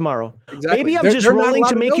weather like tomorrow? Exactly. Maybe I'm just rolling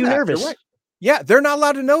to make you nervous. Right. Yeah, they're not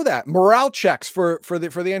allowed to know that. Morale checks for the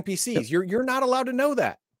NPCs. You're not allowed to know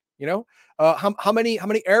that. How many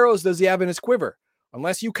arrows does he have in his quiver?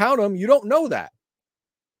 Unless you count them, you don't know that.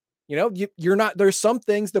 You're not. There's some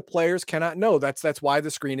things the players cannot know. That's why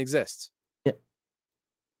the screen exists. Yeah.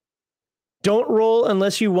 Don't roll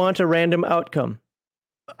unless you want a random outcome.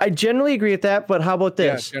 I generally agree with that, but how about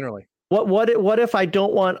this? Yeah, generally. What if I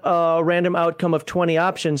don't want a random outcome of 20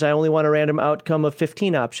 options? I only want a random outcome of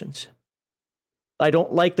 15 options. I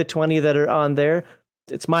don't like the 20 that are on there.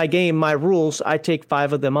 It's my game, my rules. I take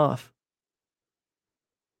 5 of them off.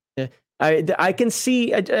 Yeah. I can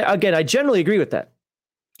see, again, I generally agree with that.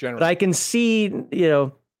 But I can see,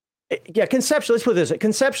 conceptually, let's put it this way.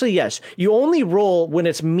 Conceptually, yes. You only roll when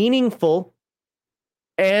it's meaningful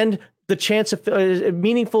and the chance of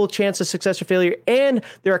meaningful chance of success or failure, and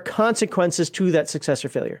there are consequences to that success or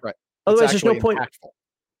failure. Right. Otherwise, there's no point.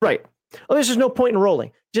 Right. Otherwise, there's no point in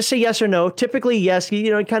rolling. Just say yes or no. Typically, yes.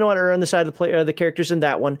 You kind of want to err on the side of the player, the characters in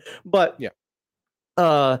that one. But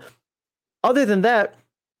other than that,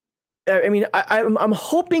 I mean, I'm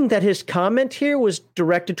hoping that his comment here was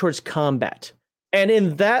directed towards combat. And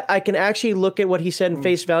in that, I can actually look at what he said in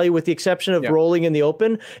face value, with the exception of rolling in the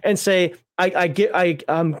open, and say,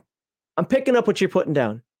 I'm picking up what you're putting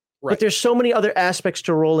down. Right. But there's so many other aspects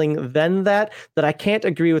to rolling than that I can't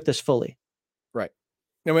agree with this fully. Right.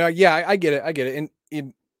 I mean, I get it. I get it.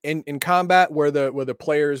 In combat, where the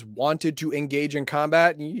players wanted to engage in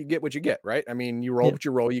combat, you get what you get, right? I mean, you roll what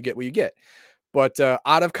you roll, you get what you get. But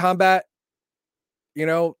out of combat,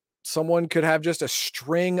 someone could have just a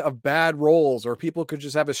string of bad rolls, or people could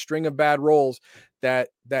just have a string of bad rolls that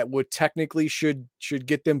would technically should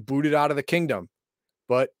get them booted out of the kingdom.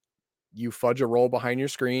 But you fudge a roll behind your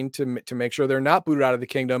screen to make sure they're not booted out of the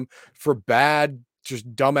kingdom for bad,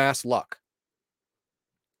 just dumbass luck.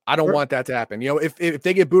 I don't want that to happen. If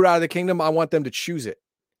they get booted out of the kingdom, I want them to choose it,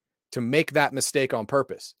 to make that mistake on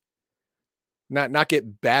purpose. Not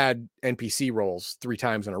get bad NPC rolls 3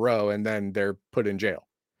 times in a row and then they're put in jail.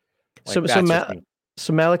 So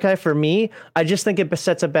Malachi, for me, I just think it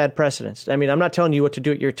sets a bad precedence. I mean, I'm not telling you what to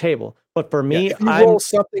do at your table, but for me, if you roll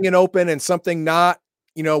something in open and something not,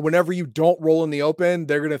 whenever you don't roll in the open,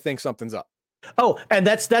 they're going to think something's up. Oh, and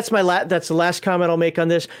that's the last comment I'll make on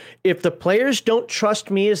this. If the players don't trust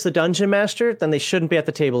me as the dungeon master, then they shouldn't be at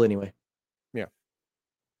the table anyway. Yeah.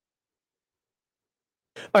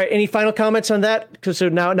 All right. Any final comments on that? Because so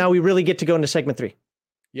now we really get to go into segment 3.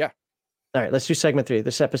 Yeah. All right. Let's do segment 3.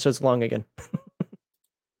 This episode's long again.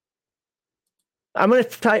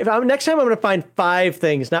 Next time I'm gonna find 5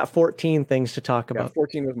 things, not 14 things to talk about.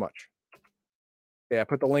 14 was much. Yeah,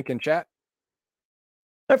 put the link in chat.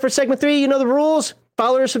 All right, for segment 3, you know the rules.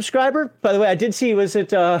 Follower, subscriber. By the way, I did see, was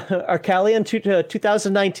it Arcalian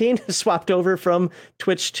 2019 swapped over from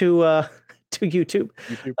Twitch to YouTube.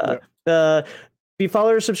 Be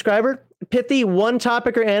follower, subscriber. Pithy, 1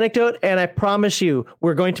 topic or anecdote, and I promise you,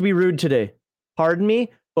 we're going to be rude today. Pardon me,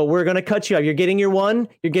 but we're going to cut you off. You're getting your 1,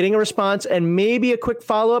 you're getting a response, and maybe a quick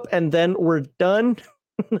follow-up, and then we're done.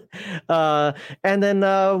 And then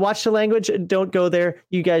watch the language. Don't go there.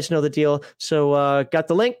 You guys know the deal. So got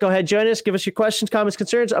the link. Go ahead, join us. Give us your questions, comments,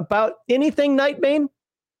 concerns about anything Nightbane,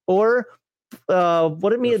 or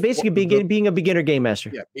what it means, basically being a beginner game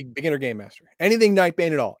master. Yeah, beginner game master. Anything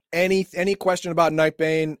Nightbane at all. Any question about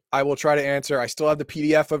Nightbane, I will try to answer. I still have the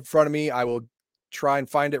PDF in front of me. I will try and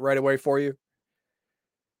find it right away for you.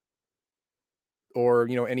 Or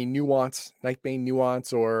any nuance, Nightbane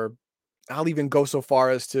nuance, or I'll even go so far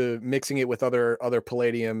as to mixing it with other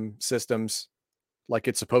Palladium systems, like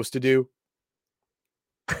it's supposed to do.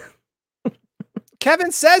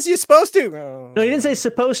 Kevin says you're supposed to. Oh. No, he didn't say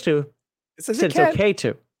supposed to. It says it's okay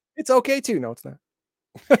to. It's okay to. No, it's not.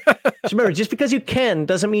 Remember, just because you can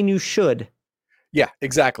doesn't mean you should. Yeah,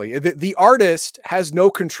 exactly. The artist has no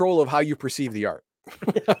control of how you perceive the art.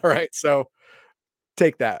 All right, so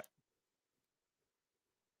take that.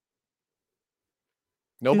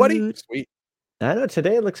 Nobody? Dude. Sweet. I know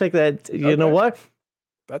today it looks like that. You know what?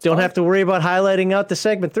 Don't have to worry about highlighting out the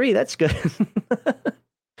segment 3. That's good.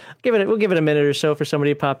 We'll give it a minute or so for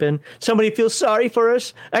somebody to pop in. Somebody feels sorry for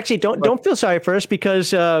us. Actually, don't feel sorry for us,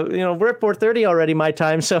 because we're at 4:30 already my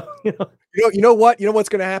time. So you know what? You know what's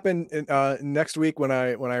going to happen next week when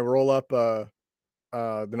I roll up the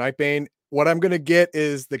Nightbane. What I'm going to get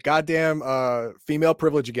is the goddamn female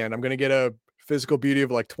privilege again. I'm going to get a physical beauty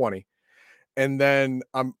of like 20. And then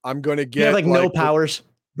I'm going to get like no powers.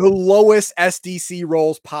 The lowest SDC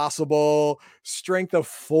rolls possible, strength of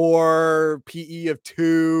 4, PE of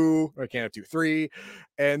 2, I can't have 2, 3.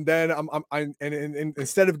 And then I'm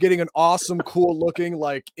instead of getting an awesome, cool looking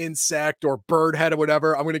like insect or bird head or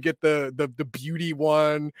whatever, I'm going to get the beauty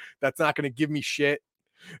one. That's not going to give me shit.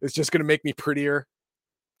 It's just going to make me prettier.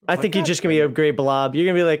 I think you're just going to be a gray blob. You're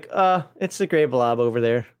going to be like, it's the gray blob over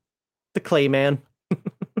there. The clay man.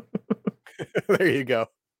 There you go.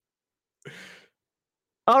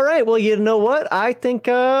 All right. Well, you know what? I think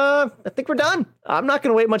we're done. I'm not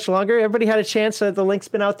going to wait much longer. Everybody had a chance. The link's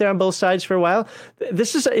been out there on both sides for a while.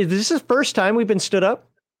 This is the first time we've been stood up.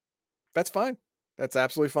 That's fine. That's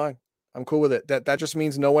absolutely fine. I'm cool with it. That just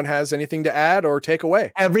means no one has anything to add or take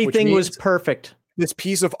away. Everything was perfect. This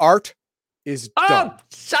piece of art is done.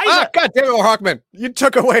 God damn it, Mark Hochman. You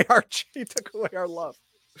took away you took away our love.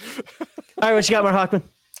 All right, what you got, Mark Hochman?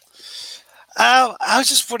 I was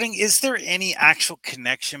just wondering, is there any actual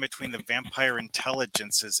connection between the vampire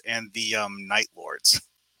intelligences and the Night Lords?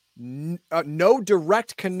 No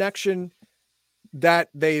direct connection that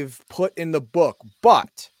they've put in the book,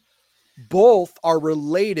 but both are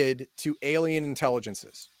related to alien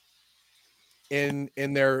intelligences. In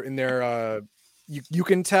their you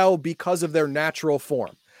can tell because of their natural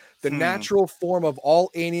form. The natural form of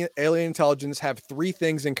all alien intelligence have three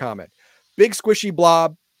things in common: big squishy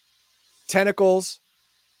blob, tentacles,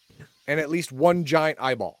 and at least one giant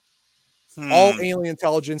eyeball. All alien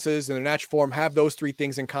intelligences in their natural form have those three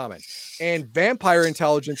things in common. And vampire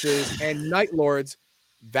intelligences and Night Lords,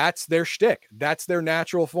 that's their shtick. That's their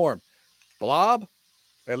natural form. Blob,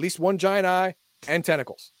 at least one giant eye, and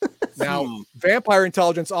tentacles. Now, vampire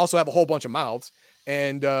intelligence also have a whole bunch of mouths,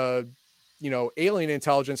 and alien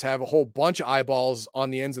intelligence have a whole bunch of eyeballs on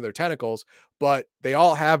the ends of their tentacles, but they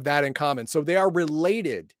all have that in common. So they are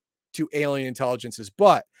related to alien intelligences,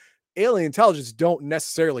 but alien intelligence don't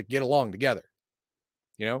necessarily get along together.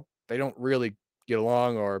 They don't really get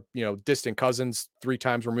along, or, distant cousins 3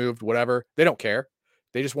 times removed, whatever. They don't care.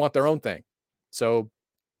 They just want their own thing. So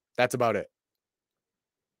that's about it.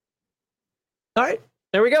 All right,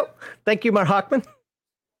 there we go. Thank you, Mark Hochman.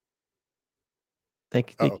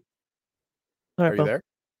 Thank you. All right, are you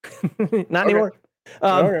there? Not anymore.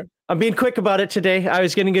 Okay. I'm being quick about it today. I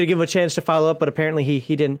was going to give him a chance to follow up, but apparently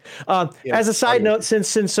he didn't. As a side note,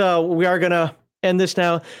 since we are going to end this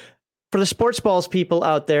now, for the sports balls people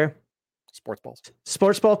out there, sports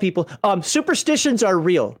ball people, superstitions are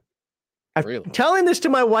real. I've been telling this to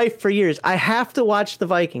my wife for years. I have to watch the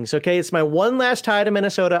Vikings. Okay, it's my one last tie to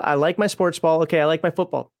Minnesota. I like my sports ball. Okay, I like my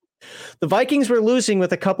football. The Vikings were losing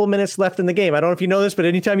with a couple minutes left in the game. I don't know if you know this, but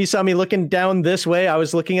anytime you saw me looking down this way, I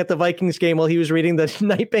was looking at the Vikings game while he was reading the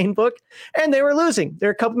Nightbane book, and they were losing. There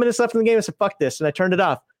were a couple minutes left in the game. I said, fuck this, and I turned it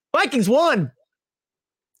off. Vikings won!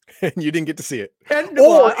 And you didn't get to see it.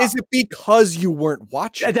 Or is it because you weren't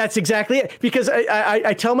watching? That's exactly it. Because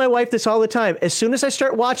I tell my wife this all the time. As soon as I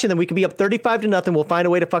start watching them, we can be up 35-0. We'll find a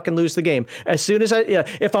way to fucking lose the game. As soon as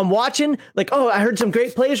if I'm watching, like, I heard some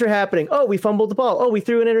great plays are happening. We fumbled the ball. We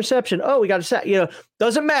threw an interception. We got a sack.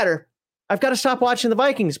 Doesn't matter. I've got to stop watching the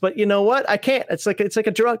Vikings. But you know what? I can't. It's like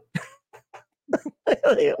a drug.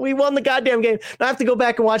 We won the goddamn game. Now I have to go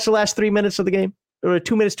back and watch the last 3 minutes of the game, or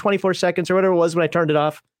 2 minutes 24 seconds, or whatever it was when I turned it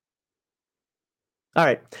off. All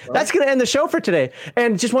right. That's going to end the show for today.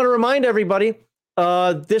 And just want to remind everybody,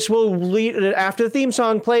 this will lead after the theme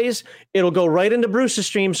song plays. It'll go right into Bruce's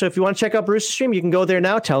stream. So if you want to check out Bruce's stream, you can go there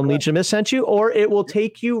now. Tell him Legion of Myth sent you, or it will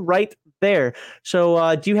take you right there.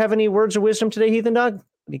 So do you have any words of wisdom today, Heathen Dog?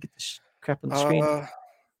 Let me get this crap on the screen.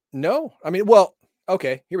 No. I mean,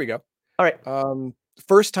 okay, here we go. All right.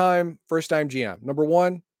 First time GM. Number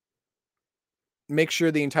 1, make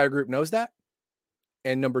sure the entire group knows that.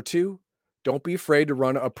 And number 2, don't be afraid to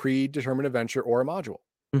run a predetermined adventure or a module.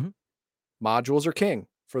 Mm-hmm. Modules are king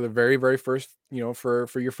for the very, very first,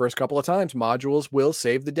 for your first couple of times. Modules will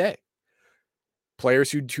save the day. Players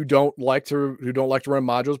who don't like to run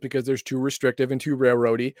modules because there's too restrictive and too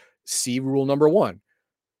railroady, see rule number 1.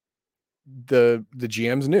 The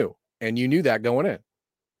GM's knew, and you knew that going in.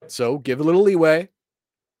 So give a little leeway.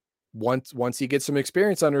 Once he gets some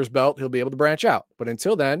experience under his belt, he'll be able to branch out. But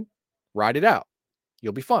until then, ride it out.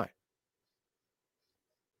 You'll be fine.